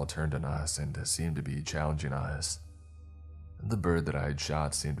gaze all turned on us and seemed to be challenging us. The bird that I had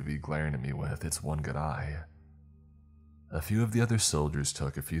shot seemed to be glaring at me with its one good eye. A few of the other soldiers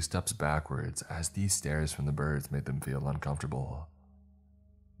took a few steps backwards as the stares from the birds made them feel uncomfortable.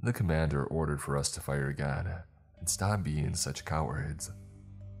 The commander ordered for us to fire again and stop being such cowards.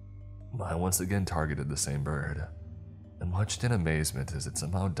 I once again targeted the same bird and watched in amazement as it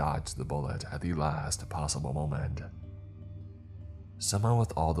somehow dodged the bullet at the last possible moment. Somehow,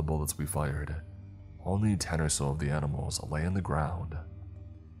 with all the bullets we fired, only 10 or so of the animals lay on the ground.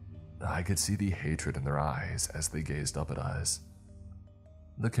 I could see the hatred in their eyes as they gazed up at us.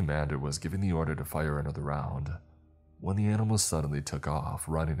 The commander was giving the order to fire another round when the animals suddenly took off,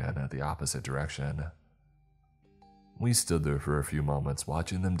 running in the opposite direction. We stood there for a few moments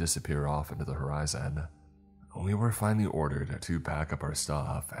watching them disappear off into the horizon. We were finally ordered to pack up our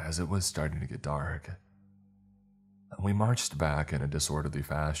stuff as it was starting to get dark. We marched back in a disorderly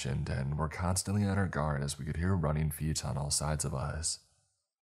fashion and were constantly on our guard as we could hear running feet on all sides of us.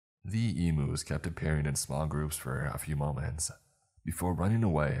 The emus kept appearing in small groups for a few moments before running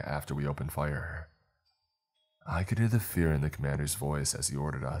away after we opened fire. I could hear the fear in the commander's voice as he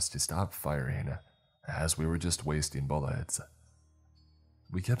ordered us to stop firing as we were just wasting bullets.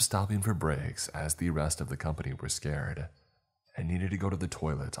 We kept stopping for breaks as the rest of the company were scared and needed to go to the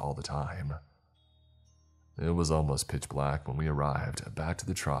toilet all the time. It was almost pitch black when we arrived back to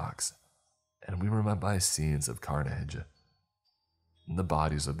the trucks, and we were met by scenes of carnage. The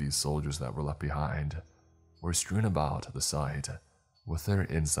bodies of these soldiers that were left behind were strewn about the site, with their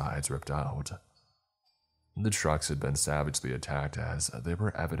insides ripped out. The trucks had been savagely attacked as there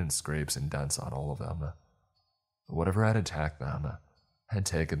were evident scrapes and dents on all of them. Whatever had attacked them had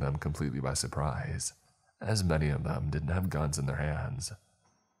taken them completely by surprise, as many of them didn't have guns in their hands.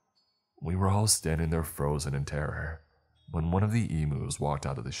 We were all standing there frozen in terror when one of the emus walked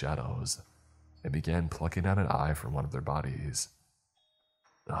out of the shadows and began plucking out an eye from one of their bodies.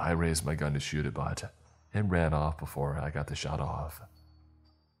 I raised my gun to shoot it, but it ran off before I got the shot off.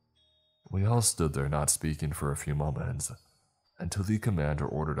 We all stood there not speaking for a few moments until the commander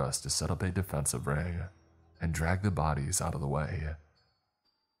ordered us to set up a defensive ring and drag the bodies out of the way.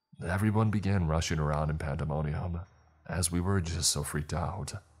 Everyone began rushing around in pandemonium as we were just so freaked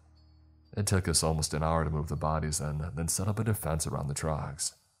out. It took us almost an hour to move the bodies and then set up a defense around the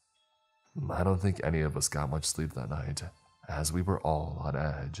trucks. I don't think any of us got much sleep that night, as we were all on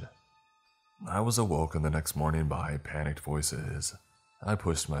edge. I was awoken the next morning by panicked voices. I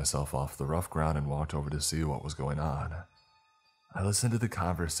pushed myself off the rough ground and walked over to see what was going on. I listened to the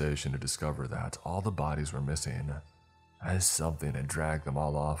conversation to discover that all the bodies were missing, as something had dragged them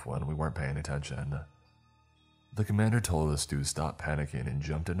all off when we weren't paying attention. The commander told us to stop panicking and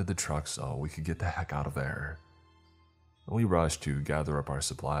jumped into the truck so we could get the heck out of there. We rushed to gather up our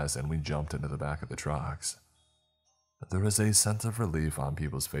supplies and we jumped into the back of the trucks. There was a sense of relief on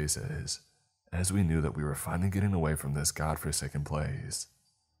people's faces as we knew that we were finally getting away from this godforsaken place.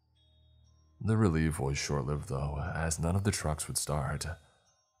 The relief was short-lived though, as none of the trucks would start.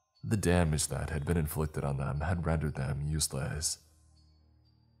 The damage that had been inflicted on them had rendered them useless.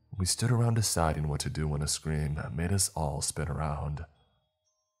 We stood around deciding what to do when a scream made us all spin around.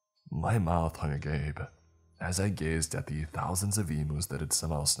 My mouth hung agape as I gazed at the thousands of emus that had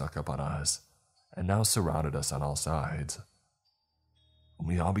somehow snuck up on us and now surrounded us on all sides.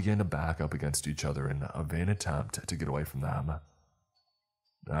 We all began to back up against each other in a vain attempt to get away from them.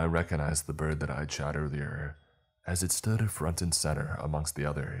 I recognized the bird that I had shot earlier, as it stood front and center amongst the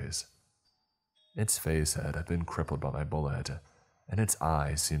others. Its face had been crippled by my bullet, and its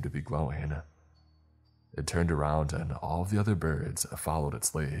eyes seemed to be glowing. It turned around and all of the other birds followed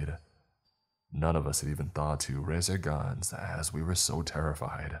its lead. None of us had even thought to raise our guns as we were so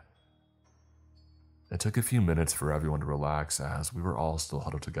terrified. It took a few minutes for everyone to relax as we were all still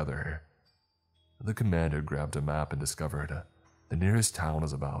huddled together. The commander grabbed a map and discovered the nearest town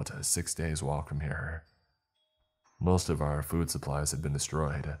was about a 6 days' walk from here. Most of our food supplies had been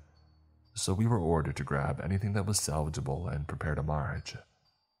destroyed, so we were ordered to grab anything that was salvageable and prepare to march.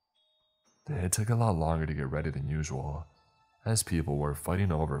 It took a lot longer to get ready than usual, as people were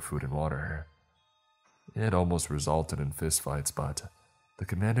fighting over food and water. It almost resulted in fistfights, but the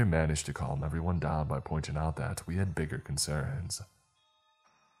commander managed to calm everyone down by pointing out that we had bigger concerns.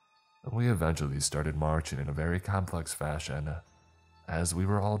 We eventually started marching in a very complex fashion, as we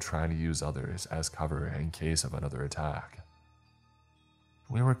were all trying to use others as cover in case of another attack.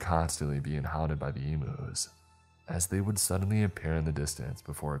 We were constantly being hounded by the emus, as they would suddenly appear in the distance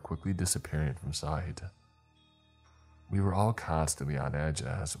before quickly disappearing from sight. We were all constantly on edge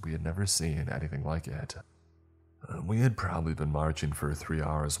as we had never seen anything like it. We had probably been marching for 3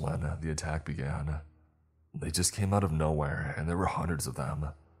 hours when the attack began. They just came out of nowhere and there were hundreds of them.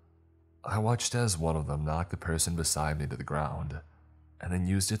 I watched as one of them knocked the person beside me to the ground, and then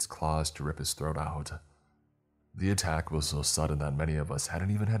used its claws to rip his throat out. The attack was so sudden that many of us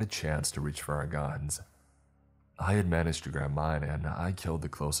hadn't even had a chance to reach for our guns. I had managed to grab mine and I killed the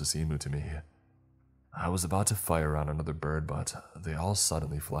closest emu to me. I was about to fire on another bird, but they all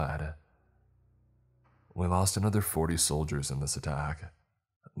suddenly fled. We lost another 40 soldiers in this attack.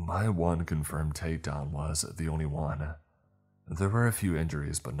 My one confirmed takedown was the only one. There were a few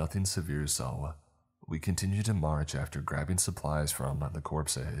injuries, but nothing severe, so we continued to march after grabbing supplies from the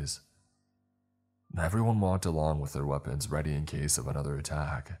corpses. Everyone walked along with their weapons ready in case of another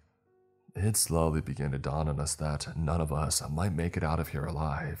attack. It slowly began to dawn on us that none of us might make it out of here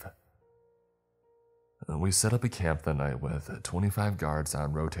alive. We set up a camp that night with 25 guards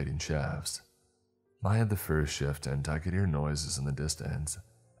on rotating shifts. I had the first shift and I could hear noises in the distance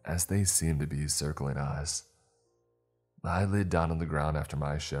as they seemed to be circling us. I laid down on the ground after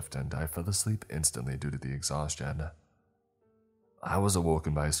my shift and I fell asleep instantly due to the exhaustion. I was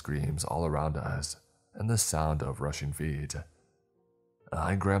awoken by screams all around us and the sound of rushing feet.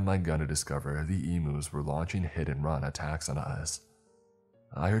 I grabbed my gun to discover the emus were launching hit-and-run attacks on us.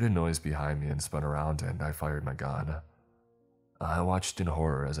 I heard a noise behind me and spun around and I fired my gun. I watched in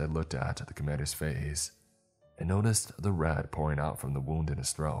horror as I looked at the commander's face and noticed the red pouring out from the wound in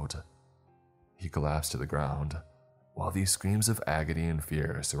his throat. He collapsed to the ground, while these screams of agony and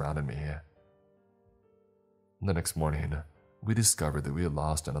fear surrounded me. The next morning, we discovered that we had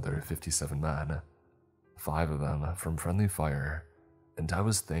lost another 57 men, 5 of them from friendly fire, and I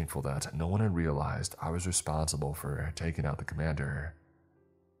was thankful that no one had realized I was responsible for taking out the commander.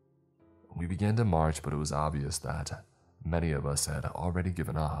 We began to march, but it was obvious that many of us had already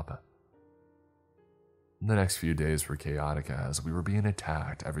given up. The next few days were chaotic as we were being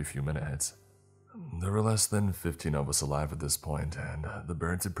attacked every few minutes. There were less than 15 of us alive at this point, and the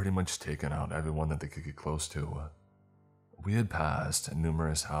birds had pretty much taken out everyone that they could get close to. We had passed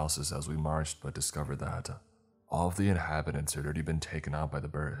numerous houses as we marched, but discovered that all of the inhabitants had already been taken out by the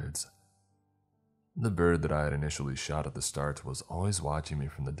birds. The bird that I had initially shot at the start was always watching me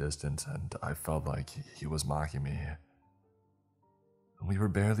from the distance, and I felt like he was mocking me. We were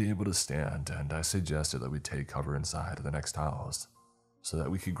barely able to stand, and I suggested that we take cover inside the next house, so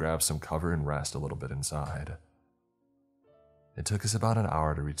that we could grab some cover and rest a little bit inside. It took us about an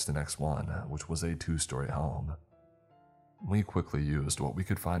hour to reach the next one, which was a 2-story home. We quickly used what we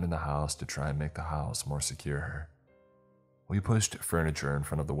could find in the house to try and make the house more secure. We pushed furniture in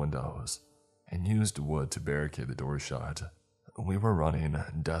front of the windows and used wood to barricade the doors shut. We were running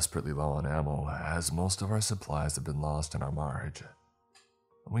desperately low on ammo as most of our supplies had been lost in our march.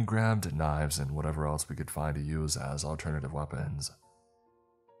 We grabbed knives and whatever else we could find to use as alternative weapons.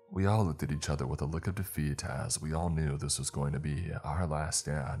 We all looked at each other with a look of defeat as we all knew this was going to be our last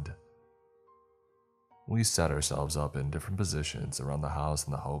stand. We set ourselves up in different positions around the house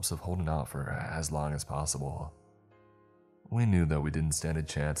in the hopes of holding out for as long as possible. We knew that we didn't stand a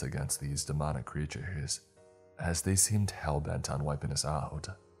chance against these demonic creatures, as they seemed hell-bent on wiping us out.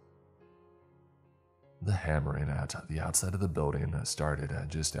 The hammering at the outside of the building started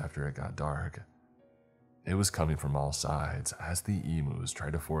just after it got dark. It was coming from all sides as the emus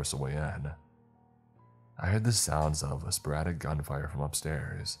tried to force a way in. I heard the sounds of a sporadic gunfire from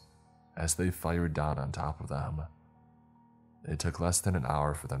upstairs as they fired down on top of them. It took less than an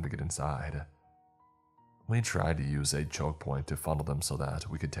hour for them to get inside. We tried to use a choke point to funnel them so that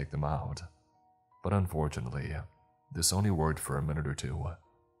we could take them out, but unfortunately, this only worked for a minute or two,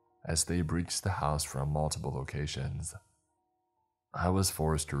 as they breached the house from multiple locations. I was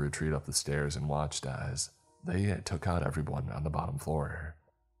forced to retreat up the stairs and watched as they took out everyone on the bottom floor.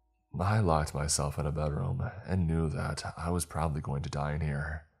 I locked myself in a bedroom and knew that I was probably going to die in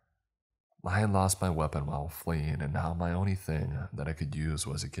here. I had lost my weapon while fleeing, and now my only thing that I could use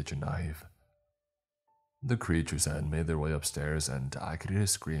was a kitchen knife. The creatures had made their way upstairs, and I could hear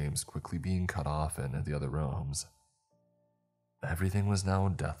screams quickly being cut off in the other rooms. Everything was now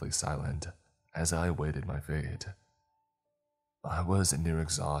deathly silent as I awaited my fate. I was near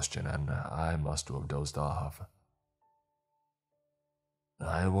exhaustion, and I must have dozed off.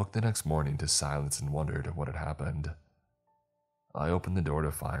 I awoke the next morning to silence and wondered what had happened. I opened the door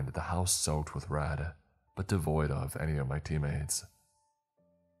to find the house soaked with red, but devoid of any of my teammates.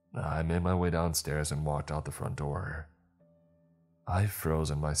 I made my way downstairs and walked out the front door. I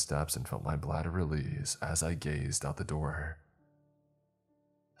froze in my steps and felt my bladder release as I gazed out the door.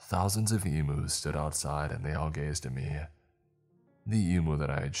 Thousands of emus stood outside and they all gazed at me. The emu that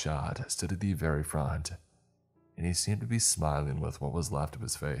I had shot stood at the very front, and he seemed to be smiling with what was left of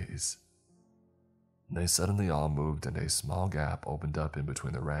his face. They suddenly all moved and a small gap opened up in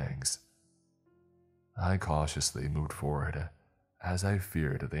between the ranks. I cautiously moved forward, as I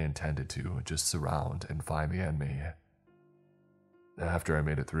feared they intended to just surround and find the enemy. After I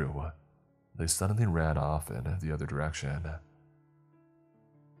made it through, they suddenly ran off in the other direction.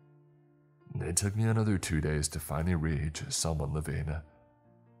 It took me another 2 days to finally reach someone living,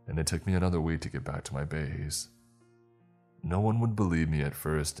 and it took me another week to get back to my base. No one would believe me at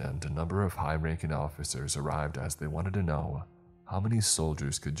first, and a number of high-ranking officers arrived as they wanted to know how many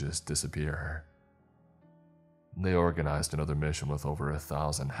soldiers could just disappear. They organized another mission with over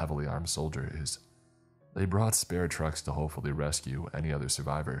 1,000 heavily armed soldiers. They brought spare trucks to hopefully rescue any other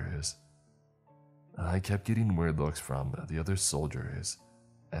survivors. I kept getting weird looks from the other soldiers,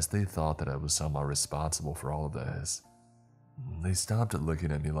 as they thought that I was somehow responsible for all of this. They stopped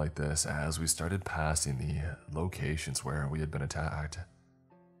looking at me like this as we started passing the locations where we had been attacked.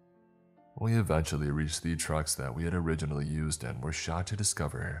 We eventually reached the trucks that we had originally used and were shocked to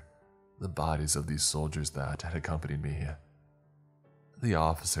discover the bodies of these soldiers that had accompanied me. The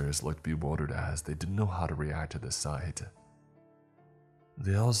officers looked bewildered as they didn't know how to react to this sight.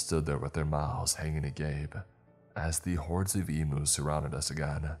 They all stood there with their mouths hanging agape as the hordes of emus surrounded us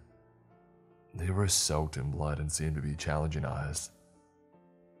again. They were soaked in blood and seemed to be challenging us.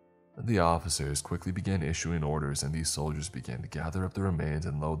 The officers quickly began issuing orders, and these soldiers began to gather up the remains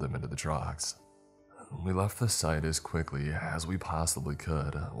and load them into the trucks. We left the site as quickly as we possibly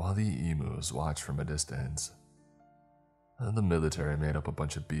could while the emus watched from a distance. The military made up a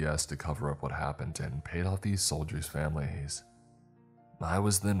bunch of BS to cover up what happened and paid off these soldiers' families. I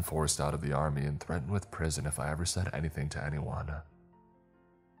was then forced out of the army and threatened with prison if I ever said anything to anyone.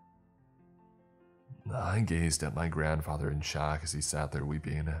 I gazed at my grandfather in shock as he sat there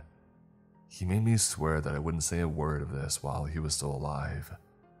weeping. He made me swear that I wouldn't say a word of this while he was still alive.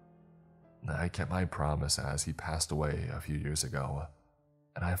 I kept my promise as he passed away a few years ago,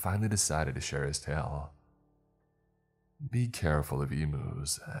 and I finally decided to share his tale. Be careful of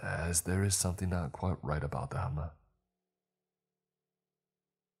emus, as there is something not quite right about them.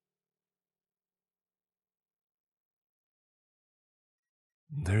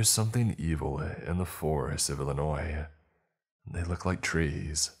 There's something evil in the forests of Illinois. They look like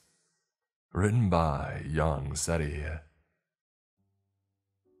trees. Written by Young Seti.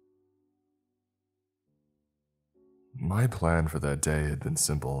 My plan for that day had been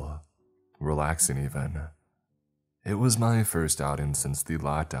simple, relaxing even. It was my first outing since the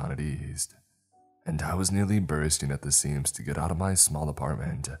lockdown had eased, and I was nearly bursting at the seams to get out of my small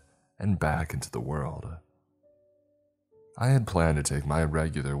apartment and back into the world. I had planned to take my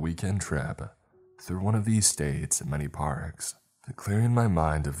regular weekend trip through one of these state's many parks, clearing my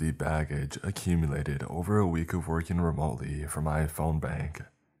mind of the baggage accumulated over a week of working remotely for my phone bank,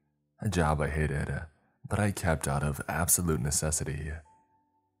 a job I hated, but I kept out of absolute necessity.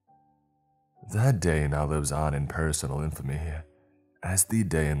 That day now lives on in personal infamy as the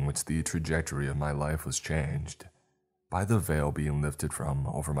day in which the trajectory of my life was changed by the veil being lifted from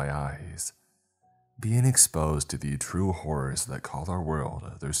over my eyes, being exposed to the true horrors that call our world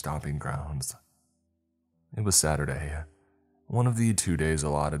their stomping grounds. It was Saturday, one of the 2 days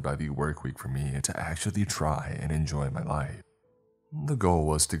allotted by the work week for me to actually try and enjoy my life. The goal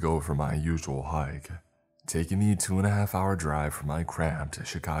was to go for my usual hike, taking the 2.5-hour drive from my cramped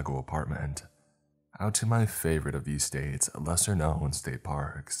Chicago apartment out to my favorite of the state's lesser-known state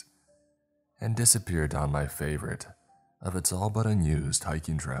parks, and disappear down my favorite of its all but unused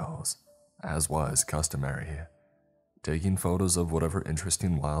hiking trails, as was customary, taking photos of whatever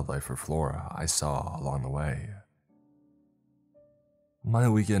interesting wildlife or flora I saw along the way. My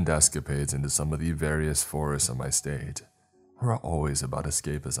weekend escapades into some of the various forests of my state were always about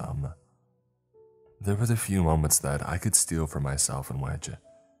escapism. There were the few moments that I could steal for myself in which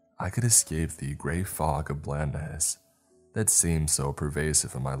I could escape the gray fog of blandness that seemed so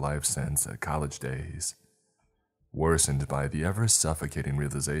pervasive in my life since college days, worsened by the ever-suffocating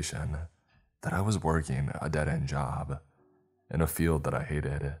realization that I was working a dead-end job in a field that I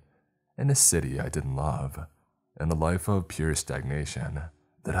hated, in a city I didn't love, in a life of pure stagnation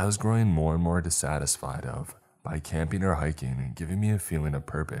that I was growing more and more dissatisfied of by camping or hiking and giving me a feeling of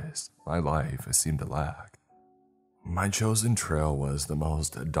purpose my life seemed to lack. My chosen trail was the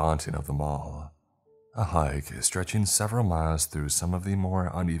most daunting of them all, a hike stretching several miles through some of the more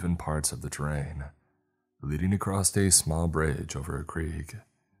uneven parts of the terrain, leading across a small bridge over a creek,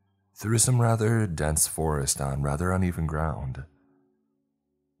 through some rather dense forest on rather uneven ground.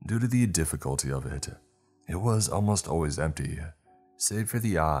 Due to the difficulty of it, it was almost always empty, save for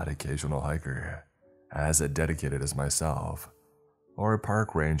the odd occasional hiker, as dedicated as myself, or a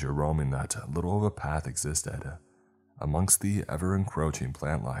park ranger roaming that little of a path existed amongst the ever-encroaching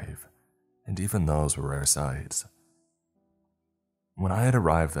plant life, and even those were rare sights. When I had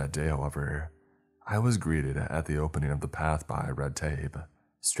arrived that day, however, I was greeted at the opening of the path by red tape,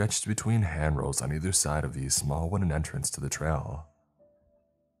 stretched between handrails on either side of the small wooden entrance to the trail.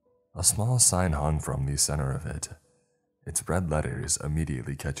 A small sign hung from the center of it, its red letters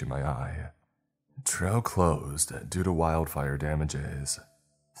immediately catching my eye. Trail closed due to wildfire damages.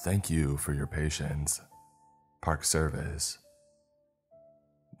 Thank you for your patience. Park Service.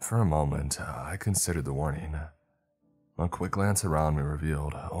 For a moment, I considered the warning. A quick glance around me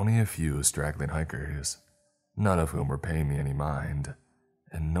revealed only a few straggling hikers, none of whom were paying me any mind,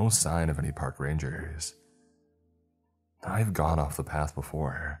 and no sign of any park rangers. I've gone off the path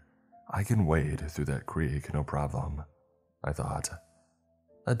before. I can wade through that creek, no problem, I thought,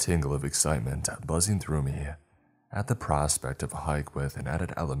 a tingle of excitement buzzing through me at the prospect of a hike with an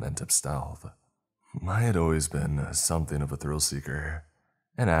added element of stealth. I had always been something of a thrill seeker,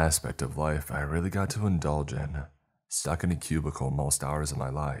 an aspect of life I really got to indulge in, stuck in a cubicle most hours of my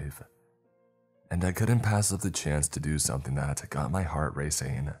life, and I couldn't pass up the chance to do something that got my heart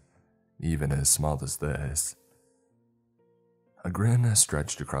racing, even as small as this. A grin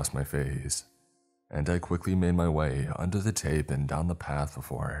stretched across my face, and I quickly made my way under the tape and down the path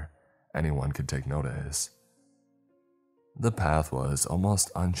before anyone could take notice. The path was almost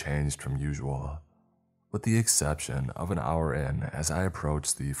unchanged from usual, with the exception of an hour in as I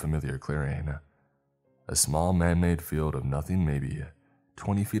approached the familiar clearing, a small man-made field of nothing maybe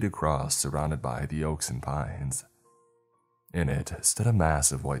 20 feet across surrounded by the oaks and pines. In it stood a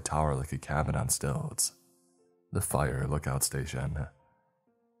massive white tower like a cabin on stilts, the fire lookout station.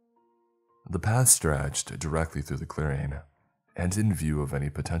 The path stretched directly through the clearing, and in view of any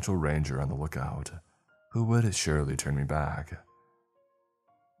potential ranger on the lookout, who would surely turn me back.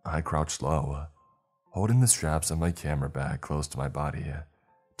 I crouched low, holding the straps of my camera bag close to my body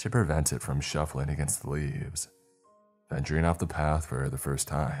to prevent it from shuffling against the leaves, venturing off the path for the first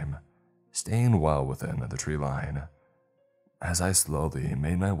time, staying well within the tree line, as I slowly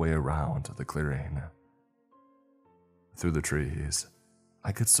made my way around the clearing. Through the trees,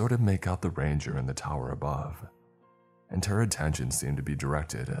 I could sort of make out the ranger in the tower above, and her attention seemed to be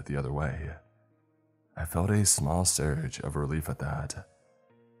directed the other way. I felt a small surge of relief at that.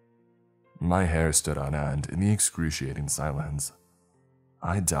 My hair stood on end in the excruciating silence.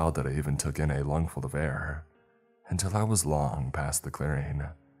 I doubt that I even took in a lungful of air until I was long past the clearing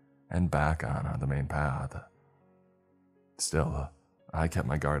and back on the main path. Still, I kept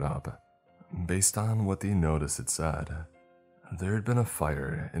my guard up. Based on what the notice had said, there had been a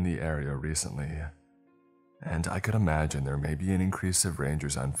fire in the area recently, and I could imagine there may be an increase of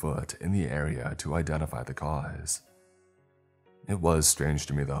rangers on foot in the area to identify the cause. It was strange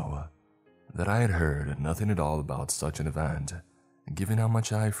to me, though, that I had heard nothing at all about such an event, given how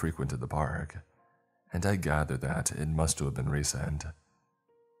much I frequented the park, and I gathered that it must have been recent.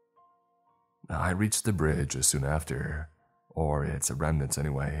 I reached the bridge soon after, or its remnants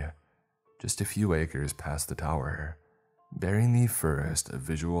anyway, just a few acres past the tower, bearing the first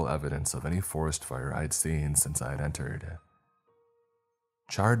visual evidence of any forest fire I'd seen since I had entered.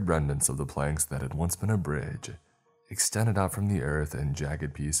 Charred remnants of the planks that had once been a bridge extended out from the earth in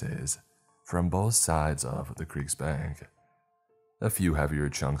jagged pieces from both sides of the creek's bank. A few heavier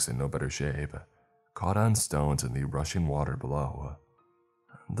chunks in no better shape, caught on stones in the rushing water below.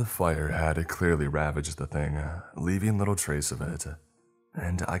 The fire had clearly ravaged the thing, leaving little trace of it,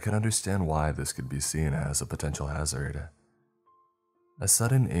 and I could understand why this could be seen as a potential hazard. A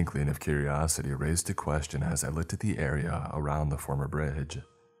sudden inkling of curiosity raised a question as I looked at the area around the former bridge.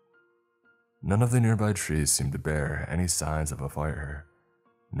 None of the nearby trees seemed to bear any signs of a fire.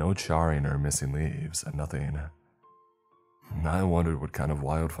 No charring or missing leaves, nothing. I wondered what kind of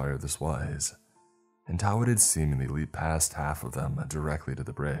wildfire this was, and how it had seemingly leaped past half of them directly to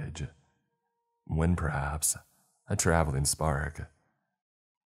the bridge, when perhaps a traveling spark.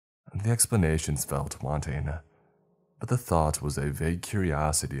 The explanations felt wanting, but the thought was a vague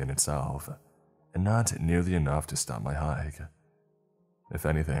curiosity in itself, and not nearly enough to stop my hike. If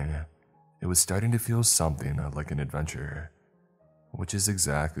anything, it was starting to feel something like an adventure, which is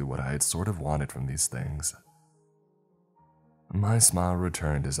exactly what I had sort of wanted from these things. My smile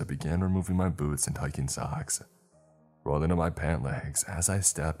returned as I began removing my boots and hiking socks, rolling up my pant legs as I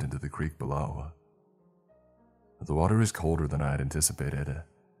stepped into the creek below. The water was colder than I had anticipated,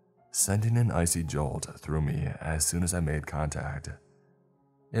 sending an icy jolt through me as soon as I made contact.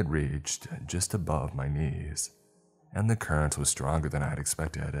 It reached just above my knees, and the current was stronger than I had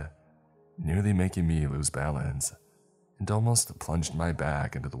expected, nearly making me lose balance, and almost plunged my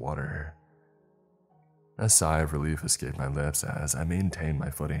back into the water. A sigh of relief escaped my lips as I maintained my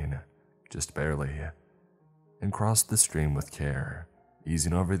footing, just barely, and crossed the stream with care,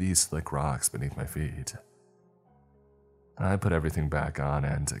 easing over these slick rocks beneath my feet. I put everything back on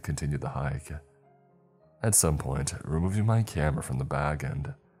and continued the hike, at some point removing my camera from the bag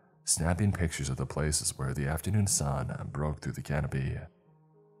and snapping pictures of the places where the afternoon sun broke through the canopy.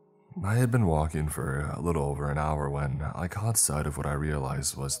 I had been walking for a little over an hour when I caught sight of what I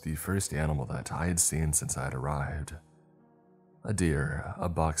realized was the first animal that I had seen since I had arrived. A deer, a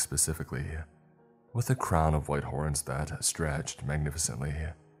buck specifically, with a crown of white horns that stretched magnificently.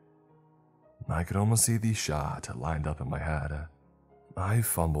 I could almost see the shot lined up in my head. I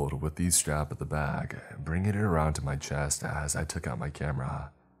fumbled with the strap of the bag, bringing it around to my chest as I took out my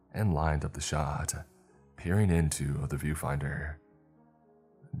camera and lined up the shot, peering into the viewfinder.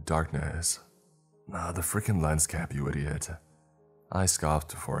 Darkness. The frickin' lens cap, you idiot. I scoffed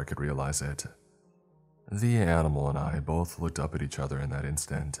before I could realize it. The animal and I both looked up at each other in that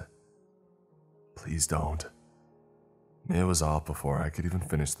instant. Please don't. It was off before I could even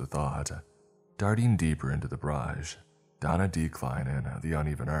finish the thought, darting deeper into the brush, down a decline in the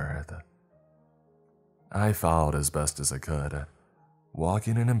uneven earth. I followed as best as I could,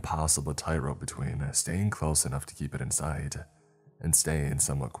 walking an impossible tightrope between staying close enough to keep it in sight and staying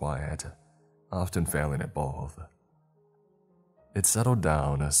somewhat quiet, often failing at both. It settled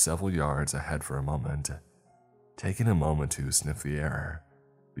down several yards ahead for a moment, taking a moment to sniff the air,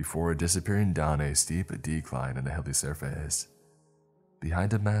 before disappearing down a steep decline in the hilly surface,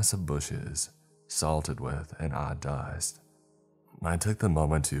 behind a mass of bushes, salted with an odd dust. I took the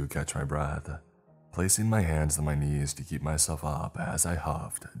moment to catch my breath, placing my hands on my knees to keep myself up as I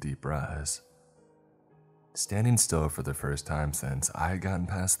huffed deep breaths. Standing still for the first time since I had gotten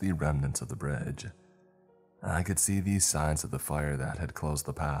past the remnants of the bridge, I could see the signs of the fire that had closed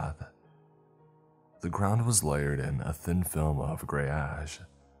the path. The ground was layered in a thin film of gray ash,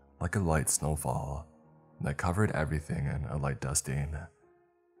 like a light snowfall, that covered everything in a light dusting.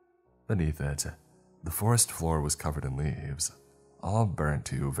 Beneath it, the forest floor was covered in leaves, all burnt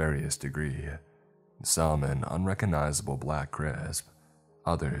to various degree, some in unrecognizable black crisp,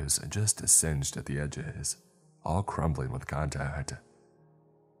 others just singed at the edges, all crumbling with contact.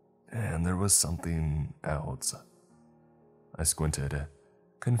 And there was something else. I squinted,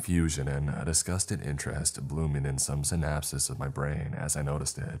 confusion and a disgusted interest blooming in some synapses of my brain as I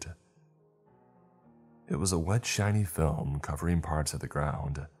noticed it. It was a wet, shiny film covering parts of the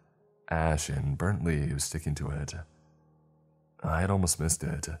ground, ash and burnt leaves sticking to it. I had almost missed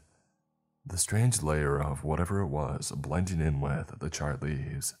it. The strange layer of whatever it was blending in with the charred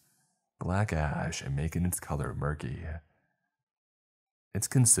leaves, black ash and making its color murky. Its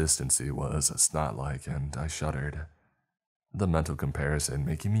consistency was snot-like and I shuddered, the mental comparison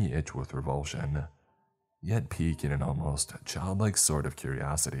making me itch with revulsion, yet piquing an almost childlike sort of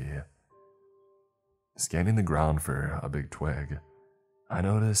curiosity. Scanning the ground for a big twig, I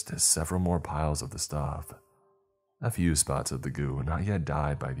noticed several more piles of the stuff, a few spots of the goo not yet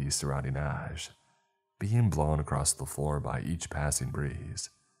dyed by the surrounding ash, being blown across the floor by each passing breeze.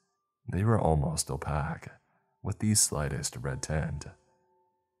 They were almost opaque, with the slightest red tint.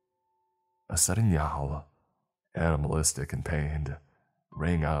 A sudden yowl, animalistic and pained,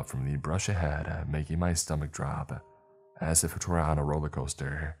 rang out from the brush ahead, making my stomach drop, as if it were on a roller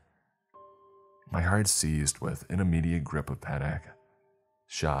coaster. My heart seized with an immediate grip of panic,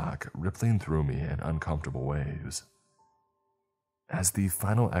 shock rippling through me in uncomfortable waves. As the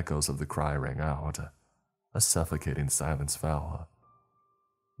final echoes of the cry rang out, a suffocating silence fell.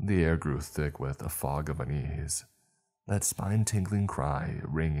 The air grew thick with a fog of unease, that spine-tingling cry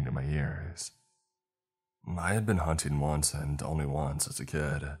ringing in my ears. I had been hunting once and only once as a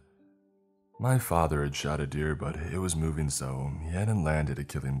kid. My father had shot a deer, but it was moving so he hadn't landed a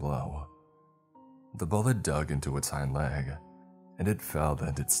killing blow. The bullet dug into its hind leg, and it fell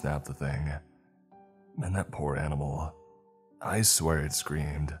and it snapped the thing. And that poor animal, I swear it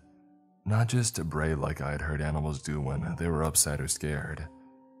screamed. Not just to bray like I had heard animals do when they were upset or scared,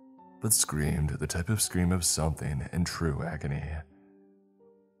 but screamed the type of scream of something in true agony.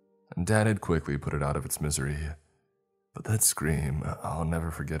 Dad had quickly put it out of its misery, but that scream, I'll never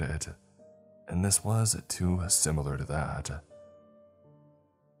forget it, and this was too similar to that.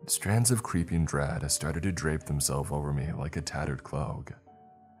 Strands of creeping dread started to drape themselves over me like a tattered cloak,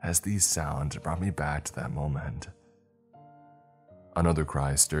 as the sound brought me back to that moment. Another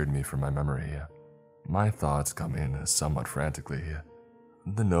cry stirred me from my memory, my thoughts coming somewhat frantically.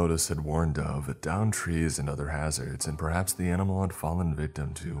 The notice had warned of downed trees and other hazards, and perhaps the animal had fallen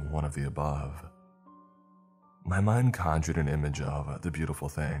victim to one of the above. My mind conjured an image of the beautiful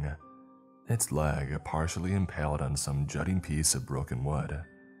thing, its leg partially impaled on some jutting piece of broken wood,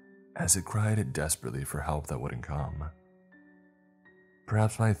 as it cried desperately for help that wouldn't come.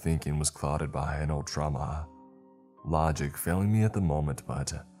 Perhaps my thinking was clouded by an old trauma, logic failing me at the moment,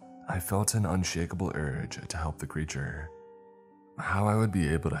 but I felt an unshakable urge to help the creature. How I would be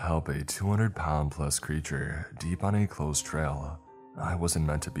able to help a 200-pound-plus creature deep on a closed trail I wasn't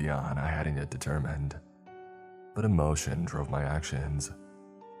meant to be on, I hadn't yet determined, but emotion drove my actions.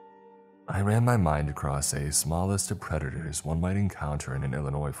 I ran my mind across a small list of predators one might encounter in an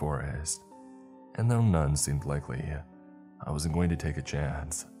Illinois forest, and though none seemed likely, I wasn't going to take a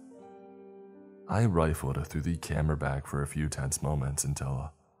chance. I rifled through the camera bag for a few tense moments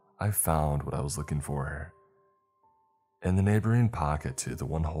until I found what I was looking for. In the neighboring pocket to the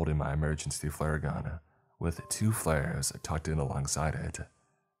one holding my emergency flare gun, with 2 flares tucked in alongside it,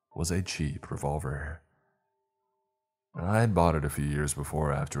 was a cheap revolver. I had bought it a few years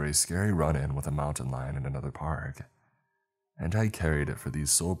before after a scary run-in with a mountain lion in another park, and I carried it for the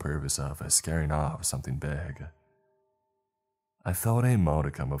sole purpose of scaring off something big. I felt a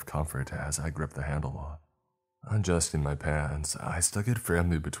modicum of comfort as I gripped the handle. Adjusting my pants, I stuck it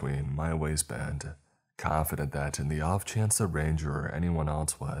firmly between my waistband, confident that in the off chance the ranger or anyone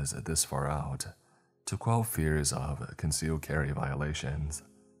else was this far out, to quell fears of concealed carry violations.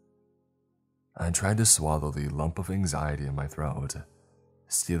 I tried to swallow the lump of anxiety in my throat,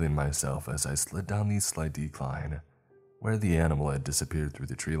 steeling myself as I slid down the slight decline, where the animal had disappeared through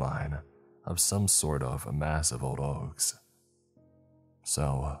the tree line of some sort of massive old oaks.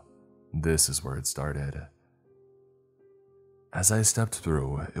 So, this is where it started. As I stepped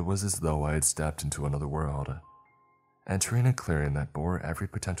through, it was as though I had stepped into another world, entering a clearing that bore every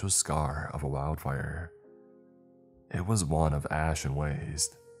potential scar of a wildfire. It was one of ash and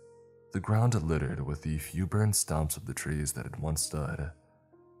waste, the ground littered with the few burned stumps of the trees that had once stood,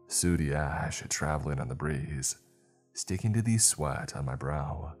 sooty ash traveling on the breeze, sticking to the sweat on my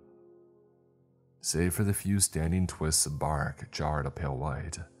brow. Save for the few standing twists of bark jarred a pale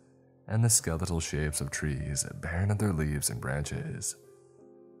white, and the skeletal shapes of trees barren of their leaves and branches,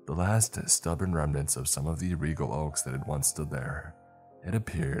 the last stubborn remnants of some of the regal oaks that had once stood there, it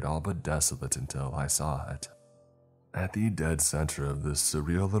appeared all but desolate until I saw it. At the dead center of this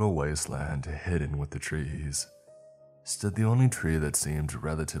surreal little wasteland hidden with the trees, stood the only tree that seemed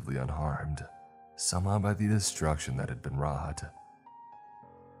relatively unharmed, somehow by the destruction that had been wrought.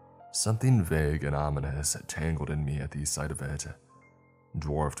 Something vague and ominous tangled in me at the sight of it.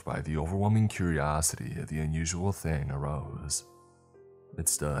 Dwarfed by the overwhelming curiosity, the unusual thing arose. It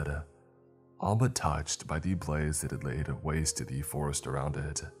stood, all but touched by the blaze that had laid waste to the forest around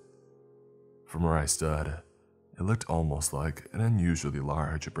it. From where I stood, it looked almost like an unusually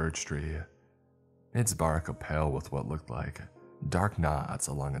large birch tree, its bark pale with what looked like dark knots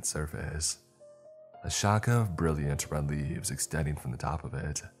along its surface, a shock of brilliant red leaves extending from the top of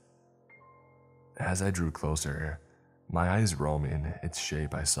it. As I drew closer, my eyes roaming its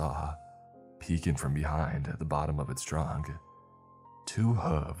shape, I saw, peeking from behind the bottom of its trunk, 2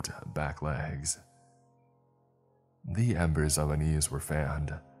 hooved back legs, The embers on my knees were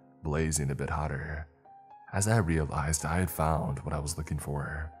fanned, blazing a bit hotter, as I realized I had found what I was looking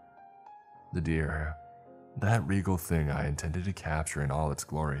for. The deer, that regal thing I intended to capture in all its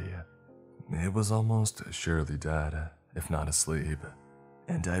glory. It was almost surely dead, if not asleep,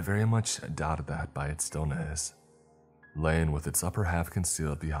 and I very much doubted that by its stillness, laying with its upper half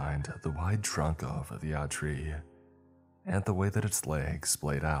concealed behind the wide trunk of the odd tree, and the way that its legs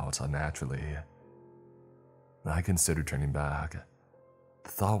splayed out unnaturally. I considered turning back, the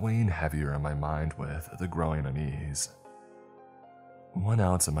thought weighing heavier on my mind with the growing unease. When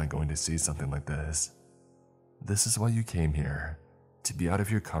else am I going to see something like this? This is why you came here, to be out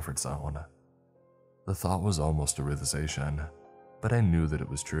of your comfort zone. The thought was almost a realization, but I knew that it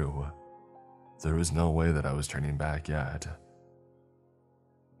was true. There was no way that I was turning back yet.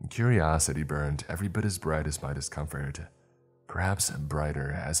 Curiosity burned every bit as bright as my discomfort, perhaps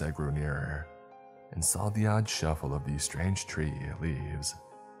brighter as I grew nearer, and saw the odd shuffle of these strange tree leaves.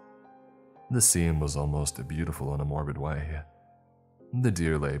 The scene was almost beautiful in a morbid way. The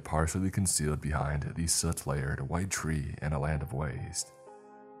deer lay partially concealed behind the soot-layered white tree in a land of waste,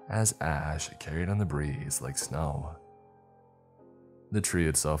 as ash carried on the breeze like snow. The tree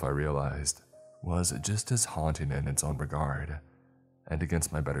itself, I realized, was just as haunting in its own regard, and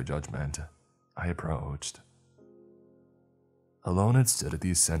against my better judgment, I approached. Alone it stood at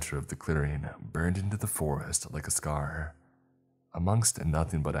the center of the clearing, burned into the forest like a scar. Amongst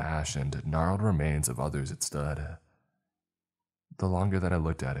nothing but ash and gnarled remains of others it stood. The longer that I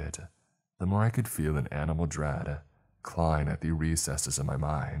looked at it, the more I could feel an animal dread clawing at the recesses of my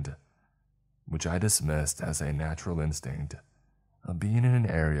mind, which I dismissed as a natural instinct of being in an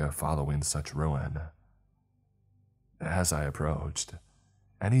area following such ruin. As I approached,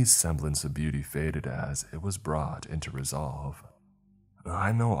 any semblance of beauty faded as it was brought into resolve.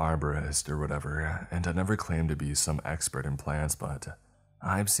 I'm no arborist or whatever, and I never claimed to be some expert in plants, but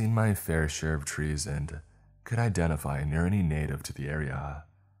I've seen my fair share of trees and could identify near any native to the area.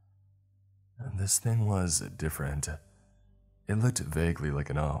 This thing was different. It looked vaguely like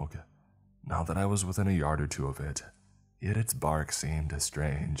an oak, now that I was within a yard or two of it, yet its bark seemed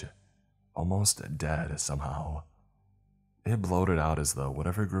strange, almost dead somehow. It bloated out as though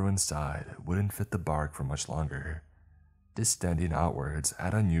whatever grew inside wouldn't fit the bark for much longer, distending outwards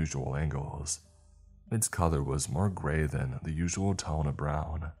at unusual angles. Its color was more gray than the usual tone of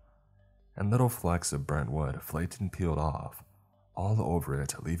brown, and little flecks of burnt wood flaked and peeled off all over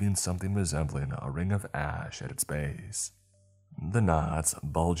it, leaving something resembling a ring of ash at its base. The knots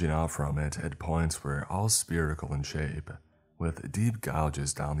bulging out from it at points were all spherical in shape, with deep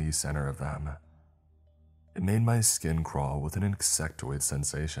gouges down the center of them. It made my skin crawl with an insectoid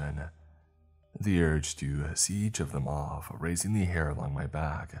sensation, the urge to see each of them off, raising the hair along my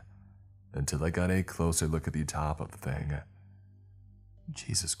back, until I got a closer look at the top of the thing.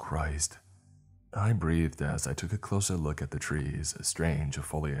 Jesus Christ. I breathed as I took a closer look at the tree's strange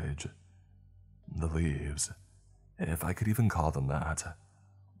foliage. The leaves, if I could even call them that,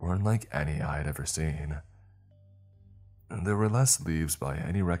 were unlike any I had ever seen. There were less leaves by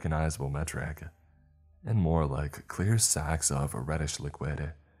any recognizable metric, and more like clear sacs of a reddish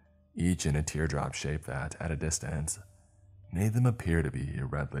liquid, each in a teardrop shape that, at a distance, made them appear to be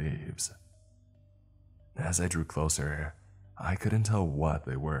red leaves. As I drew closer, I couldn't tell what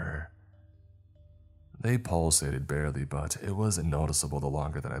they were. They pulsated barely, but it was noticeable the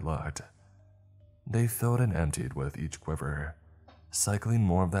longer that I looked. They filled and emptied with each quiver, cycling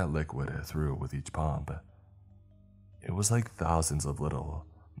more of that liquid through with each pump. It was like thousands of little,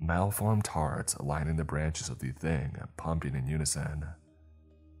 malformed hearts lining the branches of the thing, pumping in unison.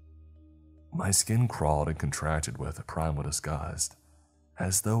 My skin crawled and contracted with primal disgust,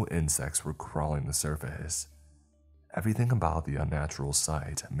 as though insects were crawling the surface, everything about the unnatural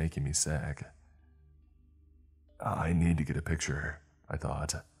sight making me sick. I need to get a picture, I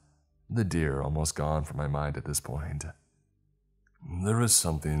thought, the deer almost gone from my mind at this point. There was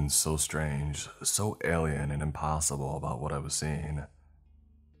something so strange, so alien and impossible about what I was seeing,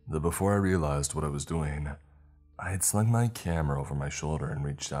 that before I realized what I was doing, I had slung my camera over my shoulder and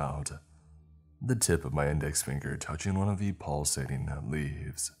reached out, the tip of my index finger touching one of the pulsating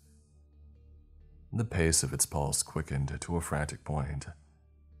leaves. The pace of its pulse quickened to a frantic point,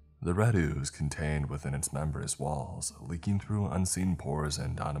 the red ooze contained within its membranous walls leaking through unseen pores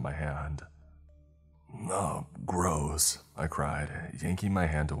and onto my hand. "Oh, gross," I cried, yanking my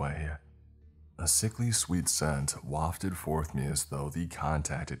hand away. A sickly sweet scent wafted forth me as though the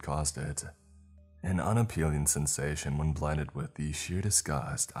contact had caused it, an unappealing sensation when blended with the sheer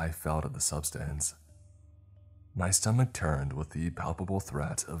disgust I felt at the substance. My stomach turned with the palpable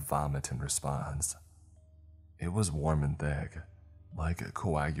threat of vomit in response. It was warm and thick, like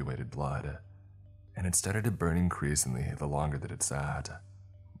coagulated blood, and it started to burn increasingly the longer that it sat.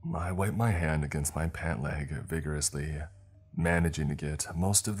 I wiped my hand against my pant leg vigorously, managing to get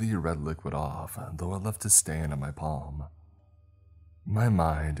most of the red liquid off, though it left a stain on my palm. My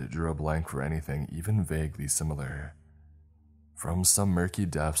mind drew a blank for anything even vaguely similar. From some murky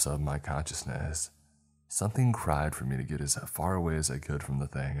depths of my consciousness, something cried for me to get as far away as I could from the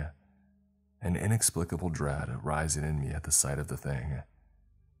thing, an inexplicable dread rising in me at the sight of the thing.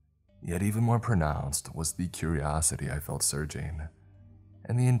 Yet even more pronounced was the curiosity I felt surging,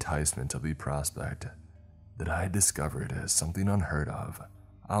 and the enticement of the prospect that I had discovered as something unheard of,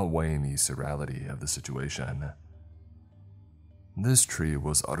 outweighing the surreality of the situation. This tree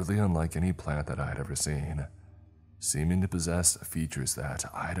was utterly unlike any plant that I had ever seen, seeming to possess features that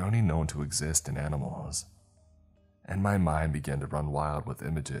I had only known to exist in animals, and my mind began to run wild with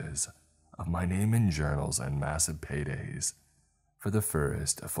images of my name in journals and massive paydays for the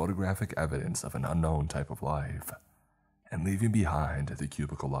first photographic evidence of an unknown type of life, and leaving behind the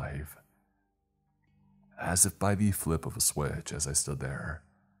cubicle life. As if by the flip of a switch as I stood there,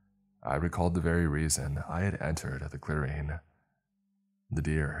 I recalled the very reason I had entered the clearing. The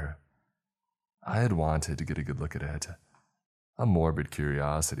deer. I had wanted to get a good look at it, a morbid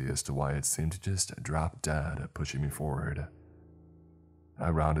curiosity as to why it seemed to just drop dead, pushing me forward. I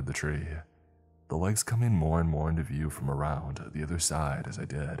rounded the tree, the legs coming more and more into view from around the other side as I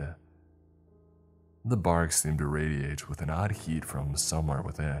did. The bark seemed to radiate with an odd heat from somewhere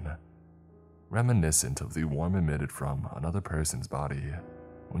within, reminiscent of the warmth emitted from another person's body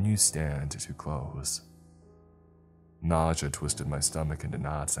when you stand too close. Nausea twisted my stomach into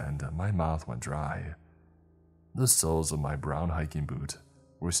knots and my mouth went dry. The soles of my brown hiking boot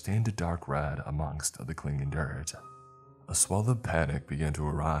were stained a dark red amongst the clinging dirt. A swell of panic began to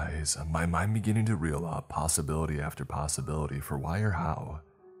arise, my mind beginning to reel up possibility after possibility for why or how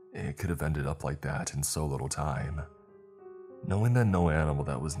it could have ended up like that in so little time. Knowing that no animal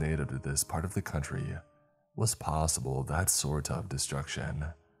that was native to this part of the country was possible of that sort of destruction.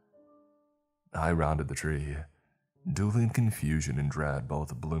 I rounded the tree, dueling confusion and dread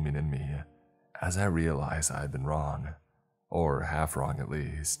both blooming in me, as I realized I had been wrong, or half wrong at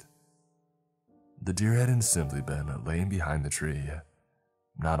least. The deer hadn't simply been laying behind the tree,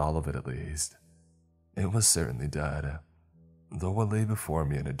 not all of it at least. It was certainly dead, though what lay before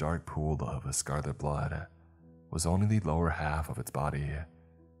me in a dark pool of scarlet blood was only the lower half of its body.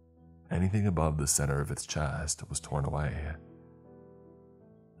 Anything above the center of its chest was torn away.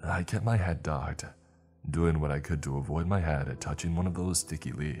 I kept my head ducked, doing what I could to avoid my head touching one of those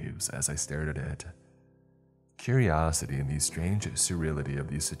sticky leaves as I stared at it. Curiosity and the strange surreality of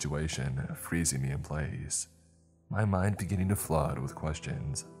the situation freezing me in place, my mind beginning to flood with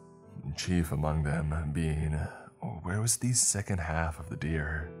questions, chief among them being, where was the second half of the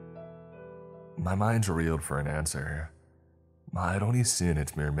deer? My mind reeled for an answer. I had only seen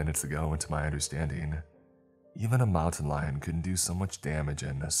it mere minutes ago, and to my understanding, even a mountain lion couldn't do so much damage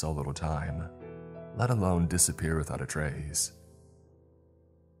in so little time, let alone disappear without a trace.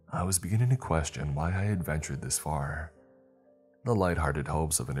 I was beginning to question why I had ventured this far. The light-hearted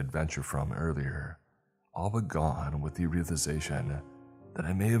hopes of an adventure from earlier, all but gone with the realization that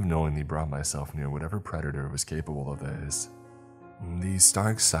I may have knowingly brought myself near whatever predator was capable of this. The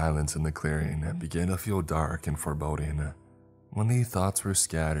stark silence in the clearing began to feel dark and foreboding when the thoughts were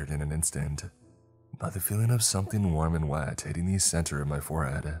scattered in an instant by the feeling of something warm and wet hitting the center of my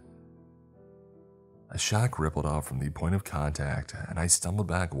forehead. A shock rippled out from the point of contact, and I stumbled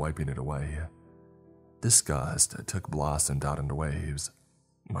back, wiping it away. Disgust took blossomed out into waves,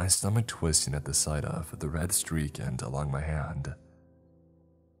 my stomach twisting at the sight of the red streak end along my hand.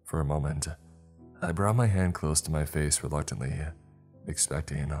 For a moment, I brought my hand close to my face reluctantly,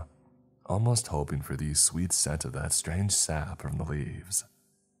 expecting, almost hoping for the sweet scent of that strange sap from the leaves.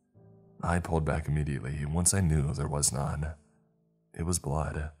 I pulled back immediately once I knew there was none. It was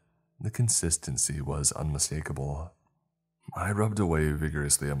blood. The consistency was unmistakable. I rubbed away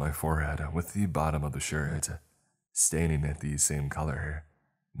vigorously at my forehead with the bottom of the shirt, staining it the same color,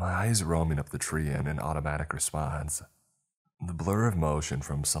 my eyes roaming up the tree in an automatic response. The blur of motion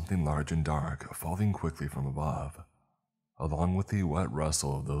from something large and dark falling quickly from above, along with the wet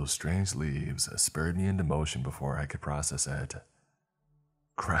rustle of those strange leaves, spurred me into motion before I could process it.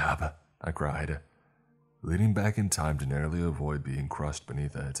 "Crap!" I cried, leaning back in time to narrowly avoid being crushed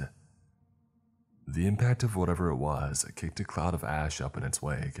beneath it. The impact of whatever it was kicked a cloud of ash up in its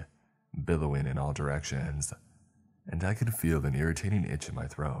wake, billowing in all directions, and I could feel an irritating itch in my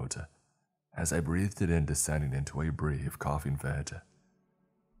throat as I breathed it in, descending into a brief coughing fit.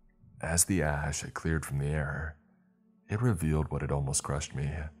 As the ash cleared from the air, it revealed what had almost crushed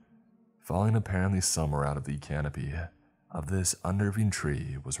me, falling apparently somewhere out of the canopy of this unnerving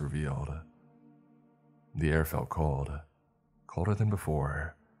tree was revealed. The air felt cold, colder than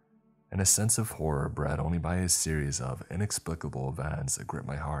before, and a sense of horror bred only by a series of inexplicable events gripped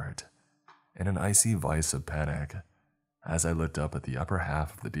my heart in an icy vice of panic as I looked up at the upper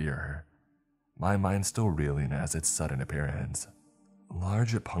half of the deer, my mind still reeling as its sudden appearance.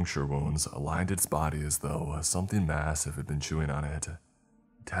 Large puncture wounds lined its body as though something massive had been chewing on it,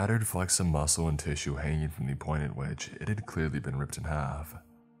 tattered flecks of muscle and tissue hanging from the point at which it had clearly been ripped in half.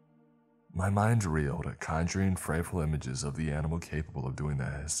 My mind reeled, conjuring frightful images of the animal capable of doing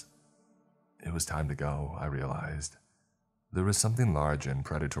this. It was time to go, I realized. There was something large and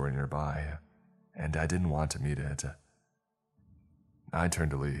predatory nearby, and I didn't want to meet it. I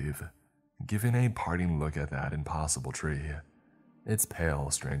turned to leave, giving a parting look at that impossible tree, its pale,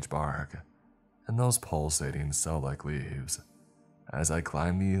 strange bark, and those pulsating cell-like leaves, as I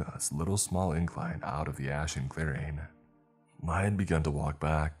climbed the little small incline out of the ashen clearing. I had begun to walk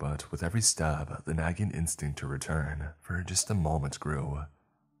back, but with every step, the nagging instinct to return for just a moment grew.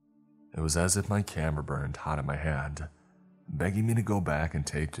 It was as if my camera burned hot in my hand, begging me to go back and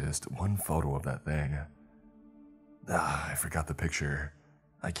take just one photo of that thing. I forgot the picture.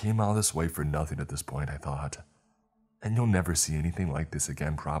 I came all this way for nothing at this point, I thought. And you'll never see anything like this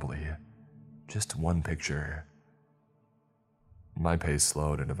again, probably. Just one picture. My pace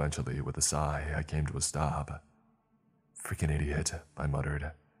slowed, and eventually, with a sigh, I came to a stop. Freaking idiot, I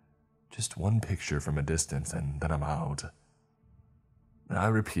muttered. Just one picture from a distance, and then I'm out. I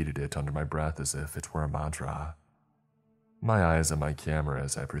repeated it under my breath as if it were a mantra. My eyes on my camera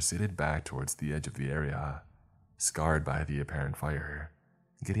as I proceeded back towards the edge of the area, scarred by the apparent fire,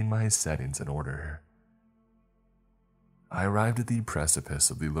 getting my settings in order. I arrived at the precipice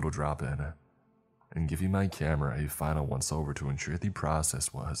of the little drop-in, and giving my camera a final once-over to ensure the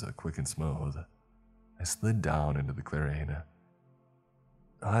process was quick and smooth, I slid down into the clearing.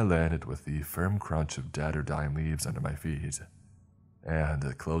 I landed with the firm crunch of dead or dying leaves under my feet,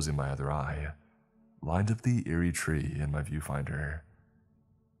 and, closing my other eye, lined up the eerie tree in my viewfinder.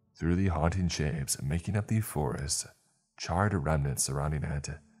 Through the haunting shapes making up the forest, charred remnants surrounding it,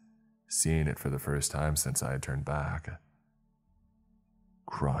 seeing it for the first time since I had turned back.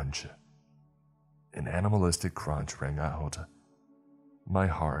 Crunch. An animalistic crunch rang out. My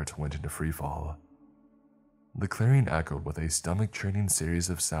heart went into freefall. The clearing echoed with a stomach-churning series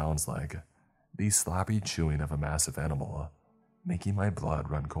of sounds like the sloppy chewing of a massive animal, making my blood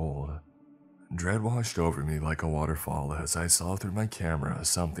run cold. Dread washed over me like a waterfall as I saw through my camera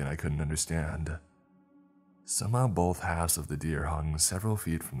something I couldn't understand. Somehow both halves of the deer hung several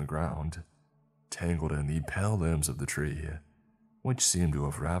feet from the ground, tangled in the pale limbs of the tree, which seemed to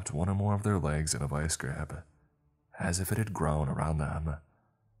have wrapped one or more of their legs in a vice grip, as if it had grown around them.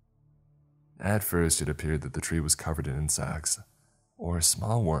 At first it appeared that the tree was covered in insects, or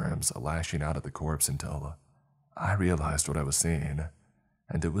small worms lashing out at the corpse until I realized what I was seeing,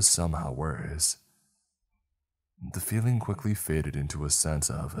 and it was somehow worse. The feeling quickly faded into a sense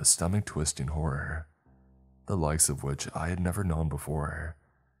of stomach-twisting horror, the likes of which I had never known before,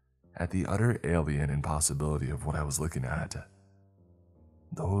 at the utter alien impossibility of what I was looking at.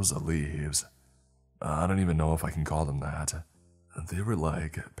 Those leaves, I don't even know if I can call them that. They were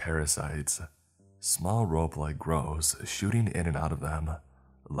like parasites, small rope-like growths shooting in and out of them,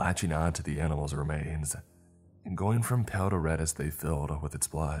 latching onto the animal's remains, and going from pale to red as they filled with its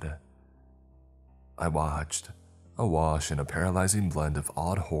blood. I watched, awash in a paralyzing blend of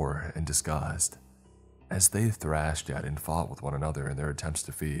awed horror and disgust, as they thrashed at and fought with one another in their attempts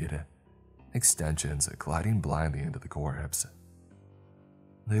to feed, extensions gliding blindly into the corpse.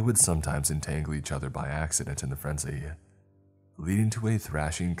 They would sometimes entangle each other by accident in the frenzy, leading to a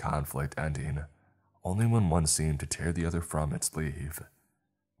thrashing conflict ending only when one seemed to tear the other from its leave,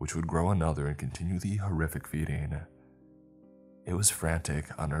 which would grow another and continue the horrific feeding. It was frantic,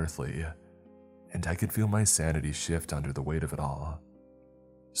 unearthly, and I could feel my sanity shift under the weight of it all.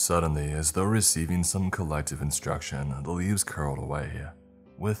 Suddenly, as though receiving some collective instruction, the leaves curled away,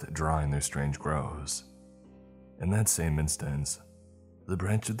 withdrawing their strange growths. In that same instant, the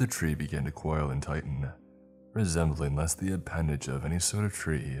branch of the tree began to coil and tighten, resembling less the appendage of any sort of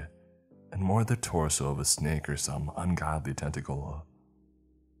tree, and more the torso of a snake or some ungodly tentacle.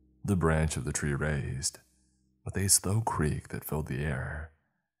 The branch of the tree raised, with a slow creak that filled the air,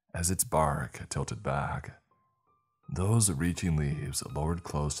 as its bark tilted back. Those reaching leaves lowered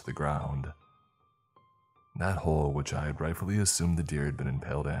close to the ground. That hole which I had rightfully assumed the deer had been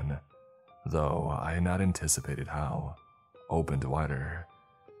impaled in, though I had not anticipated how, opened wider.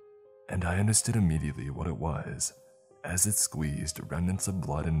 and I understood immediately what it was, as it squeezed remnants of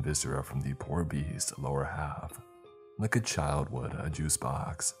blood and viscera from the poor beast's lower half, like a child would a juice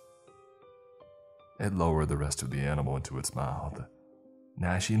box. It lowered the rest of the animal into its mouth,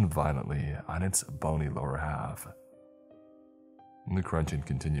 gnashing violently on its bony lower half. The crunching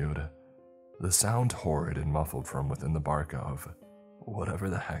continued, the sound horrid and muffled from within the bark of whatever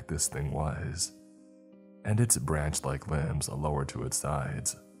the heck this thing was, and its branch-like limbs lowered to its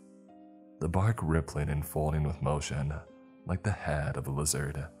sides, the bark rippling and folding with motion like the head of a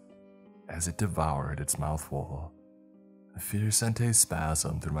lizard as it devoured its mouthful. Fear sent a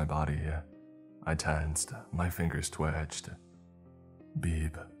spasm through my body. I tensed, my fingers twitched.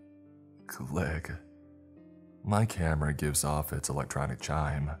 Beep. Click. My camera gives off its electronic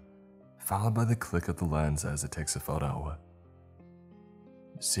chime, followed by the click of the lens as it takes a photo.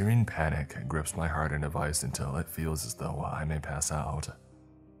 Searing panic grips my heart in a vice until it feels as though I may pass out.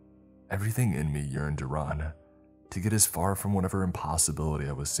 Everything in me yearned to run, to get as far from whatever impossibility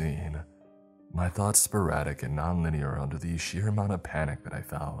I was seeing, my thoughts sporadic and non-linear under the sheer amount of panic that I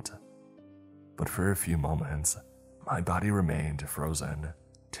felt. But for a few moments, my body remained frozen,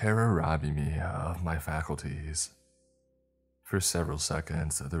 terror robbing me of my faculties. For several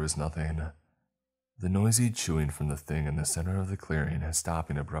seconds, there was nothing. The noisy chewing from the thing in the center of the clearing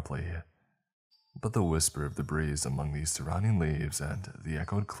stopping abruptly, but the whisper of the breeze among the surrounding leaves and the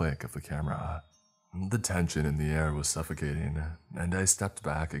echoed click of the camera. The tension in the air was suffocating, and I stepped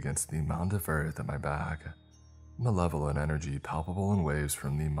back against the mound of earth at my back, malevolent energy palpable in waves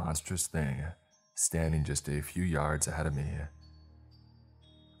from the monstrous thing standing just a few yards ahead of me.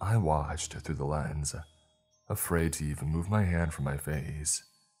 I watched through the lens, afraid to even move my hand from my face.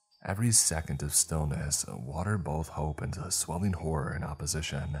 Every second of stillness watered both hope and swelling horror in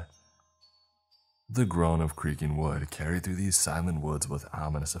opposition. The groan of creaking wood carried through these silent woods with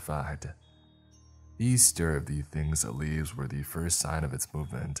ominous effect. The stir of the thing's leaves were the first sign of its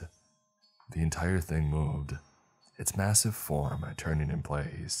movement. The entire thing moved, its massive form turning in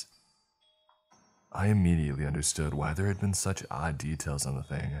place. I immediately understood why there had been such odd details on the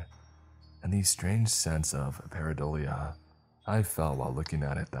thing, and the strange sense of pareidolia I felt while looking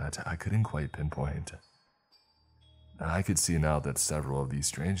at it that I couldn't quite pinpoint. I could see now that several of these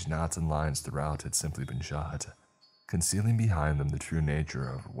strange knots and lines throughout had simply been shot, concealing behind them the true nature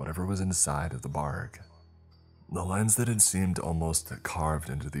of whatever was inside of the bark. The lens that had seemed almost carved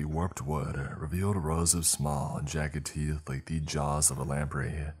into the warped wood revealed rows of small, jagged teeth like the jaws of a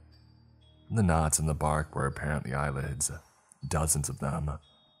lamprey. The knots in the bark were apparently eyelids, dozens of them,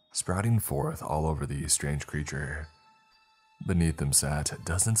 sprouting forth all over the strange creature. Beneath them sat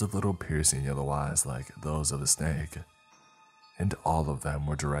dozens of little piercing yellow eyes like those of a snake, and all of them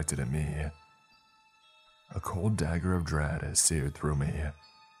were directed at me. A cold dagger of dread seared through me.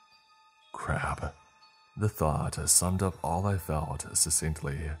 Crap. The thought summed up all I felt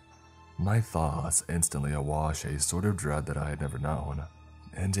succinctly. My thoughts instantly awash a sort of dread that I had never known,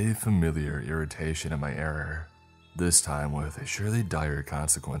 and a familiar irritation at my error, this time with surely dire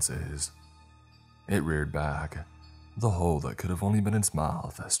consequences. It reared back, the hole that could have only been its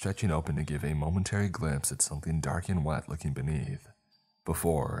mouth stretching open to give a momentary glimpse at something dark and wet looking beneath,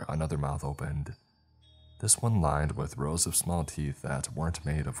 before another mouth opened, this one lined with rows of small teeth that weren't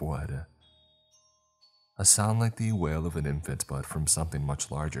made of wood. A sound like the wail of an infant but from something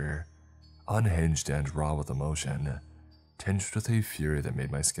much larger, unhinged and raw with emotion, tinged with a fury that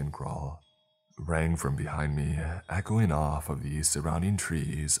made my skin crawl, rang from behind me, echoing off of the surrounding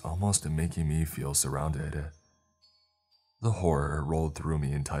trees, almost making me feel surrounded. The horror rolled through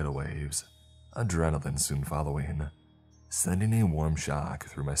me in tidal waves, adrenaline soon following, sending a warm shock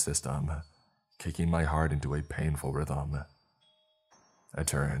through my system, kicking my heart into a painful rhythm. I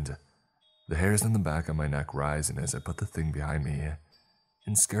turned, the hairs on the back of my neck rising as I put the thing behind me,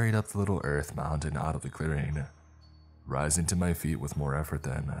 and scurried up the little earth mountain out of the clearing, rising to my feet with more effort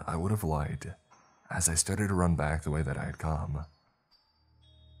than I would have liked as I started to run back the way that I had come.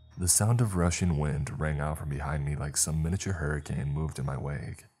 The sound of rushing wind rang out from behind me like some miniature hurricane moved in my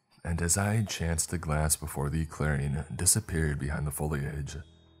wake, and as I chanced to glance before the clearing disappeared behind the foliage,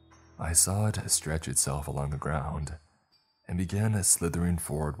 I saw it stretch itself along the ground and began slithering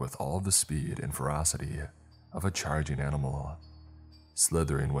forward with all the speed and ferocity of a charging animal,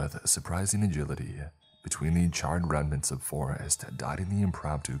 slithering with surprising agility between the charred remnants of forest dotting the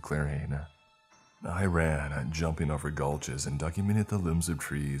impromptu clearing. I ran, jumping over gulches and ducking beneath the limbs of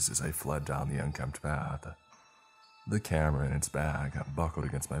trees as I fled down the unkempt path. The camera in its bag buckled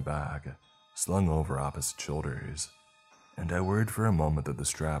against my back, slung over opposite shoulders, and I worried for a moment that the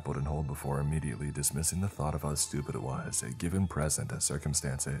strap wouldn't hold before immediately dismissing the thought of how stupid it was given present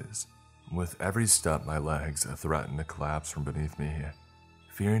circumstances. With every step, my legs threatened to collapse from beneath me,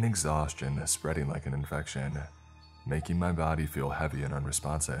 fearing exhaustion spreading like an infection, making my body feel heavy and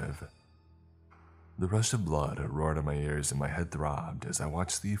unresponsive. The rush of blood roared in my ears and my head throbbed as I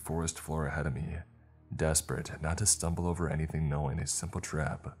watched the forest floor ahead of me, desperate not to stumble over anything, knowing a simple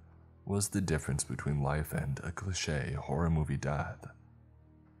trip was the difference between life and a cliché horror movie death.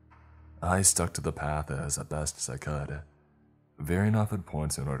 I stuck to the path as best as I could, veering off at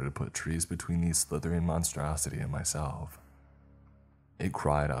points in order to put trees between the slithering monstrosity and myself. It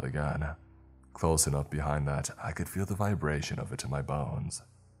cried out again, close enough behind that I could feel the vibration of it in my bones.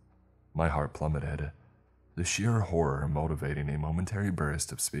 My heart plummeted, the sheer horror motivating a momentary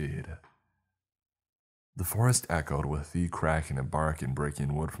burst of speed. The forest echoed with the cracking and barking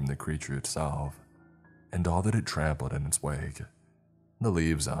breaking wood from the creature itself, and all that it trampled in its wake, the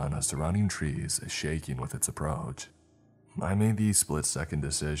leaves on surrounding trees shaking with its approach. I made the split-second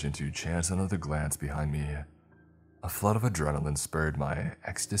decision to chance another glance behind me. A flood of adrenaline spurred my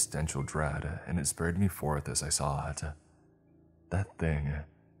existential dread, and it spurred me forth as I saw it. That thing,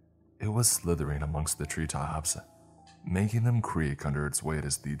 it was slithering amongst the treetops, making them creak under its weight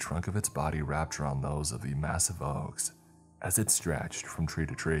as the trunk of its body wrapped around those of the massive oaks as it stretched from tree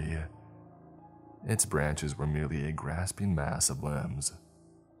to tree. Its branches were merely a grasping mass of limbs,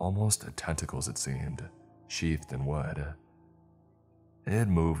 almost tentacles it seemed, sheathed in wood. It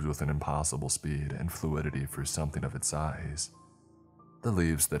moved with an impossible speed and fluidity for something of its size. The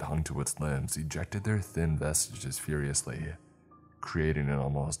leaves that hung to its limbs ejected their thin vestiges furiously, creating an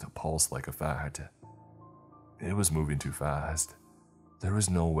almost pulse-like effect. It was moving too fast. There was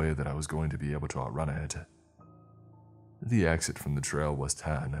no way that I was going to be able to outrun it. The exit from the trail was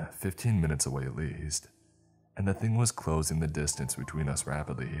 15 minutes away at least, and the thing was closing the distance between us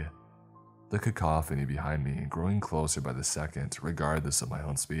rapidly, the cacophony behind me growing closer by the second regardless of my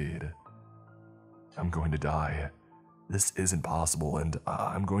own speed. I'm going to die. This isn't possible, and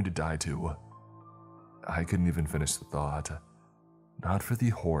I'm going to die too. I couldn't even finish the thought, not for the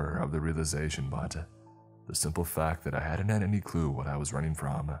horror of the realization, but the simple fact that I hadn't had any clue what I was running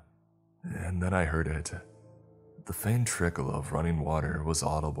from. And then I heard it. The faint trickle of running water was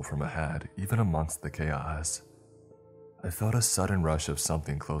audible from ahead, even amongst the chaos. I felt a sudden rush of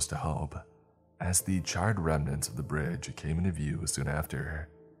something close to help, as the charred remnants of the bridge came into view soon after.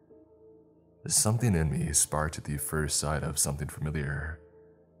 Something in me sparked at the first sight of something familiar,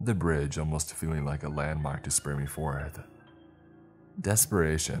 the bridge almost feeling like a landmark to spur me forth.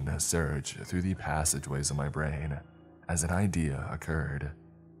 Desperation surged through the passageways of my brain as an idea occurred.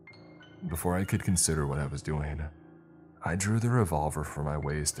 Before I could consider what I was doing, I drew the revolver from my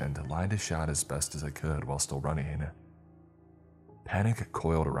waist and lined a shot as best as I could while still running. Panic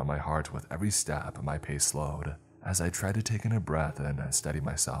coiled around my heart with every step. My pace slowed as I tried to take in a breath and steady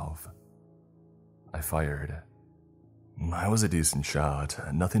myself. I fired. I was a decent shot,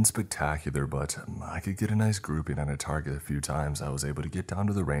 nothing spectacular, but I could get a nice grouping on a target a few times I was able to get down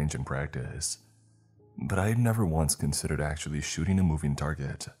to the range in practice. But I had never once considered actually shooting a moving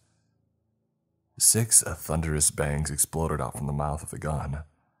target. 6 thunderous bangs exploded out from the mouth of the gun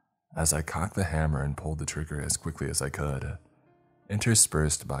as I cocked the hammer and pulled the trigger as quickly as I could,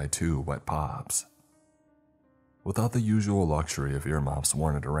 interspersed by 2 wet pops. Without the usual luxury of earmuffs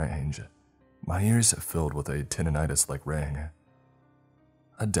worn at a range, my ears filled with a tinnitus-like ring.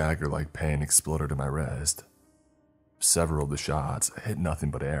 A dagger-like pain exploded in my wrist. Several of the shots hit nothing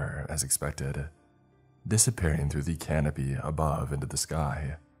but air, as expected, disappearing through the canopy above into the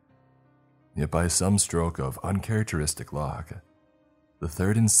sky. Yet by some stroke of uncharacteristic luck, the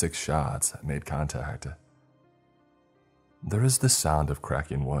 3rd and 6th shots made contact. There is the sound of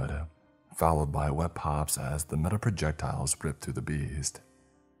cracking wood, followed by wet pops as the metal projectiles ripped through the beast,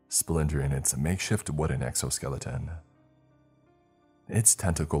 splintering its makeshift wooden exoskeleton. Its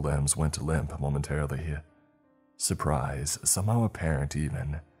tentacle limbs went limp momentarily, surprise somehow apparent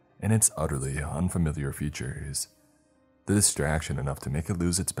even in its utterly unfamiliar features, the distraction enough to make it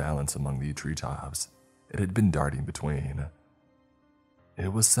lose its balance among the treetops it had been darting between.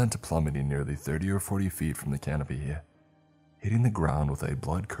 It was sent plummeting nearly 30 or 40 feet from the canopy, hitting the ground with a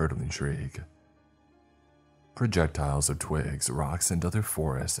blood-curdling shriek. Projectiles of twigs, rocks, and other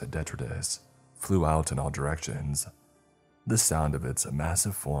forest detritus flew out in all directions, the sound of its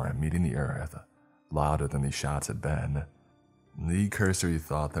massive form meeting the earth louder than the shots had been. The cursory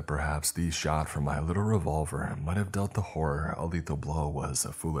thought that perhaps the shot from my little revolver might have dealt the horror a lethal blow was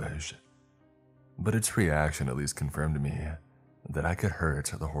foolish, but its reaction at least confirmed to me that I could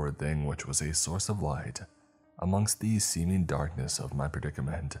hurt the horrid thing which was a source of light amongst the seeming darkness of my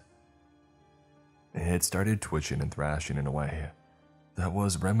predicament. It started twitching and thrashing in a way, that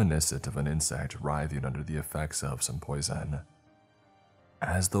was reminiscent of an insect writhing under the effects of some poison.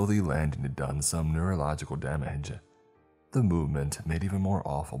 As though the landing had done some neurological damage, the movement made even more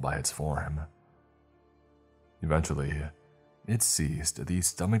awful by its form. Eventually, it ceased, the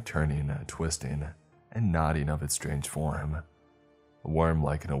stomach turning, twisting, and nodding of its strange form,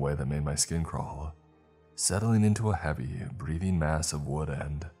 worm-like in a way that made my skin crawl, settling into a heavy, breathing mass of wood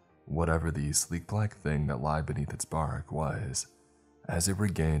and whatever the sleek black thing that lay beneath its bark was, as it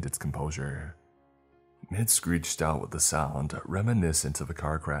regained its composure. It screeched out with a sound reminiscent of a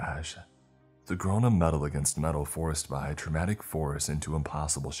car crash, the groan of metal against metal forced by traumatic force into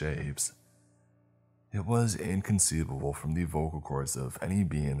impossible shapes. It was inconceivable from the vocal cords of any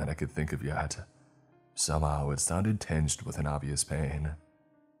being that I could think of yet. Somehow it sounded tinged with an obvious pain.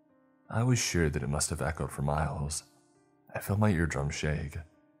 I was sure that it must have echoed for miles. I felt my eardrums shake,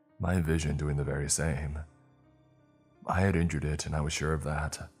 my vision doing the very same. I had injured it, and I was sure of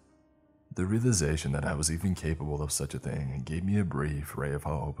that. The realization that I was even capable of such a thing gave me a brief ray of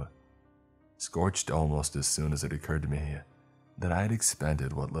hope, scorched almost as soon as it occurred to me that I had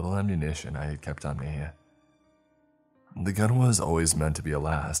expended what little ammunition I had kept on me. The gun was always meant to be a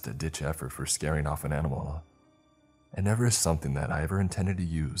last-ditch effort for scaring off an animal, and never something that I ever intended to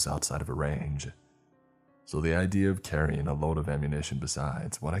use outside of a range. So the idea of carrying a load of ammunition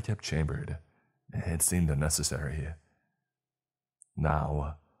besides what I kept chambered, it seemed unnecessary.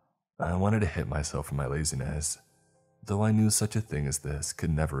 Now, I wanted to hit myself for my laziness, though I knew such a thing as this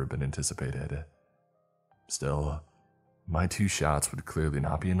could never have been anticipated. Still, my 2 shots would clearly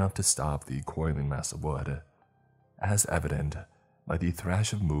not be enough to stop the coiling mass of wood, as evident by the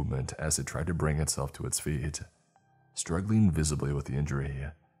thrash of movement as it tried to bring itself to its feet, struggling visibly with the injury.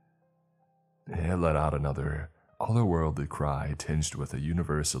 It let out another otherworldly cry tinged with a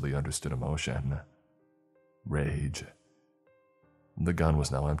universally understood emotion: rage. The gun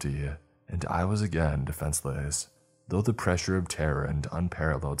was now empty, and I was again defenseless, though the pressure of terror and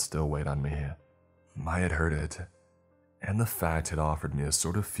unparalleled still weighed on me. I had heard it, and the fact had offered me a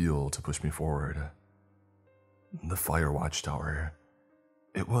sort of fuel to push me forward. The fire watchtower.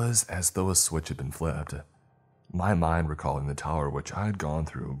 It was as though a switch had been flipped, my mind recalling the tower which I had gone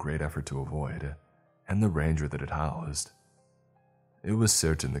through great effort to avoid, and the ranger that it housed. It was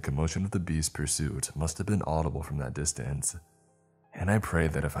certain the commotion of the beast's pursuit must have been audible from that distance, and I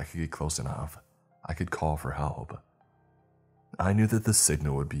prayed that if I could get close enough, I could call for help. I knew that the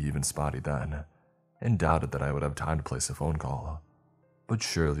signal would be even spotty then, and doubted that I would have time to place a phone call, but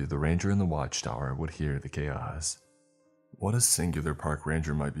surely the ranger in the watchtower would hear the chaos. What a singular park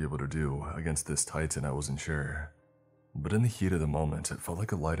ranger might be able to do against this titan I wasn't sure, but in the heat of the moment it felt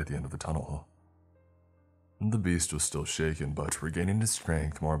like a light at the end of the tunnel. The beast was still shaken, but regaining its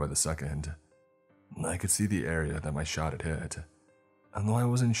strength more by the second. I could see the area that my shot had hit, and though I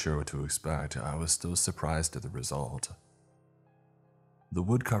wasn't sure what to expect, I was still surprised at the result. The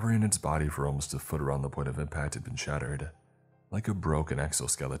wood covering its body for almost a foot around the point of impact had been shattered, like a broken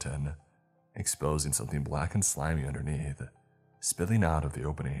exoskeleton, exposing something black and slimy underneath, spilling out of the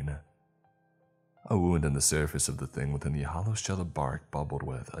opening. A wound in the surface of the thing within the hollow shell of bark bubbled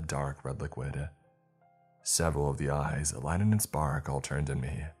with a dark red liquid. Several of the eyes lining its bark all turned on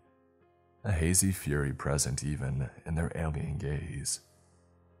me, a hazy fury present even in their alien gaze.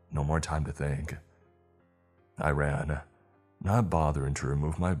 No more time to think. I ran, not bothering to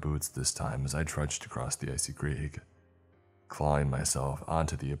remove my boots this time as I trudged across the icy creek, clawing myself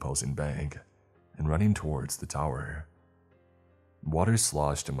onto the opposing bank and running towards the tower. Water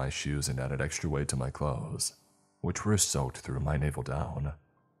sloshed in my shoes and added extra weight to my clothes, which were soaked through my navel down.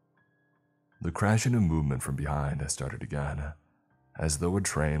 The crashing of movement from behind started again, as though a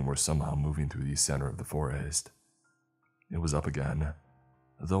train were somehow moving through the center of the forest. It was up again,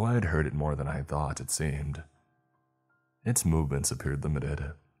 though I had heard it more than I thought it seemed. Its movements appeared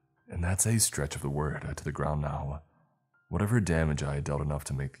limited, and that's a stretch of the word, to the ground now. Whatever damage I had dealt enough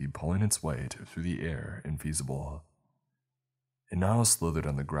to make the pulling its weight through the air infeasible. It now slithered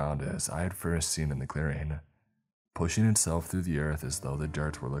on the ground as I had first seen in the clearing, pushing itself through the earth as though the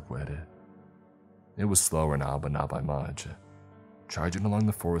dirt were liquid. It was slower now, but not by much, charging along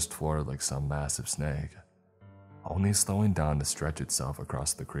the forest floor like some massive snake, only slowing down to stretch itself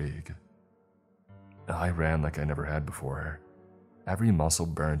across the creek. I ran like I never had before. Every muscle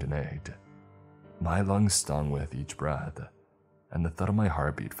burned and ached. My lungs stung with each breath, and the thud of my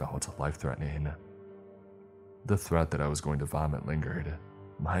heartbeat felt life-threatening. The threat that I was going to vomit lingered,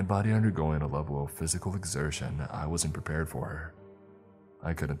 my body undergoing a level of physical exertion I wasn't prepared for.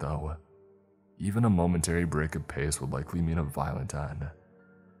 I couldn't though. Even a momentary break of pace would likely mean a violent end.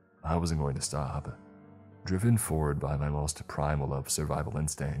 I wasn't going to stop. driven forward by my most primal of survival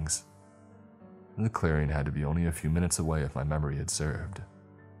instincts. The clearing had to be only a few minutes away if my memory had served.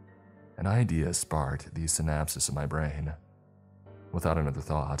 An idea sparked the synapses of my brain. Without another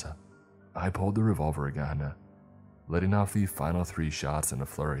thought, I pulled the revolver again, letting off the final 3 shots in a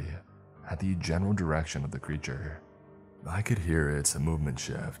flurry at the general direction of the creature. I could hear its movement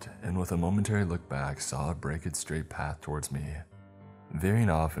shift, and with a momentary look back, saw it break its straight path towards me, veering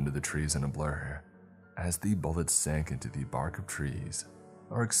off into the trees in a blur as the bullets sank into the bark of trees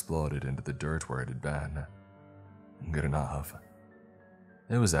or exploded into the dirt where it had been. Good enough.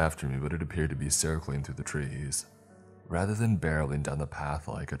 It was after me, but it appeared to be circling through the trees, rather than barreling down the path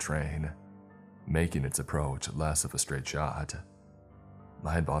like a train, making its approach less of a straight shot.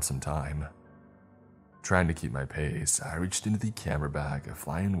 I had bought some time. Trying to keep my pace, I reached into the camera bag,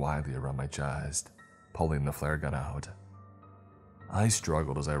 flying wildly around my chest, pulling the flare gun out. I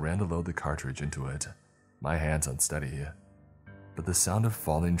struggled as I ran to load the cartridge into it, my hands unsteady, but the sound of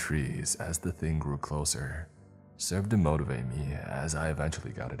falling trees as the thing grew closer served to motivate me as I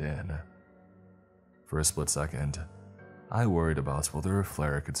eventually got it in. For a split second, I worried about whether a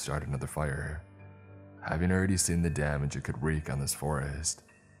flare could start another fire, having already seen the damage it could wreak on this forest,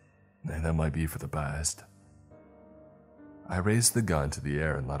 and that might be for the best. I raised the gun to the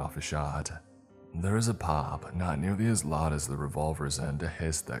air and let off a shot. There was a pop, not nearly as loud as the revolver's, and a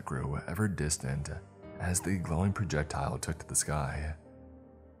hiss that grew ever distant as the glowing projectile took to the sky.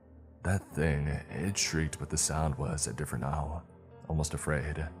 That thing, it shrieked, but the sound was different now, almost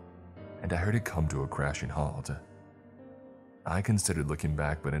afraid, and I heard it come to a crashing halt. I considered looking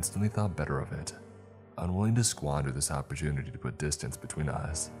back, but instantly thought better of it, unwilling to squander this opportunity to put distance between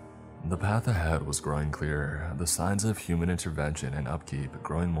us. The path ahead was growing clearer, the signs of human intervention and upkeep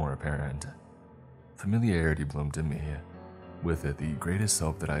growing more apparent. Familiarity bloomed in me, with it the greatest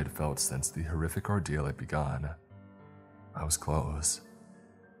hope that I had felt since the horrific ordeal had begun. I was close.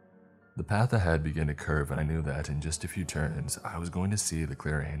 The path ahead began to curve, and I knew that in just a few turns I was going to see the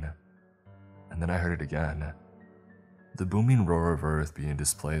clearing. And then I heard it again, the booming roar of earth being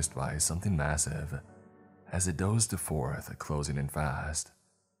displaced by something massive as it dozed forth, closing in fast.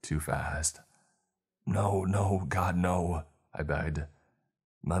 Too fast. No, no, God, no, I begged,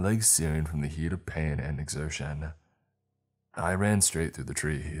 my legs searing from the heat of pain and exertion. I ran straight through the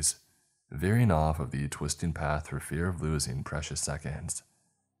trees, veering off of the twisting path for fear of losing precious seconds,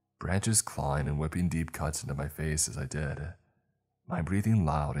 branches clawing and whipping deep cuts into my face as I did, my breathing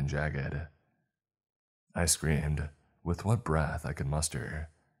loud and jagged. I screamed, with what breath I could muster,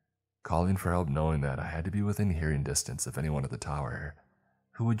 calling for help, knowing that I had to be within hearing distance of anyone at the tower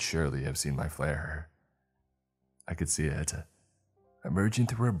who would surely have seen my flare. I could see it, emerging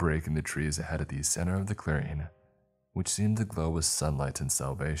through a break in the trees ahead of the center of the clearing, which seemed to glow with sunlight and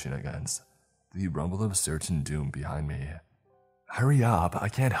salvation against the rumble of certain doom behind me. Hurry up, I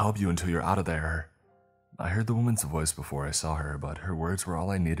can't help you until you're out of there. I heard the woman's voice before I saw her, but her words were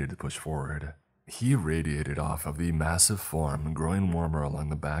all I needed to push forward. He radiated off of the massive form, growing warmer along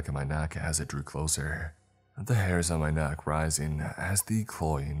the back of my neck as it drew closer, the hairs on my neck rising as the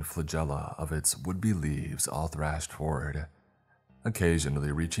cloying flagella of its would-be leaves all thrashed forward,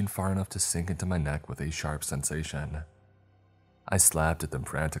 occasionally reaching far enough to sink into my neck with a sharp sensation. I slapped at them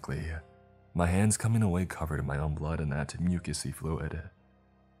frantically, my hands coming away covered in my own blood and that mucousy fluid.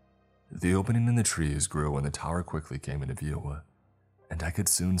 The opening in the trees grew and the tower quickly came into view, and I could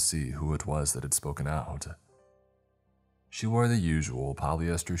soon see who it was that had spoken out. She wore the usual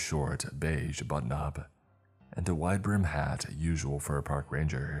polyester short beige button-up and a wide-brim hat usual for a park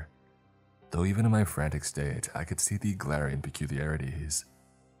ranger, though even in my frantic state I could see the glaring peculiarities.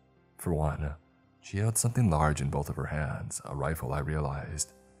 For one, she held something large in both of her hands, a rifle I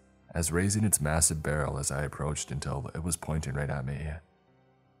realized, as raising its massive barrel as I approached until it was pointing right at me.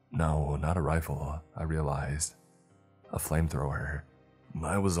 No, not a rifle, I realized. A flamethrower.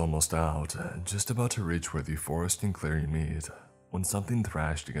 I was almost out, just about to reach where the forest and clearing meet, when something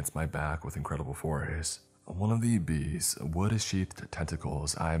thrashed against my back with incredible force. One of the beast's wood-sheathed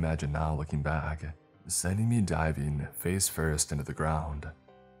tentacles, I imagine now looking back, sending me diving face first into the ground.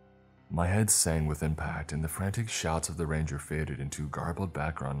 My head sang with impact, and the frantic shouts of the ranger faded into garbled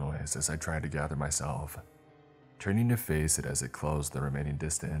background noise as I tried to gather myself, turning to face it as it closed the remaining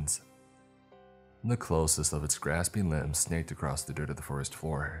distance. The closest of its grasping limbs snaked across the dirt of the forest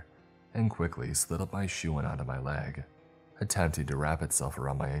floor, and quickly slid up my shoe and onto my leg, attempting to wrap itself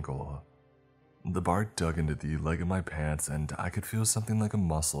around my ankle. The bark dug into the leg of my pants, and I could feel something like a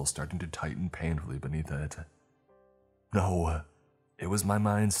muscle starting to tighten painfully beneath it. No, it was my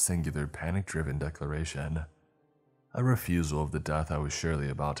mind's singular, panic-driven declaration, a refusal of the death I was surely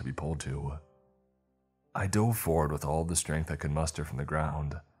about to be pulled to. I dove forward with all the strength I could muster from the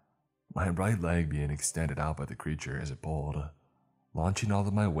ground, my right leg being extended out by the creature as it pulled, launching all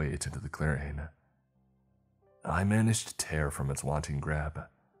of my weight into the clearing. I managed to tear from its wanting grip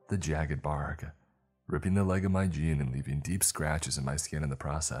the jagged bark, ripping the leg of my jean and leaving deep scratches in my skin in the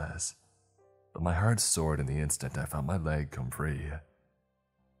process. But my heart soared in the instant I felt my leg come free.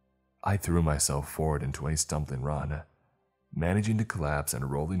 I threw myself forward into a stumbling run, managing to collapse in a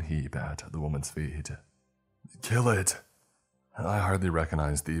rolling heap at the woman's feet. "Kill it!" I hardly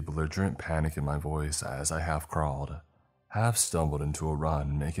recognized the belligerent panic in my voice as I half crawled, half stumbled into a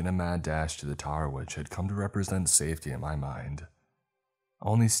run, making a mad dash to the tower which had come to represent safety in my mind,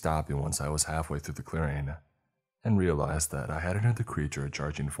 only stopping once I was halfway through the clearing and realized that I had entered the creature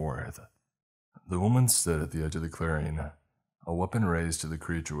charging forth. The woman stood at the edge of the clearing, a weapon raised to the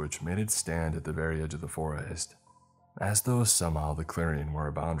creature which made it stand at the very edge of the forest, as though somehow the clearing were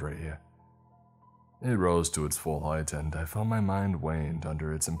a boundary. It rose to its full height, and I felt my mind waned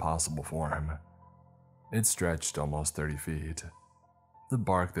under its impossible form. It stretched almost 30 feet, the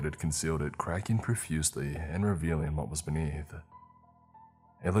bark that had concealed it cracking profusely and revealing what was beneath.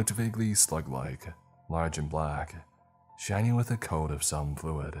 It looked vaguely slug-like, large and black, shiny with a coat of some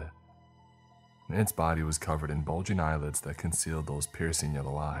fluid. Its body was covered in bulging eyelids that concealed those piercing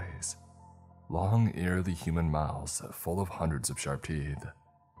yellow eyes, long, eerily human mouths full of hundreds of sharp teeth.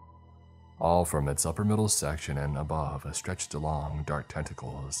 All from its upper middle section and above stretched along dark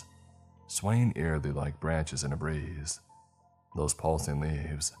tentacles, swaying eerily like branches in a breeze. Those pulsing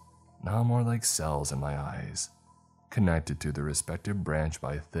leaves, now more like cells in my eyes, connected to their respective branch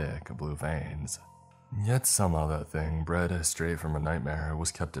by thick blue veins. Yet somehow that thing, bred straight from a nightmare,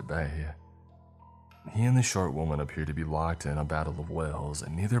 was kept at bay. He and the short woman appeared to be locked in a battle of wills,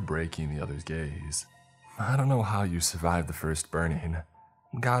 neither breaking the other's gaze. I don't know how you survived the first burning.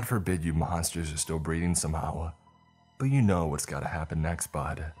 God forbid you monsters are still breeding somehow. But you know what's gotta happen next,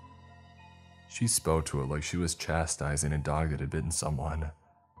 bud. She spoke to it like she was chastising a dog that had bitten someone,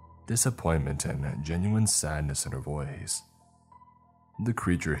 disappointment and genuine sadness in her voice. The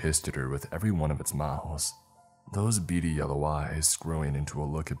creature hissed at her with every one of its mouths, those beady yellow eyes screwing into a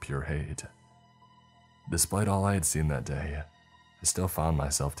look of pure hate. Despite all I had seen that day, I still found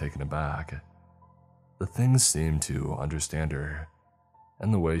myself taken aback. The thing seemed to understand her,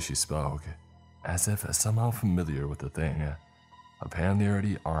 and the way she spoke, as if somehow familiar with the thing, apparently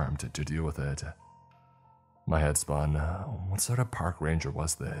already armed to deal with it. My head spun. What sort of park ranger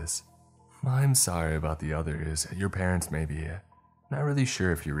was this? I'm sorry about the others. Your parents maybe. Not really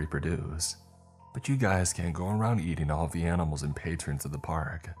sure if you reproduce. But you guys can't go around eating all of the animals and patrons of the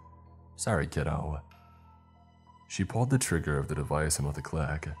park. Sorry, kiddo. She pulled the trigger of the device, and with a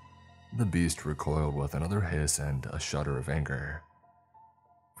click, the beast recoiled with another hiss and a shudder of anger.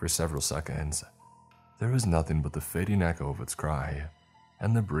 For several seconds, there was nothing but the fading echo of its cry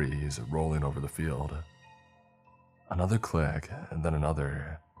and the breeze rolling over the field. Another click, and then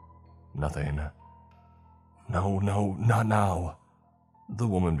another. Nothing. No, not now. The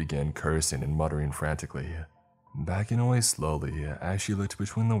woman began cursing and muttering frantically, backing away slowly as she looked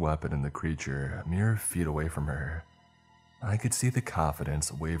between the weapon and the creature mere feet away from her. I could see the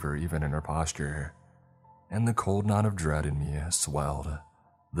confidence waver even in her posture, and the cold knot of dread in me swelled,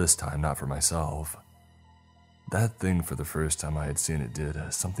 this time not for myself. That thing, for the first time I had seen it,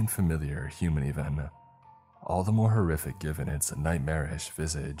 did something familiar, human even, all the more horrific given its nightmarish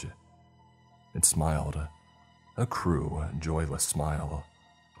visage. It smiled, a cruel, joyless smile,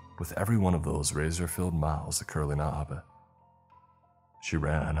 with every one of those razor-filled mouths curling up. She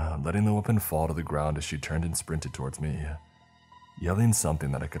ran, letting the weapon fall to the ground as she turned and sprinted towards me, yelling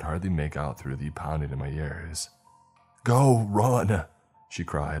something that I could hardly make out through the pounding in my ears. "Go, run!" she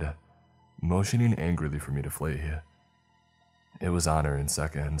cried, motioning angrily for me to flee. It was on her in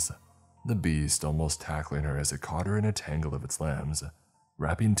seconds, the beast almost tackling her as it caught her in a tangle of its limbs,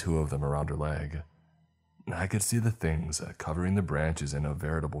 wrapping two of them around her leg. I could see the things covering the branches in a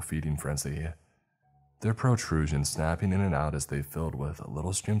veritable feeding frenzy, their protrusions snapping in and out as they filled with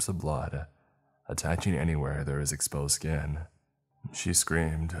little streams of blood, attaching anywhere there is exposed skin. She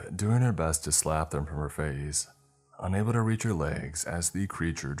screamed, doing her best to slap them from her face, unable to reach her legs as the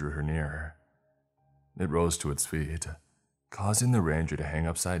creature drew her near. It rose to its feet, causing the ranger to hang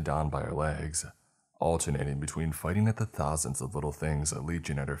upside down by her legs, alternating between fighting at the thousands of little things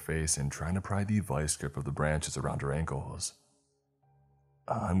leeching at her face and trying to pry the vice grip of the branches around her ankles.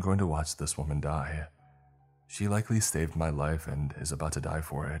 I'm going to watch this woman die. She likely saved my life and is about to die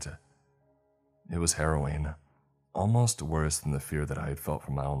for it. It was harrowing, almost worse than the fear that I had felt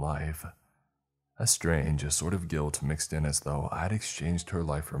for my own life. A strange sort of guilt mixed in as though I had exchanged her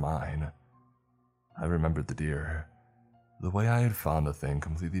life for mine. I remembered the deer, the way I had found the thing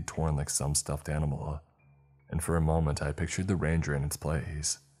completely torn like some stuffed animal, and for a moment I pictured the ranger in its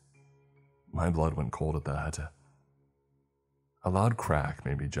place. My blood went cold at that. A loud crack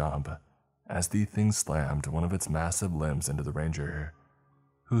made me jump as the thing slammed one of its massive limbs into the ranger,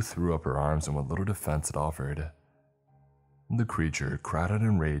 who threw up her arms in what little defense it offered. The creature cried out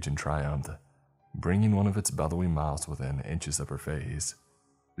in rage and triumph, bringing one of its bellowing mouths within inches of her face,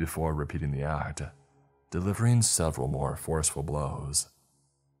 before repeating the act, delivering several more forceful blows.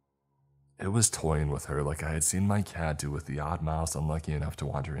 It was toying with her like I had seen my cat do with the odd mouse unlucky enough to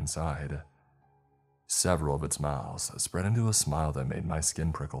wander inside. Several of its mouths spread into a smile that made my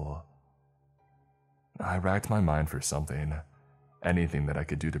skin prickle. I racked my mind for something, anything that I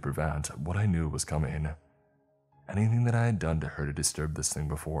could do to prevent what I knew was coming. Anything that I had done to her to disturb this thing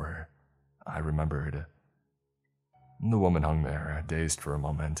before, I remembered. The woman hung there, dazed for a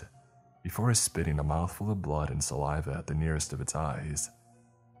moment, before spitting a mouthful of blood and saliva at the nearest of its eyes.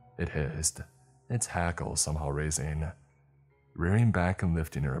 It hissed, its hackle somehow raising, rearing back and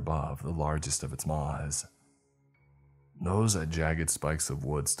lifting her above the largest of its maws. Those jagged spikes of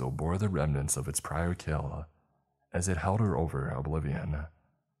wood still bore the remnants of its prior kill as it held her over oblivion.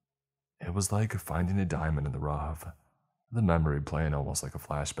 It was like finding a diamond in the rough, the memory playing almost like a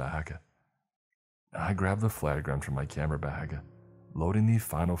flashback. I grabbed the flare gun from my camera bag, loading the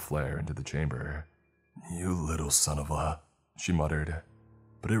final flare into the chamber. "You little son of a," she muttered,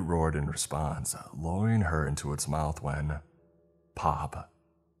 but it roared in response, lowering her into its mouth when, pop.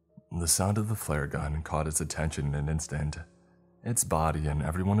 The sound of the flare gun caught its attention in an instant, its body and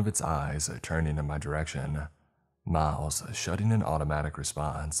every one of its eyes turning in my direction, mouths shutting in automatic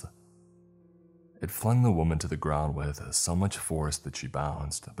response. It flung the woman to the ground with so much force that she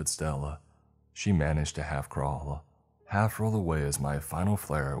bounced, but still, she managed to half crawl, half roll away as my final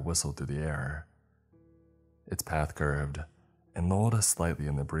flare whistled through the air. Its path curved and lulled slightly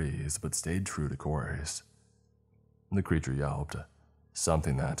in the breeze, but stayed true to course. The creature yelped,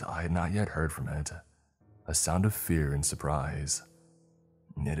 something that I had not yet heard from it, a sound of fear and surprise.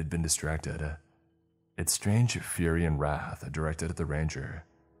 It had been distracted, its strange fury and wrath directed at the ranger,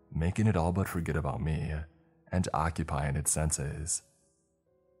 making it all but forget about me and occupying its senses.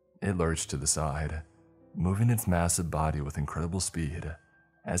 It lurched to the side, moving its massive body with incredible speed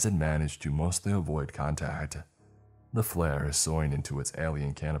as it managed to mostly avoid contact, the flare soaring into its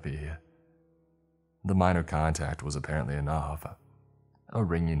alien canopy. The minor contact was apparently enough. A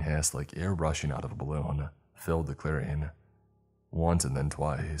ringing hiss like air rushing out of a balloon filled the clearing. Once and then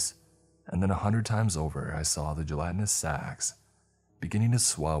twice, and then 100 times over I saw the gelatinous sacs beginning to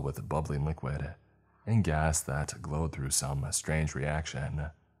swell with bubbling liquid and gas that glowed through some strange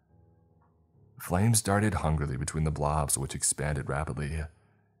reaction. Flames darted hungrily between the blobs, which expanded rapidly,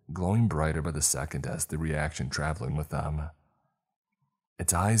 glowing brighter by the second as the reaction traveling with them.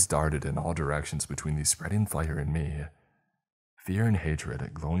 Its eyes darted in all directions between the spreading fire and me, fear and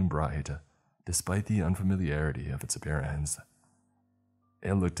hatred glowing bright despite the unfamiliarity of its appearance.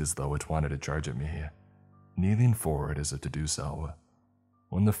 It looked as though it wanted to charge at me, kneeling forward as if to do so,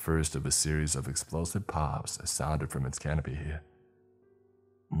 when the first of a series of explosive pops sounded from its canopy.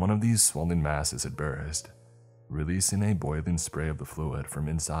 One of these swelling masses had burst, releasing a boiling spray of the fluid from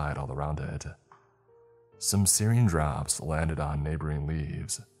inside all around it. Some searing drops landed on neighboring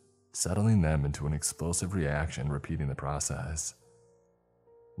leaves, settling them into an explosive reaction, repeating the process.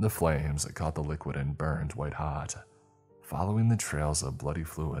 The flames caught the liquid and burned white hot, following the trails of bloody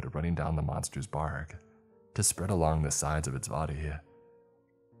fluid running down the monster's bark to spread along the sides of its body.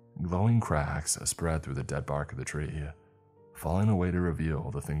 Glowing cracks spread through the dead bark of the tree, falling away to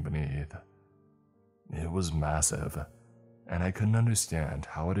reveal the thing beneath. It was massive, and I couldn't understand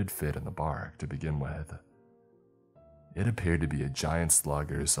how it had fit in the bark to begin with. It appeared to be a giant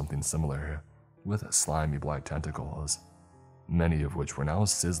slug or something similar, with slimy black tentacles, many of which were now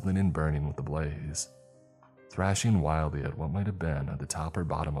sizzling and burning with the blaze, thrashing wildly at what might have been at the top or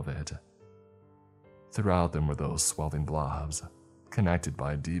bottom of it. Throughout them were those swelling blobs, connected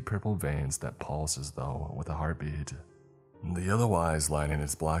by deep purple veins that pulsed as though with a heartbeat. The yellow eyes lining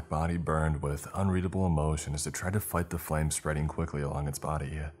its black body burned with unreadable emotion as it tried to fight the flame spreading quickly along its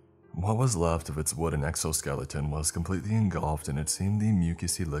body. What was left of its wooden exoskeleton was completely engulfed, and it seemed the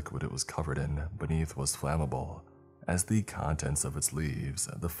mucousy liquid it was covered in beneath was flammable, as the contents of its leaves,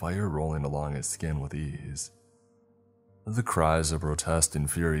 the fire rolling along its skin with ease. The cries of protest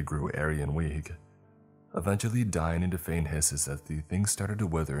and fury grew airy and weak, eventually dying into faint hisses as the thing started to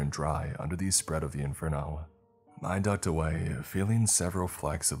wither and dry under the spread of the inferno. I ducked away, feeling several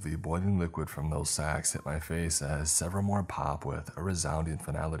flecks of the boiling liquid from those sacs hit my face as several more pop with a resounding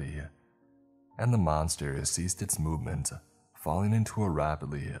finality. and the monster ceased its movement, falling into a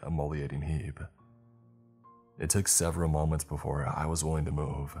rapidly emoliating heap. It took several moments before I was willing to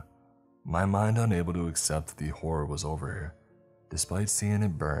move, my mind unable to accept that the horror was over, despite seeing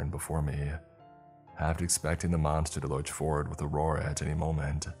it burn before me, half expecting the monster to lurch forward with a roar at any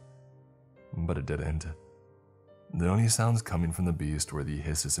moment. But it didn't. The only sounds coming from the beast were the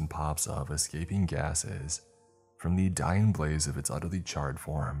hisses and pops of escaping gases from the dying blaze of its utterly charred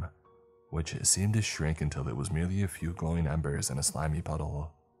form, which seemed to shrink until it was merely a few glowing embers in a slimy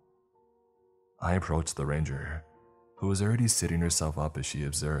puddle. I approached the ranger, who was already sitting herself up as she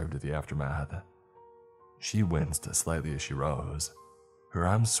observed the aftermath. She winced slightly as she rose, her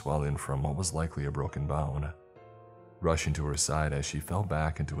arms swelling from what was likely a broken bone, rushing to her side as she fell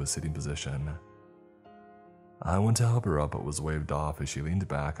back into a sitting position. I went to help her up but was waved off as she leaned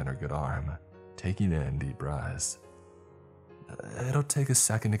back on her good arm, taking in deep breaths. "It'll take a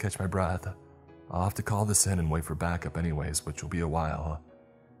second to catch my breath. I'll have to call this in and wait for backup anyways, which will be a while."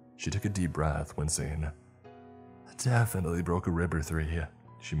 She took a deep breath, wincing. "Definitely broke a rib or three,"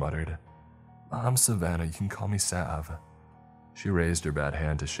 she muttered. "I'm Savannah, you can call me Sav." She raised her bad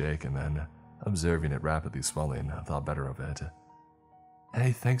hand to shake and then, observing it rapidly swelling, thought better of it.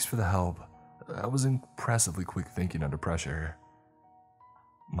 "Hey, thanks for the help. I was impressively quick thinking under pressure."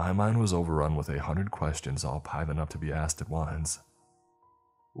 My mind was overrun with 100 questions all piling up to be asked at once.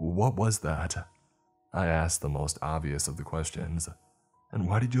 "What was that?" I asked the most obvious of the questions. "And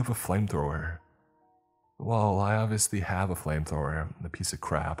why did you have a flamethrower?" "Well, I obviously have a flamethrower, a piece of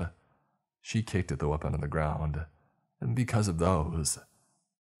crap." She kicked at the weapon on the ground. "And because of those."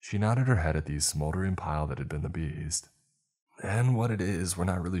 She nodded her head at the smoldering pile that had been the beast. "And what it is, we're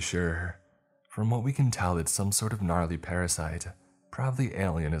not really sure. From what we can tell, it's some sort of gnarly parasite. Probably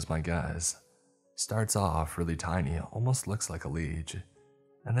alien is my guess. Starts off really tiny, almost looks like a leech,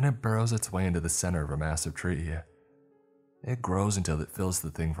 and then it burrows its way into the center of a massive tree. It grows until it fills the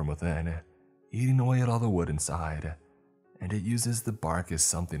thing from within, eating away at all the wood inside, and it uses the bark as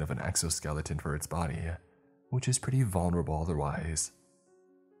something of an exoskeleton for its body, which is pretty vulnerable otherwise."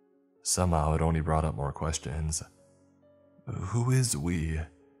 Somehow it only brought up more questions. "Who is we?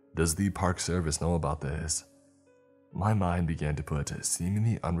 Does the Park Service know about this?" My mind began to put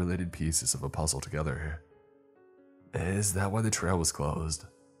seemingly unrelated pieces of a puzzle together. "Is that why the trail was closed?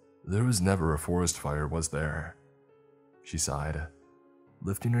 There was never a forest fire, was there?" She sighed,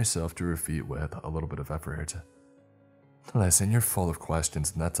 lifting herself to her feet with a little bit of effort. "Listen, you're full of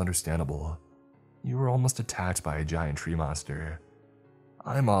questions, and that's understandable. You were almost attacked by a giant tree monster.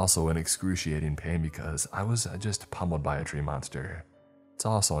 I'm also in excruciating pain because I was just pummeled by a tree monster. It's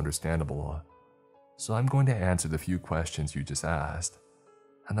also understandable. So I'm going to answer the few questions you just asked,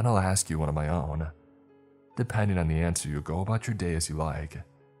 and then I'll ask you one of my own. Depending on the answer, you'll go about your day as you like,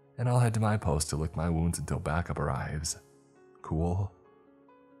 and I'll head to my post to lick my wounds until backup arrives. Cool?"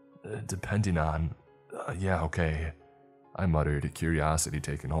 Depending on... yeah, okay," I muttered, curiosity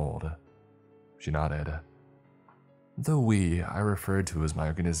taking hold. She nodded. "The we I referred to as my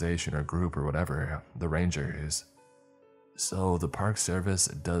organization or group or whatever, the Rangers. So the Park Service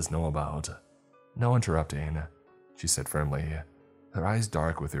does know about..." "No interrupting," she said firmly, her eyes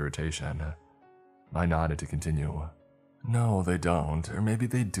dark with irritation. I nodded to continue. "No, they don't, or maybe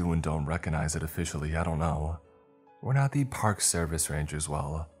they do and don't recognize it officially, I don't know. We're not the Park Service Rangers,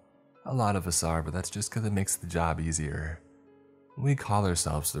 well. A lot of us are, but that's just because it makes the job easier. We call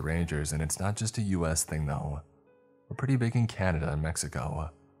ourselves the Rangers, and it's not just a US thing though. We're pretty big in Canada and Mexico.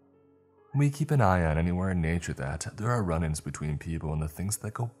 We keep an eye on anywhere in nature that there are run-ins between people and the things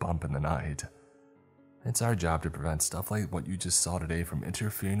that go bump in the night. It's our job to prevent stuff like what you just saw today from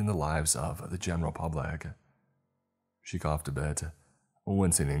interfering in the lives of the general public." She coughed a bit,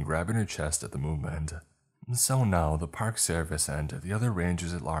 wincing and grabbing her chest at the movement. "So no, the Park Service and the other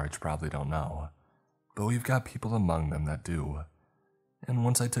rangers at large probably don't know, but we've got people among them that do. And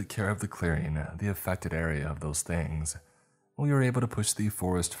once I took care of the clearing, the affected area of those things, we were able to push the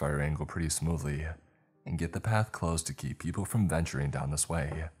forest fire angle pretty smoothly and get the path closed to keep people from venturing down this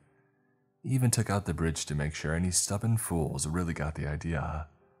way. Even took out the bridge to make sure any stubborn fools really got the idea."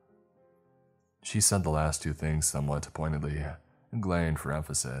 She said the last two things somewhat pointedly, glaring for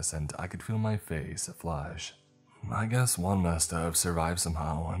emphasis, and I could feel my face flush. I guess one must have survived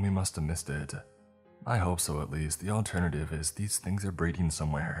somehow, and we must have missed it. I hope so, at least. The alternative is these things are breeding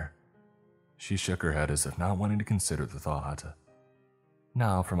somewhere. She shook her head as if not wanting to consider the thought.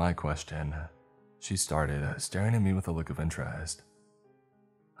 "Now for my question." She started, staring at me with a look of interest.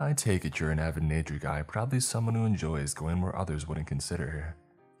 "I take it you're an avid nature guy, probably someone who enjoys going where others wouldn't consider,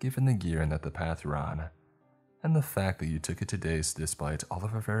 given the gear and that the path you're on. and the fact that you took it to Dace despite all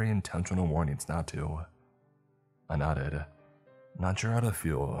of our very intentional warnings not to. I nodded. Not sure how to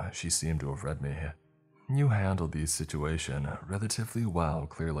feel, she seemed to have read me. You handled the situation relatively well,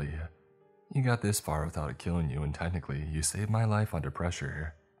 clearly. You got this far without it killing you, and technically, you saved my life under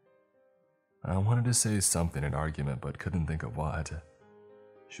pressure. I wanted to say something in argument, but couldn't think of what.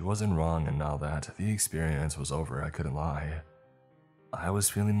 She wasn't wrong, and now that the experience was over, I couldn't lie. I was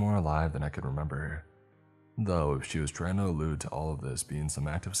feeling more alive than I could remember. Though if she was trying to allude to all of this being some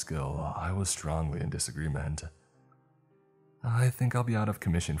act of skill, I was strongly in disagreement. I think I'll be out of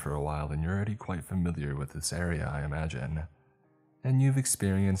commission for a while, and you're already quite familiar with this area, I imagine. And you've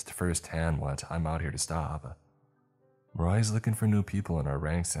experienced firsthand what I'm out here to stop. We're always looking for new people in our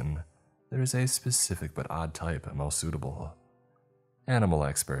ranks, and there's a specific but odd type most suitable. Animal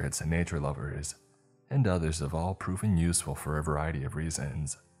experts, nature lovers, and others have all proven useful for a variety of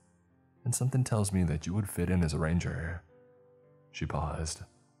reasons. And something tells me that you would fit in as a ranger. She paused.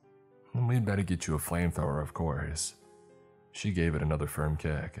 We'd better get you a flamethrower, of course. She gave it another firm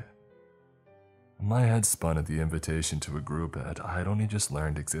kick. My head spun at the invitation to a group that I had only just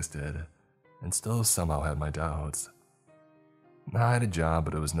learned existed, and still somehow had my doubts. I had a job,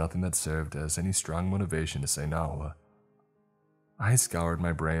 but it was nothing that served as any strong motivation to say no. I scoured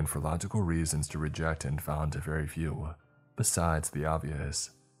my brain for logical reasons to reject and found very few, besides the obvious.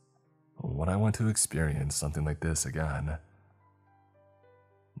 Would I want to experience something like this again?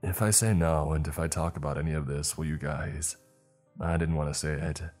 If I say no, and if I talk about any of this, will you guys? I didn't want to say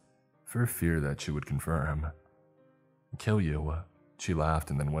it, for fear that she would confirm. Kill you, she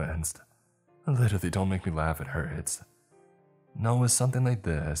laughed and then winced. Literally, don't make me laugh, it hurts. No, with something like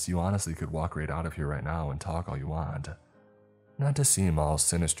this, you honestly could walk right out of here right now and talk all you want. Not to seem all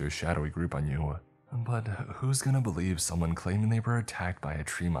sinister, shadowy group on you, but who's gonna believe someone claiming they were attacked by a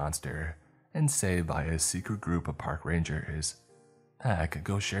tree monster and saved by a secret group of park rangers? Heck,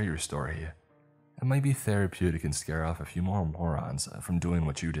 go share your story. It might be therapeutic and scare off a few more morons from doing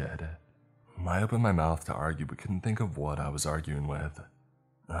what you did. I opened my mouth to argue but couldn't think of what I was arguing with.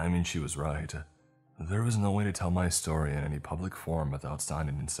 I mean, she was right. There was no way to tell my story in any public forum without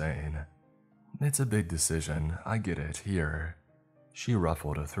sounding insane. It's a big decision, I get it, here. She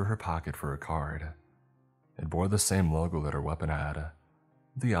ruffled through her pocket for a card. It bore the same logo that her weapon had,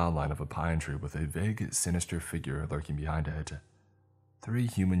 the outline of a pine tree with a vague, sinister figure lurking behind it. 3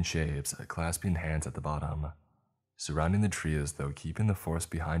 human shapes clasping hands at the bottom, surrounding the tree as though keeping the force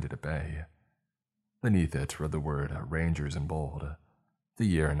behind it at bay. Beneath it read the word Rangers in bold, the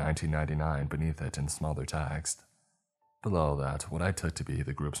year 1999 beneath it in smaller text. Below that, what I took to be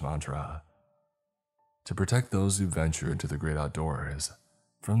the group's mantra. To protect those who venture into the great outdoors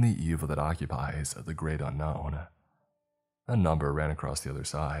from the evil that occupies the great unknown. A number ran across the other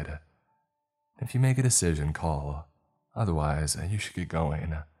side. If you make a decision, call. Otherwise, you should get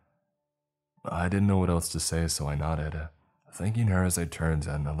going. I didn't know what else to say, so I nodded, thanking her as I turned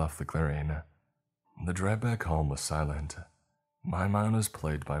and left the clearing. The drive back home was silent. My mind was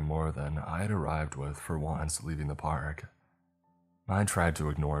plagued by more than I had arrived with for once leaving the park. I tried to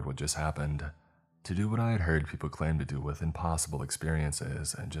ignore what just happened, to do what I had heard people claim to do with impossible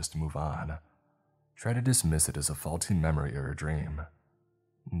experiences and just move on. Try to dismiss it as a faulty memory or a dream.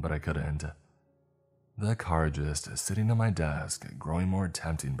 But I couldn't. The card just sitting on my desk, growing more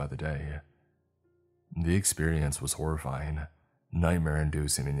tempting by the day. The experience was horrifying,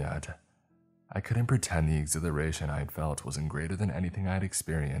 nightmare-inducing, and yet I couldn't pretend the exhilaration I had felt wasn't greater than anything I had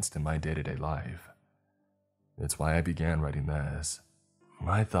experienced in my day-to-day life. It's why I began writing this.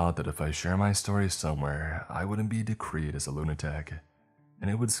 I thought that if I share my story somewhere, I wouldn't be decreed as a lunatic, and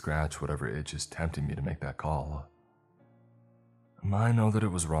it would scratch whatever itch is tempting me to make that call. I know that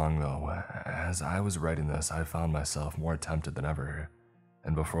it was wrong though. As I was writing this, I found myself more tempted than ever,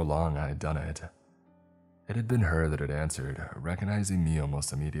 and before long I had done it. It had been her that had answered, recognizing me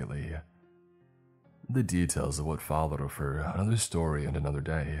almost immediately. The details of what followed were for another story and another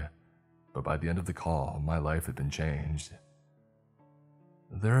day, but by the end of the call, my life had been changed.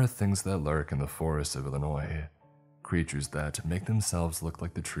 There are things that lurk in the forests of Illinois, creatures that make themselves look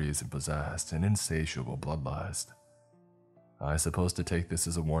like the trees and possess an insatiable bloodlust. I suppose to take this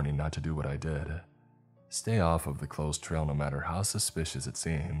as a warning not to do what I did. Stay off of the closed trail no matter how suspicious it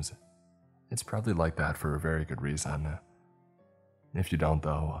seems. It's probably like that for a very good reason. If you don't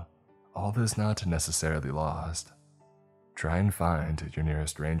though, all is not necessarily lost. Try and find your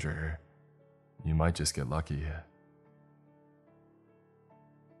nearest ranger. You might just get lucky.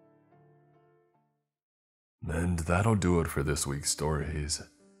 And that'll do it for this week's stories.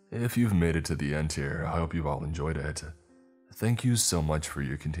 If you've made it to the end here, I hope you've all enjoyed it. Thank you so much for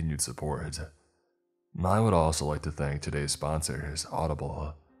your continued support. I would also like to thank today's sponsors,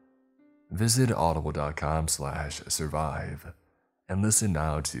 Audible. Visit audible.com/survive and listen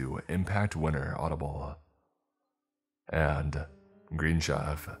now to Impact Winner Audible. And Green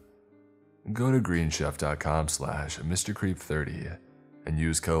Chef. Go to greenchef.com/MrCreep30 and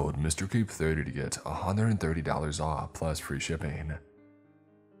use code MrCreep30 to get $130 off plus free shipping.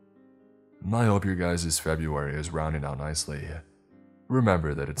 I hope your guys' February is rounding out nicely.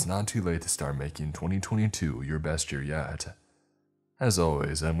 Remember that it's not too late to start making 2022 your best year yet. As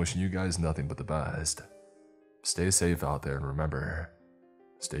always, I'm wishing you guys nothing but the best. Stay safe out there and remember,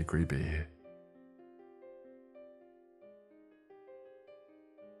 stay creepy.